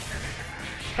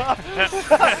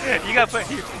 You got put.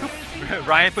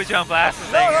 Ryan put you on blast.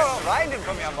 And No, saying, Ryan didn't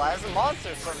put me on blast. The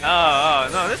monsters put me on Oh,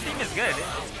 no, this team is good.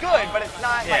 It's good, but it's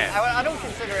not Yeah. like I don't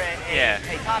consider it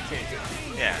a top tier team.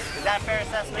 Yeah. Is that a fair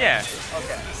assessment? Yeah.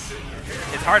 Okay.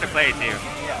 It's hard to play too.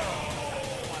 Yeah.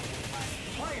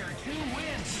 Player 2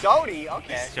 wins. Shorty,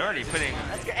 okay. Shorty putting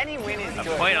That's good. Any win is a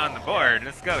good. point on the board.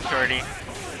 Let's go, Shorty.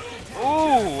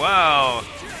 Ooh, wow.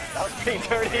 That was pretty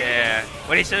dirty. Yeah.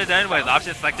 What he should have done was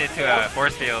option selected to a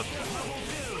force field.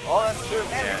 Oh, that's true.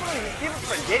 Man, Yeah. people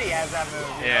forget he has that move.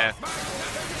 you Yeah. know?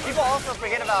 People also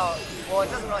forget about, well, it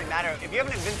doesn't really matter. If you have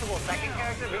an invincible second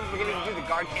character, people forget you can do the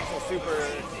guard cancel super.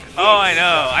 Oh, I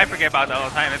know. I forget about that all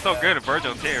the time. It's so good at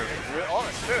Virgil too. Oh,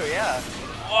 that's true, yeah.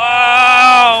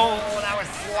 Whoa! Oh, that was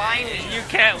slimy. You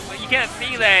can't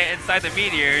see that inside the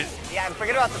meteors. Yeah, and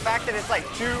forget about the fact that it's like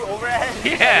 2 overhead.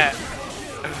 Yeah.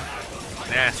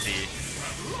 Nasty.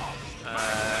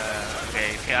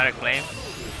 Okay, chaotic flame.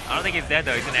 I don't think he's dead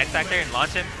though. He's an X Factor and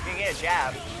launch him. You can get a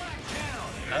jab.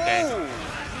 Okay. Ooh,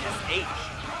 just H.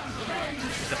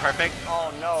 Is it perfect?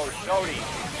 Oh no, Shorty.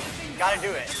 Gotta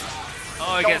do it.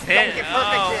 Oh, he Don't- gets hit. don't get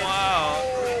perfect Oh, hit. wow.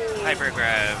 Oh. Hyper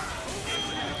grab.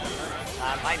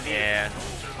 Might be. Yeah.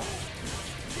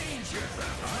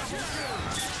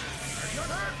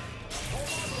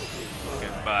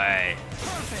 Goodbye.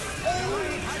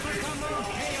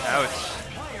 Ouch.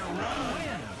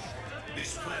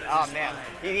 Oh man,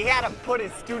 he had to put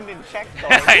his student in check though.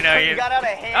 I know He got out of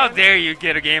hand. How dare you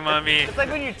get a game on me? It's like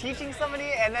when you're teaching somebody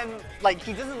and then like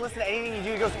he doesn't listen to anything you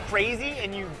do, he goes crazy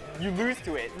and you lose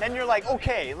to it. And then you're like,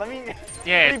 okay, let me.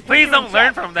 Yeah, let me put please you don't in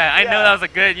learn check. from that. I know that was a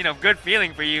good, good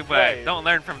feeling for you, but Right. don't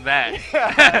learn from that.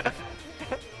 Yeah.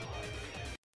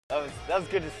 That was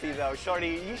good to see though.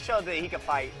 Shorty, he showed that he could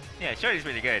fight. Yeah, Shorty's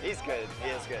pretty good. He's good. He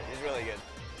is good. He's really good.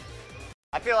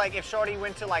 I feel like if Shorty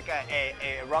went to like a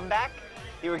run back,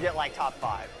 he would get like top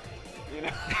 5. You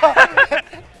know?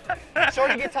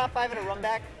 Shorty get top 5 in a run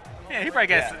back? Yeah, he probably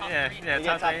gets He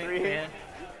get top 3? Yeah.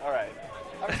 All right.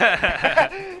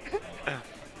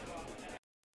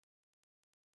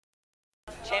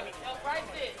 Champion. No, Chriz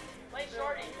Z. Play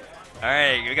Shorty. All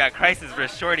right, we got Crisis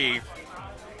versus Shorty.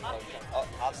 Oh,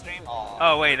 off stream?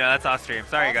 Oh wait, no, that's off stream.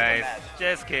 Sorry Off stream guys. match.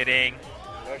 Just kidding.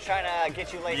 We're trying to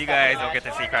get you late. You guys don't get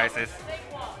to see Crisis.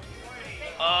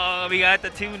 Oh, we got the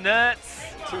two nuts.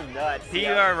 Too nuts.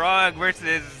 PR Rog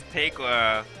versus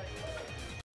Taekua.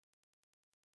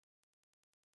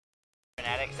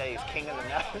 Fanatic said he's king of the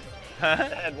nuts. Huh?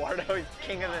 Eduardo is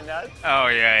king of the nuts. Oh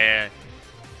yeah.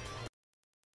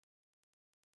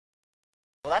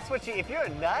 Well, that's what if you're a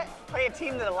nut, play a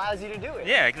team that allows you to do it.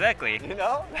 Yeah, exactly. You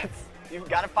know, you've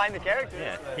got to find the characters.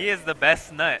 Yeah, he is the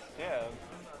best nut. Yeah.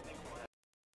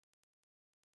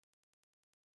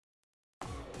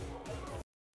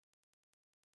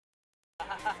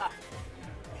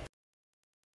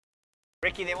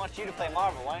 Ricky, they want you to play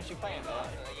Marvel. Why aren't you playing, man?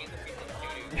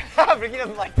 Ricky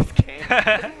doesn't like this game.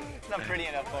 It's not pretty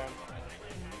enough for him.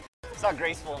 It's not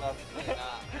graceful enough.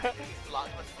 Slop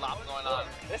going on.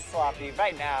 It's sloppy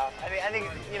right now. I think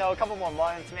a couple more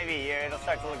months, maybe a year, it'll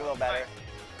start to look a little better.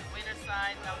 Winner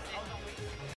side, that was it.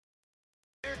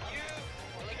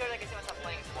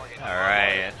 All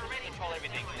right. Control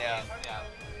everything. Yeah.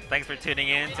 Thanks for tuning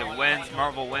in to Marvel That's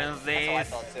how I Wednesdays.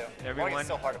 felt too. Everyone It's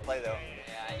so hard to play though.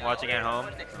 watching at home,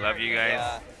 love you guys.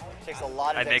 Yeah. Takes a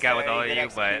lot of I'd make out with all of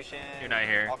dexterity, you, but execution, you're not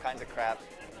here. All kinds of crap.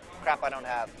 Crap I don't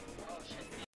have.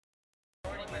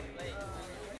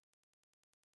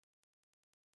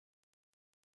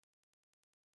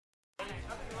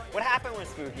 What happened with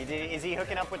Spooky? Is he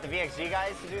hooking up with the VXG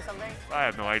guys to do something? I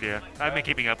have no idea. I've been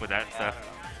keeping up with that stuff.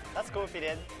 That's cool if he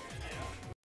did.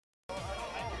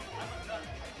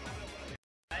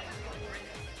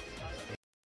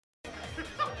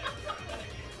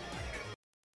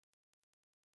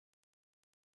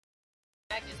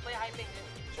 Just play Haibing.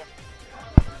 Sure.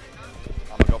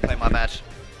 I'm gonna go play my match.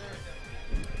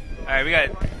 All right, we got.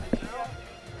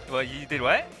 Well, you did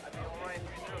what?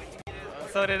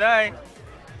 So did I.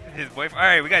 His boyfriend. All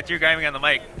right, we got Drew Griming on the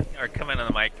mic, or coming on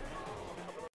the mic.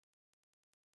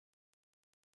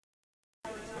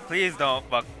 Please don't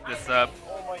fuck this up,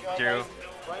 Drew.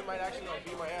 Ryan might actually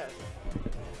beat my ass.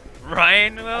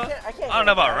 Ryan will? I can't don't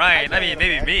know about hit him, Ryan. man. I mean,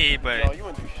 maybe me, but No, you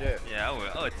wouldn't do shit. yeah, I will.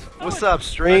 Oh, it's. What's up,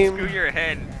 stream? Screw your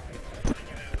head.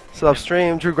 What's up,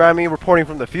 stream? Drew Grimey reporting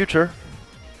from the future.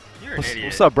 You're an idiot.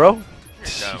 What's up, bro? You're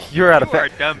dumb. You're out of You are a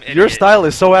fashion. dumb idiot. Your style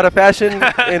is so out of fashion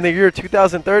in the year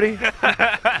 2030.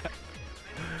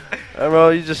 Bro,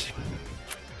 you just.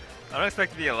 I don't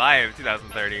expect to be alive in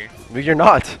 2030. You're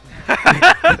not.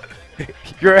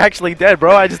 You're actually dead,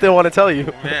 bro. I just didn't want to tell you.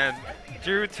 Man,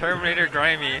 Drew Terminator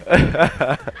Grimy.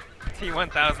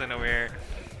 T1000 over here.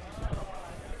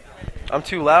 I'm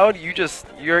too loud.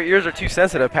 Your ears are too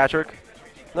sensitive, Patrick.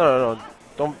 No.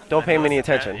 Don't pay him any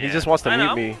attention. He Yeah. just wants to I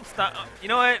know. mute me. Stop. You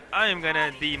know what? I am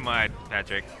gonna demod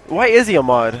Patrick. Why is he a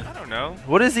mod? I don't know.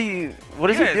 What does he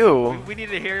Because do? We need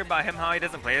to hear about him, how he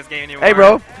doesn't play this game anymore. Hey,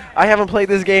 bro, I haven't played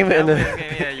this game in haven't played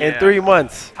this game, yeah. in 3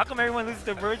 months. How come everyone loses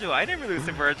to Virgil? I never lose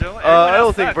to Virgil. I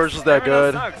don't think Virgil's that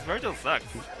good. Sucks. Virgil sucks.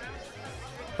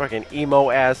 Fucking emo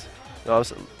ass. No,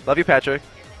 love you, Patrick.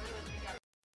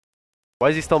 Why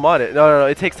is he still modded? No.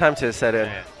 It takes time to set in.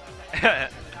 Yeah.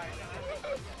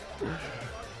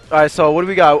 All right, so what do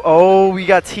we got? Oh, we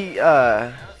got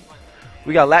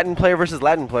we got Latin player versus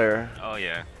Latin player. Oh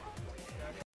yeah.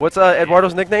 What's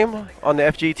Eduardo's nickname on the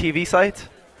FG TV site?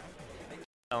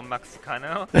 El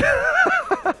Mexicano.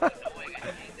 But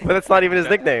that's not even his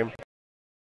nickname.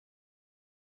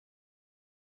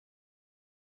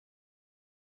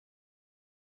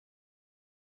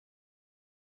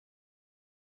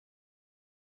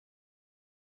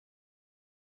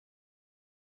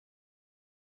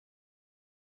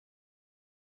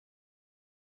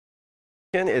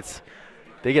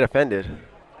 They get offended.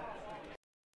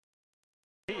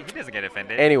 He doesn't get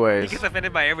offended. Anyways. He gets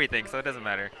offended by everything, so it doesn't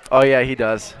matter. Oh yeah, he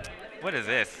does. What is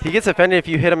this? He gets offended if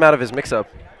you hit him out of his mix-up.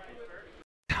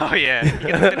 Oh yeah, he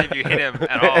gets offended if you hit him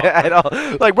at all. At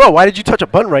all. Like, bro, why did you touch a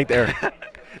button right there?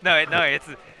 No, it's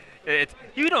It's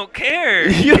you don't care.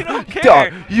 you don't care.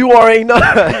 Dog, you are a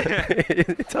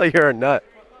nut. Tell you're a nut.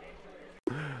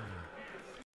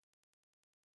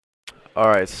 All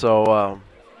right, so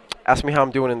ask me how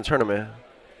I'm doing in the tournament.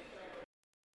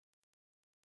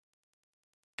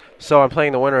 So I'm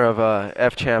playing the winner of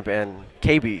FChamp and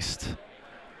KBeast.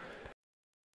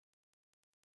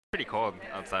 Pretty cold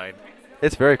outside.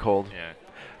 It's very cold.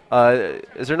 Yeah.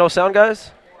 Is there no sound,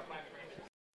 guys?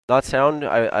 Not sound?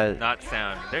 Not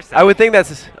sound. There's sound. I would think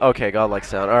that's okay. God like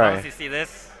sound. All right. You see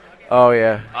this? Oh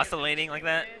yeah. Oscillating like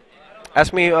that?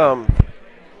 Ask me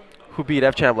who beat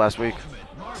FChamp last week.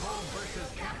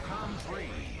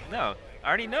 No, I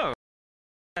already know.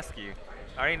 Ask you.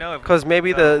 I already know. Because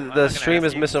maybe the stream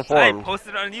is misinformed. I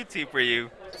posted it on YouTube for you.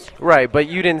 Right, but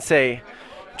you didn't say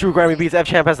Drew Grammy beats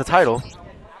FChamp as the title.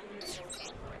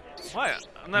 What?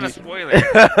 I'm not a spoiler.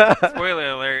 Spoiler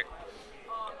alert.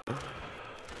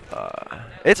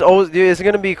 It's always, dude, it's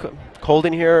gonna be cold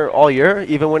in here all year,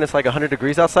 even when it's like 100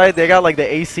 degrees outside. They got like the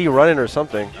AC running or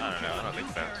something. I don't know. I don't think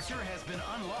so.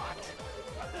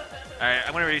 All right,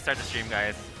 I'm gonna restart the stream,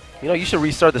 guys. You know, you should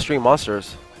restart the stream,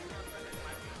 monsters.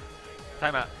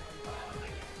 Time out.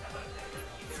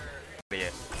 Yeah.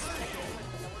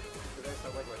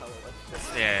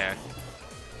 Yeah.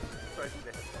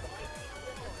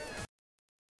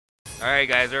 All right,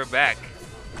 guys, we're back.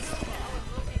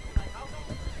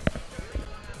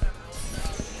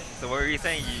 So what were you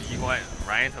saying? You want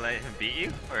Ryan to let him beat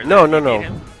you? Or No.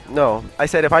 No. I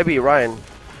said if I beat Ryan,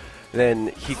 then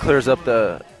he clears up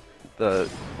the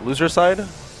loser side.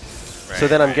 Right, so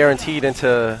then I'm guaranteed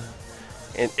into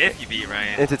if you beat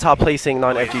Ryan into top placing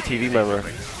non-FGTV member.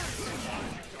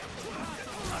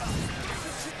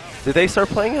 Did they start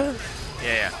playing it?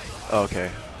 Yeah. Oh,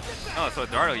 okay. Oh, so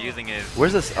Dardo using his.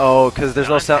 Where's this? Oh, because there's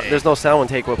no sound. There's no sound when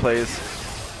Taekua plays.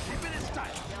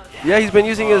 Yeah, he's been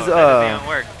using his. That doesn't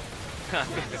work.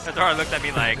 Dardo looked at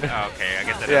me like, oh, okay, I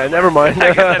guess that. Yeah, never mind.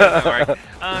 I guess that doesn't work.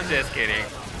 I'm just kidding.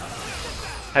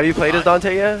 Have you played as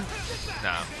Dante yet?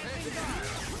 No.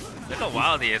 Look how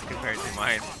wild he is compared to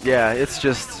mine. Yeah, it's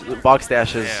just box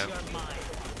dashes. Yeah.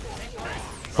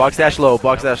 Box dash low,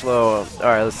 box dash low. All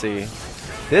right, let's see.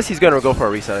 This he's gonna go for a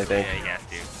reset, I think. Yeah, he has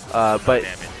to. But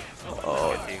Damage.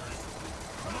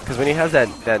 because when he has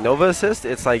that Nova assist,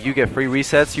 it's like you get free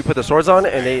resets. You put the swords on,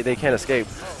 and they can't escape.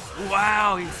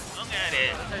 Wow, he swung at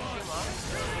it.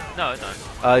 No, it's not.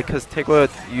 Because Taekua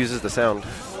uses the sound.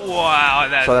 Wow,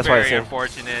 that's why very it's in.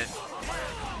 unfortunate.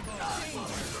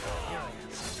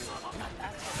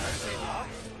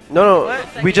 No,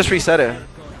 we just reset it.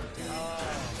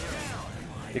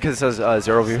 Because it says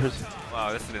 0 viewers.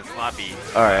 Wow, this has been sloppy.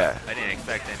 All right. I didn't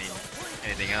expect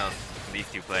anything else when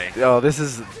these two play. Oh, this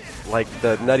is like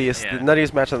the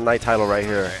nuttiest match of the night title right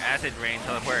here. Right, acid rain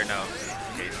teleport, no.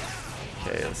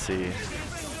 Okay, let's see.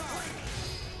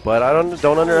 But I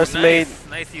don't underestimate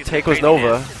nice use of Taekua's training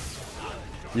Nova. hands.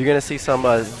 You're gonna see some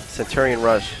Centurion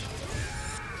rush.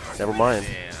 Never mind.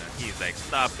 Yeah, he's like,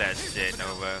 stop that shit,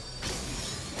 Nova.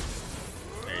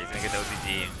 Alright, he's gonna get the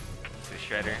OCG to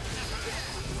Shredder.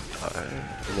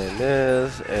 And then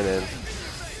this, and then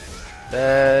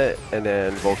that, and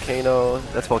then Volcano.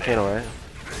 That's Volcano, right?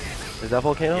 Is that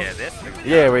Volcano? Yeah, this?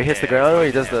 Yeah, where he hits the ground, where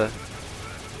he does the...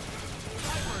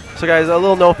 So guys, a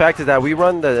little known fact is that we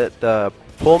run the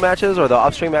pull matches or the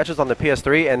upstream matches on the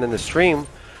PS3, and then the stream,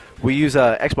 we use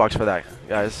Xbox for that,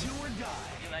 guys. You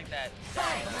like that?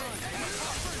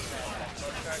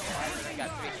 I got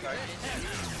 3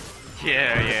 charges.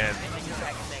 Yeah.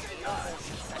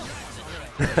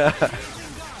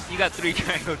 You got 3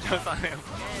 triangle jumps on him.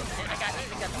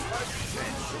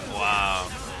 Wow.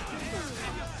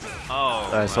 Oh.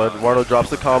 Alright, so Eduardo drops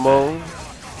the combo,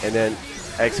 and then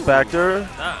X Factor.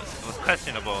 That was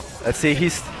questionable. Let's see,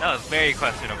 That was very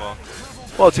questionable.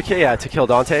 well to kill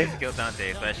Dante. Kill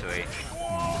Dante especially.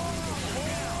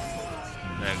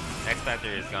 The X Factor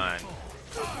is gone.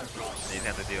 So he's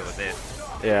have to deal with this.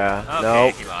 Yeah, Okay, no.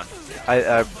 he lost.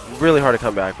 I really hard to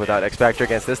come back without X Factor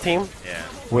against this team. Yeah.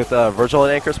 With Virgil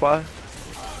and Anchor spot.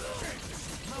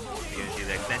 You gonna do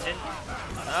the extension?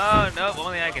 Oh no,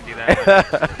 only I can do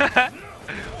that.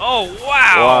 Oh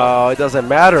wow! Wow, it doesn't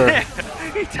matter.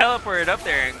 He teleported up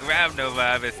there and grabbed Nova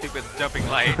out of his stupid jumping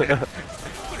light.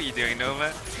 What are you doing,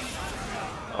 Nova?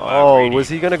 Oh, was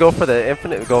he gonna go for the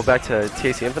infinite? Go back to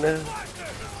TAC Infinite?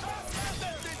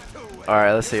 All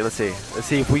right, let's see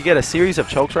if we get a series of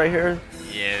chokes right here.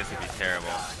 Yeah, this would be terrible.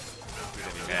 This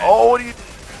would be bad. Oh, what do you?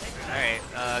 Alright,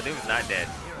 Doom's not dead.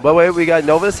 But wait, we got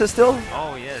Nova assist still.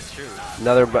 Oh yeah, it's true.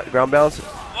 Another ground bounce.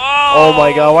 Oh, Oh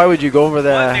my God, why would you go for What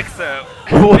that? mix up?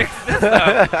 Mix this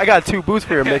up. I got 2 boots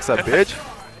for your mix up, bitch.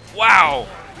 Wow.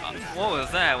 What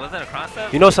was that? Was that a cross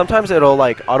up? You know, sometimes it'll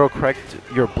like auto-correct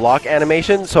your block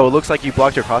animation, so it looks like you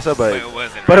blocked your cross up, but it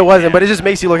wasn't. But right? it wasn't. Yeah. But it just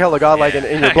makes you look hella godlike Yeah.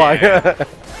 in your block. Alright,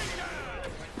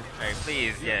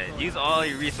 please, use all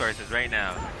your resources right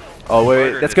now. Oh wait,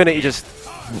 Murder that's this gonna team. just.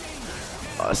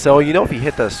 So you know, if you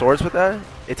hit the swords with that,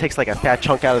 it takes like a fat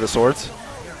chunk out of the swords.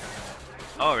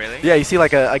 Oh really? Yeah, you see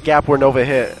like a gap where Nova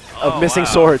hit of Oh, missing wow.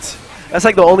 swords. That's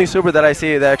like the only super that I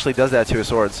see that actually does that to his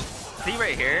swords. See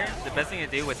right here, the best thing to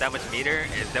do with that much meter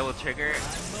is double trigger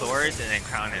swords and then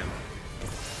crown him.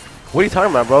 What are you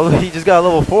talking about, bro? He just got a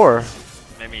level 4.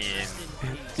 I mean,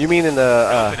 You mean in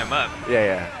the? open him up.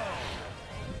 Yeah.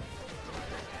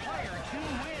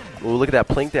 Ooh, look at that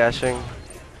plink dashing.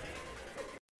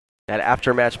 That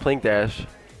after match plink dash.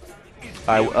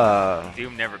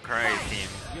 Doom never cries, team.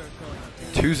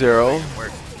 2-0.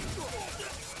 Work.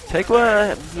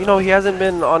 Taekua, you know, he hasn't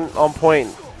been on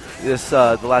point this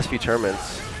the last few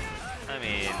tournaments. I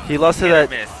mean, He lost to hit or that.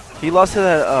 miss. He lost to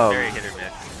that Very hit or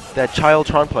miss. that child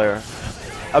Tron player.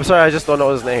 I'm sorry, I just don't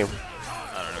know his name.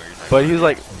 I don't know what you're talking But he was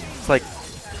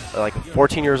like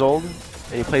 14 years old, and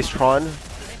he plays Tron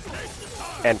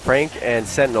and Frank and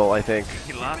Sentinel, I think.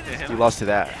 He lost to him. He lost to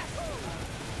that.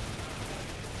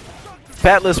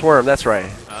 Fatless Worm, that's right.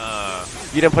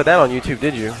 You didn't put that on YouTube,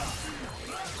 did you?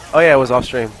 Oh yeah, it was off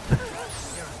stream.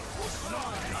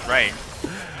 Right.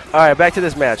 All right, back to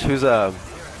this match. Who's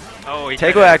Oh, he Taekua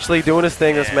tried to- actually doing his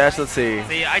thing this Yeah. match? Let's see.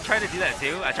 See, I tried to do that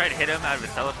too. I tried to hit him out of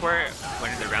his teleport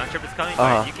when the round trip is coming,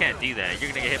 Uh-huh. but you can't do that. You're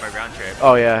gonna get hit by round trip.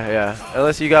 Oh yeah.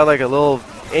 Unless you got like a little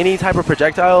any type of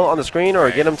projectile on the screen or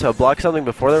Right. get him to block something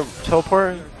before the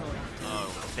teleport. Oh,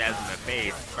 stabs in the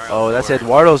face. Oh, that's forward.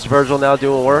 Eduardo's Virgil now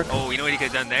doing work. Oh, you know what he could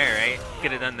have done there, right? He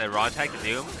could have done the raw attack to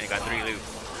Doom and got 3 loops.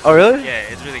 Oh really? Yeah,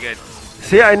 it's really good.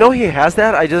 See, I know he has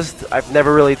that. I've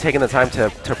never really taken the time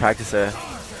to practice it.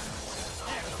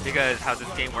 Because how this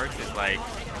game works is like,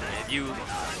 if you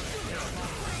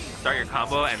start your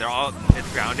combo and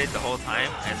it's grounded the whole time,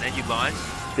 and then you launch,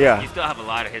 Yeah. you still have a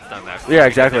lot of hits on left. Yeah,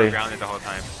 because they're exactly. grounded the whole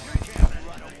time.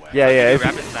 Yeah. You If,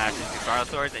 rapid slash into Scarlet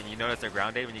Swords and you notice they're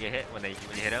grounded when you get hit, when you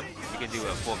hit them, you can do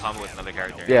a full combo with another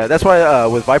character. yeah, that's why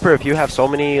with Viper, if you have so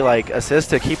many like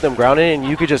assists to keep them grounded, and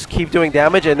you could just keep doing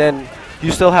damage, and then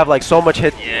you still have like so much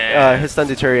hit stun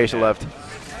deterioration left.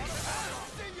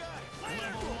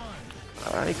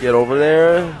 All right, get over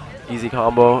there. Easy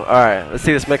combo. All right, let's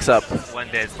see this mix-up. One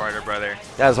dead Sparta brother.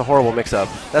 That is a horrible mix-up.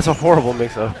 That's a horrible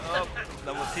mix-up. Oh,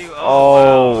 level 2.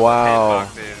 Oh, wow.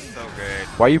 Hitboxes, so good.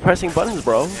 Why are you pressing buttons,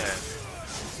 bro? Yeah.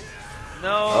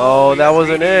 No. Oh, he that got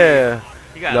wasn't greedy. it.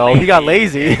 He got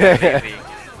lazy. He got lazy.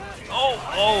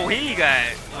 Oh, he got.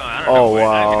 Well, I don't know. Oh,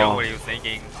 I don't even know wow. what he was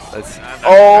thinking. Let's, I'm not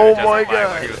oh trying to my justify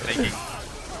god. What he was thinking.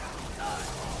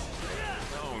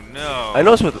 Oh no. I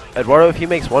noticed with Eduardo, if he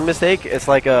makes one mistake, it's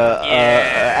like a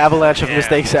avalanche of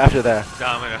mistakes after that.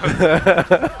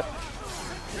 Domino.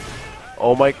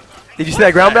 Oh my! Did you see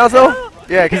that ground bounce though?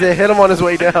 Yeah, because it hit him on his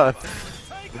way down.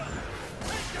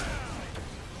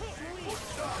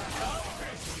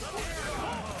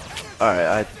 All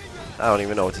right, I don't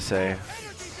even know what to say.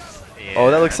 Yeah, Oh,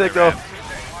 that looks sick though.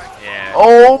 Yeah.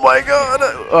 Oh my god!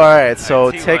 All right, so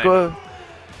Alright, 2-1. Taekua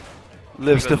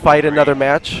lives to Taekua's fight great. another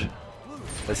match.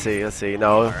 Let's see.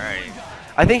 No, Alright.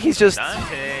 I think he's just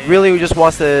Dante. really just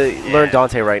wants to learn Yeah.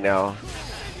 Dante right now.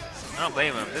 I don't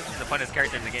blame him. This is the funnest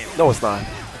character in the game. No, it's not.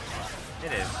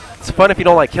 It is. It's fun if you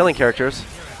don't like killing characters.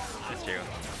 That's true.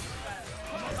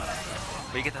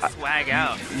 But you get to swag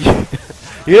out.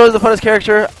 You know who's the funnest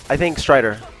character? I think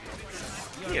Strider.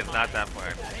 He is not that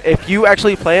fun. If you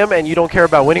actually play him and you don't care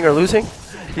about winning or losing,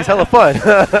 he's hella fun.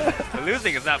 But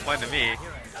losing is not fun to me.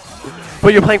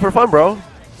 But you're playing for fun, bro.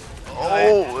 I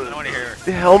don't want to hear.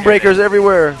 The Helmbreakers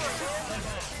everywhere.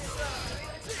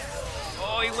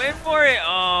 Oh, he went for it.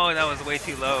 Oh, that was way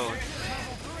too low.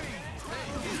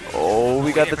 Oh,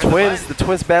 we got the Waiting for the twins. button. The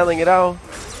twins battling it out.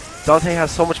 Dante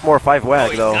has so much more 5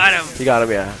 wag he though. got him. He got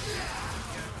him, yeah.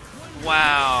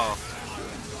 Wow.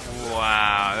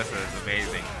 Wow, this is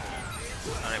amazing.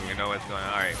 I don't even know what's going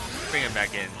on. Alright, bring him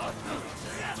back in.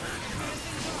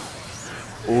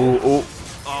 Ooh.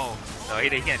 Oh, no, he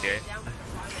can't do it.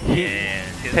 He, Yeah,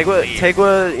 his lead.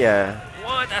 Taekua, yeah.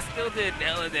 What? That still did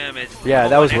hella damage. Yeah, Oh,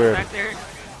 that was X weird. Factor?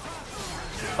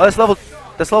 Oh,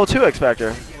 that's level 2 X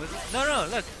Factor. No,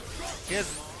 look. He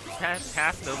has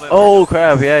passed over. Oh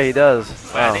crap, yeah, he does.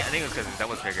 But I Wow. think it was because his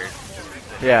double triggered.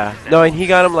 Yeah. No, and he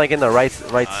got him like in the right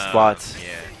spots. Yeah,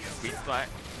 sweet spot.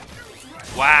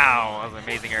 Wow, that was an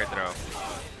amazing air throw.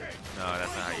 No,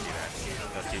 that's not how you do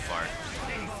that. That's too far.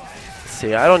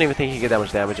 See, I don't even think he can get that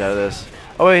much damage out of this.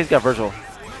 Oh wait, he's got Virgil.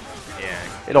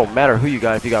 Yeah. It don't matter who you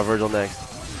got if you got Virgil next.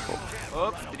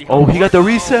 Oops, did he Oh, he got the hold?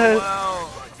 reset. Oh, wow.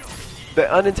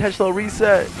 The unintentional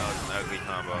reset. That was an ugly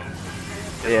combo.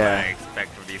 That's Yeah. what I expect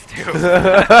from these two.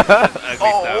 Ugly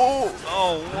Oh. stuff.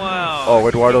 Oh, wow. Oh,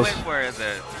 Eduardo's- He went for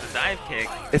the dive kick.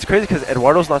 It's crazy because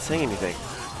Eduardo's not saying anything.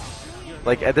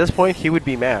 Like, at this point, he would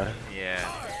be mad. Yeah.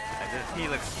 He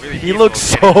looks really He peaceful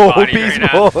looks getting so bodied right now.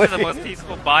 peaceful. This is the most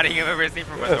peaceful body I've ever seen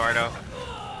from Eduardo.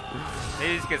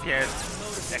 Maybe it's because he has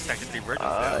X Factor 3 virtual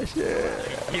Ah, stuff.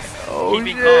 shit. He's Oh,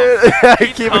 keeping shit. calm.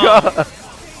 Keep it calm.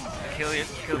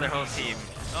 Kill their whole team.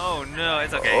 Oh no,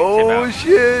 it's okay. Oh, Chip out.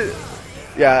 shit.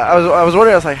 Yeah, I was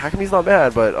wondering, I was like, how come he's not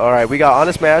mad? But alright, we got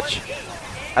honest match.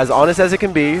 As honest as it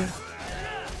can be.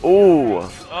 Ooh.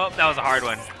 Oh, that was a hard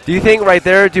one. Do you think right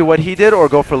there do what he did or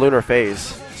go for lunar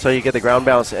phase? So you get the ground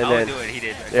bounce and I would then do what he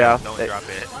did. Yeah. Don't drop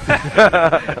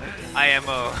it.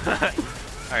 IMO.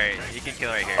 Alright, you can kill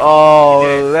right here.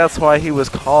 oh, that's why he was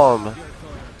calm.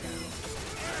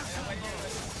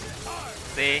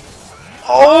 See?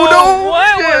 Oh, no!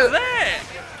 What shit. was that?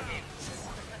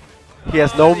 He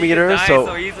has no You can meter, die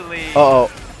so easily. oh,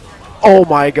 oh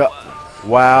my god!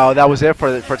 Wow, that was it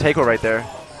for Taekua right there.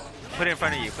 Put it in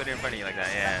front of you. Put it in front of you like that.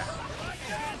 Yeah.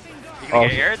 You're Oh. gonna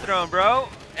get air thrown, bro.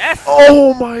 S.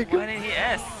 Oh my Why god! didn't he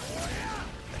S?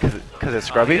 Because it's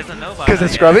Oh, scrubby. he doesn't know about Because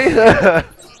it's that yet. scrubby.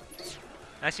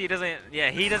 Actually, he doesn't. Yeah,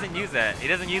 he doesn't use that. He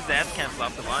doesn't use the FChamp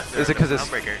off the launcher. Is it because it's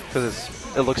Humbreaker.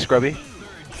 it looks scrubby?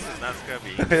 It's not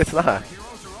scrubby. It's not.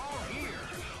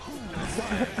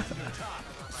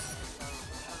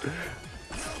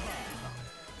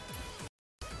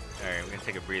 Alright, we're gonna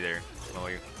take a breather while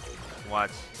we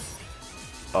watch.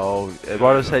 Oh,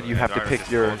 Eduardo said you have to Eduardo pick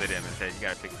just your. folded him and said you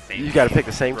gotta pick the same. You got to team, pick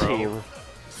the same bro. team.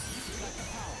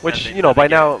 Which Doesn't- you know by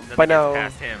doesn't now, get- by doesn't get now,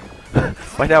 past him.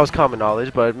 by now is common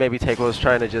knowledge. But maybe Taekua was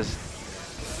trying to just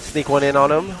sneak one in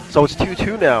on him. So it's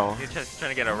 2-2 now. He's just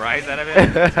trying to get a rise out of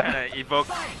it. Trying to evoke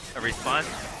a response.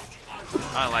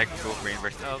 I don't like Wolverine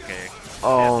versus. Okay.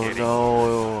 Oh Just kidding.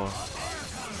 no.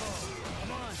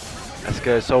 That's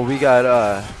good. So we got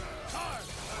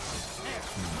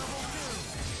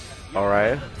all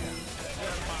right.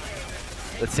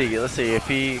 Let's see if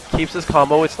he keeps this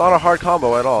combo. It's not a hard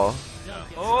combo at all,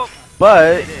 Oh.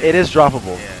 but it is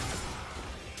droppable.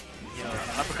 Yeah. You know,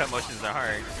 uppercut motions are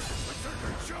hard.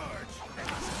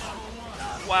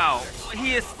 Wow.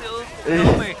 He is still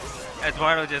going.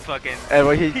 Eduardo just fucking. And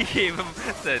when he He gave him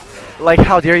the. like,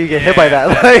 how dare you get hit by Yeah,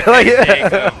 that?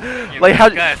 Jacob, like how?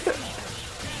 Gus.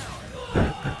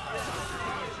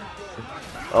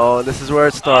 Oh, this is where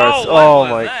it starts. Oh, what Oh was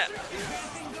my. that?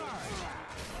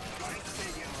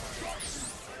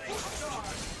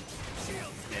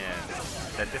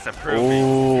 Yeah, that disapproving.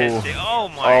 Ooh. Head- Oh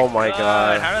my. Oh my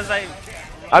God. How does that?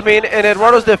 I mean, in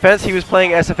Eduardo's defense, he was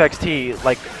playing SFXT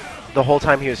like the whole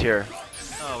time he was here.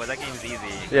 Oh, but that game's easy.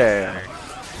 Yeah. Right.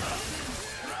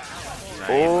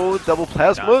 Oh, double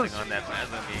Bouncing plasmas. on that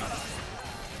plasma beam.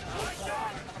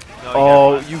 No,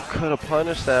 Oh, you you could have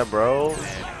punished that, bro. got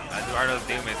one. Eduardo's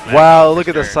Doom is Wow, left look for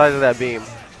at the sure. size of that beam.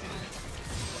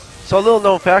 So a little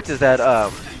known fact is that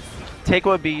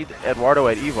Taekua beat Eduardo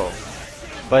at Evo.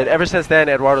 But ever since then,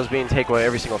 Eduardo's beating Taekua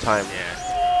every single time. Yeah.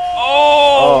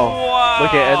 Oh, wow.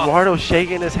 Look at Eduardo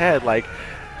shaking his head like,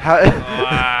 how?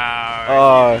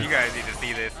 Wow. You guys need to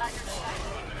see this.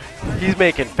 He's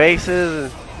making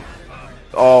faces.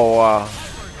 Oh, wow.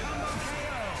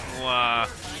 Wow.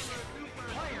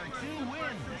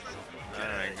 Oh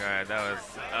my god, that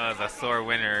was a sore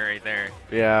winner right there.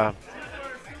 Yeah.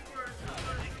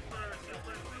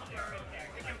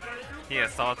 He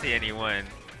is salty and he won.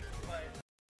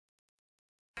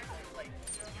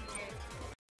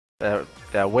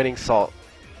 That winning salt.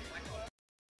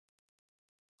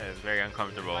 That is very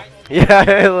uncomfortable. Yeah,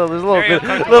 there's a little Very bit,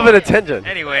 little bit of tension.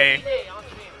 Anyway,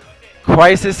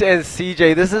 Chriz and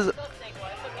CJ. This is.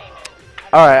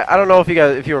 All right. I don't know if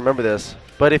you remember this,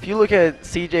 but if you look at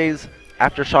CJ's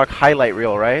Aftershock highlight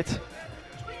reel, right?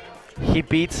 He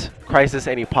beats Chriz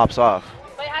and he pops off.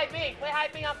 Play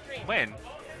Haibing off screen. when?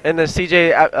 And then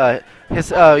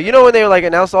CJ, you know when they like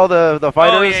announced all the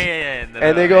fighters, Oh, yeah.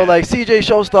 and they go like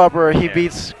CJShowstopper, he Yeah.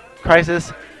 beats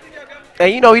Chriz,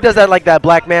 and you know he does that like that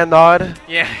black man nod,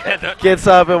 Yeah. gets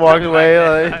up and walks away,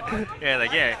 like, Yeah,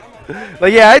 like, yeah.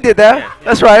 like yeah, I did that. Yeah.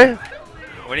 That's right.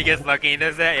 When he gets lucky, he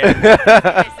does that, yeah. They're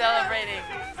celebrating.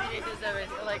 CJ is celebrating.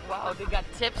 They're like, wow, they got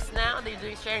tips now. They're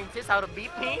doing sharing tips how to beat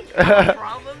me. No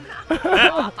problem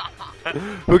now.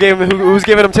 Who's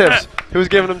giving him tips? Who's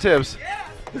giving him tips?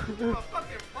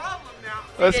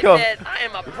 Let's CJ go. said, I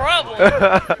am a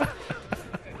problem.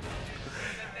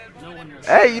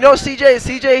 Hey, you know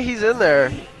CJ, he's in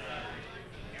there.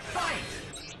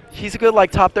 He's a good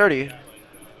like top 30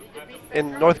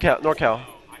 in NorCal.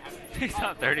 He's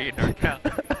top 30 in NorCal.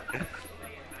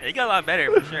 Yeah, he got a lot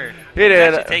better for sure. He He's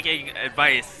did. actually taking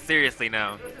advice seriously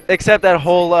now. Except that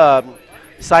whole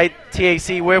side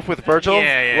TAC whiff with Virgil.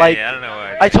 Yeah, like, I don't know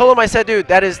what. I told him, I said, dude,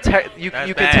 that is you That's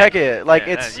can bad. tech it. Like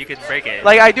Yeah, it's you can break it.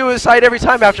 like I do his side every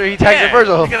time after he tags yeah,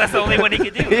 Virgil. because that's the only one he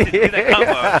could do. To do that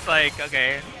combo. Yeah. It's like,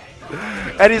 okay.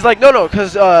 And he's like, no,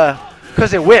 because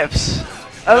it whiffs.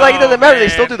 I was like, it doesn't matter. They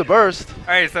still do the burst. All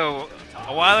right, so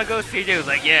a while ago, CJ was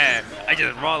like, yeah, I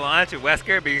just raw launch with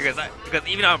Wesker because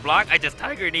even on block, I just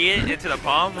Tiger knee it into the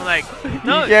palm. I'm like,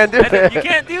 no, You can't do it. You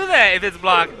can't do that if it's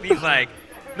blocked. He's like,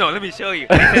 no, let me show you.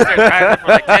 And he sits there driving for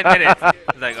like 10 minutes.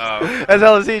 He's like, oh. As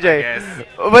hell as CJ. Yes.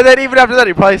 But then even after that,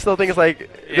 he probably still thinks like.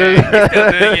 Yeah, he's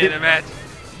still doing it in the match.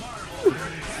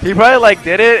 He probably like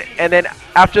did it, and then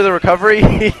after the recovery,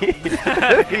 he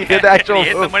did the actual. He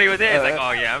hit move. somebody with it. It's like,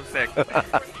 oh yeah, I'm sick.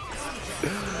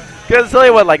 Because it's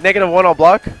only what, like -1 on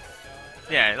block?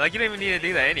 Yeah, like you don't even need to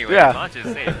do that anyway. Yeah. Launch is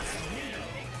safe.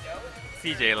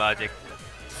 CJ logic.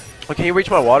 Oh, can you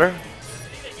reach my water?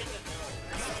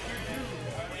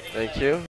 Thank you.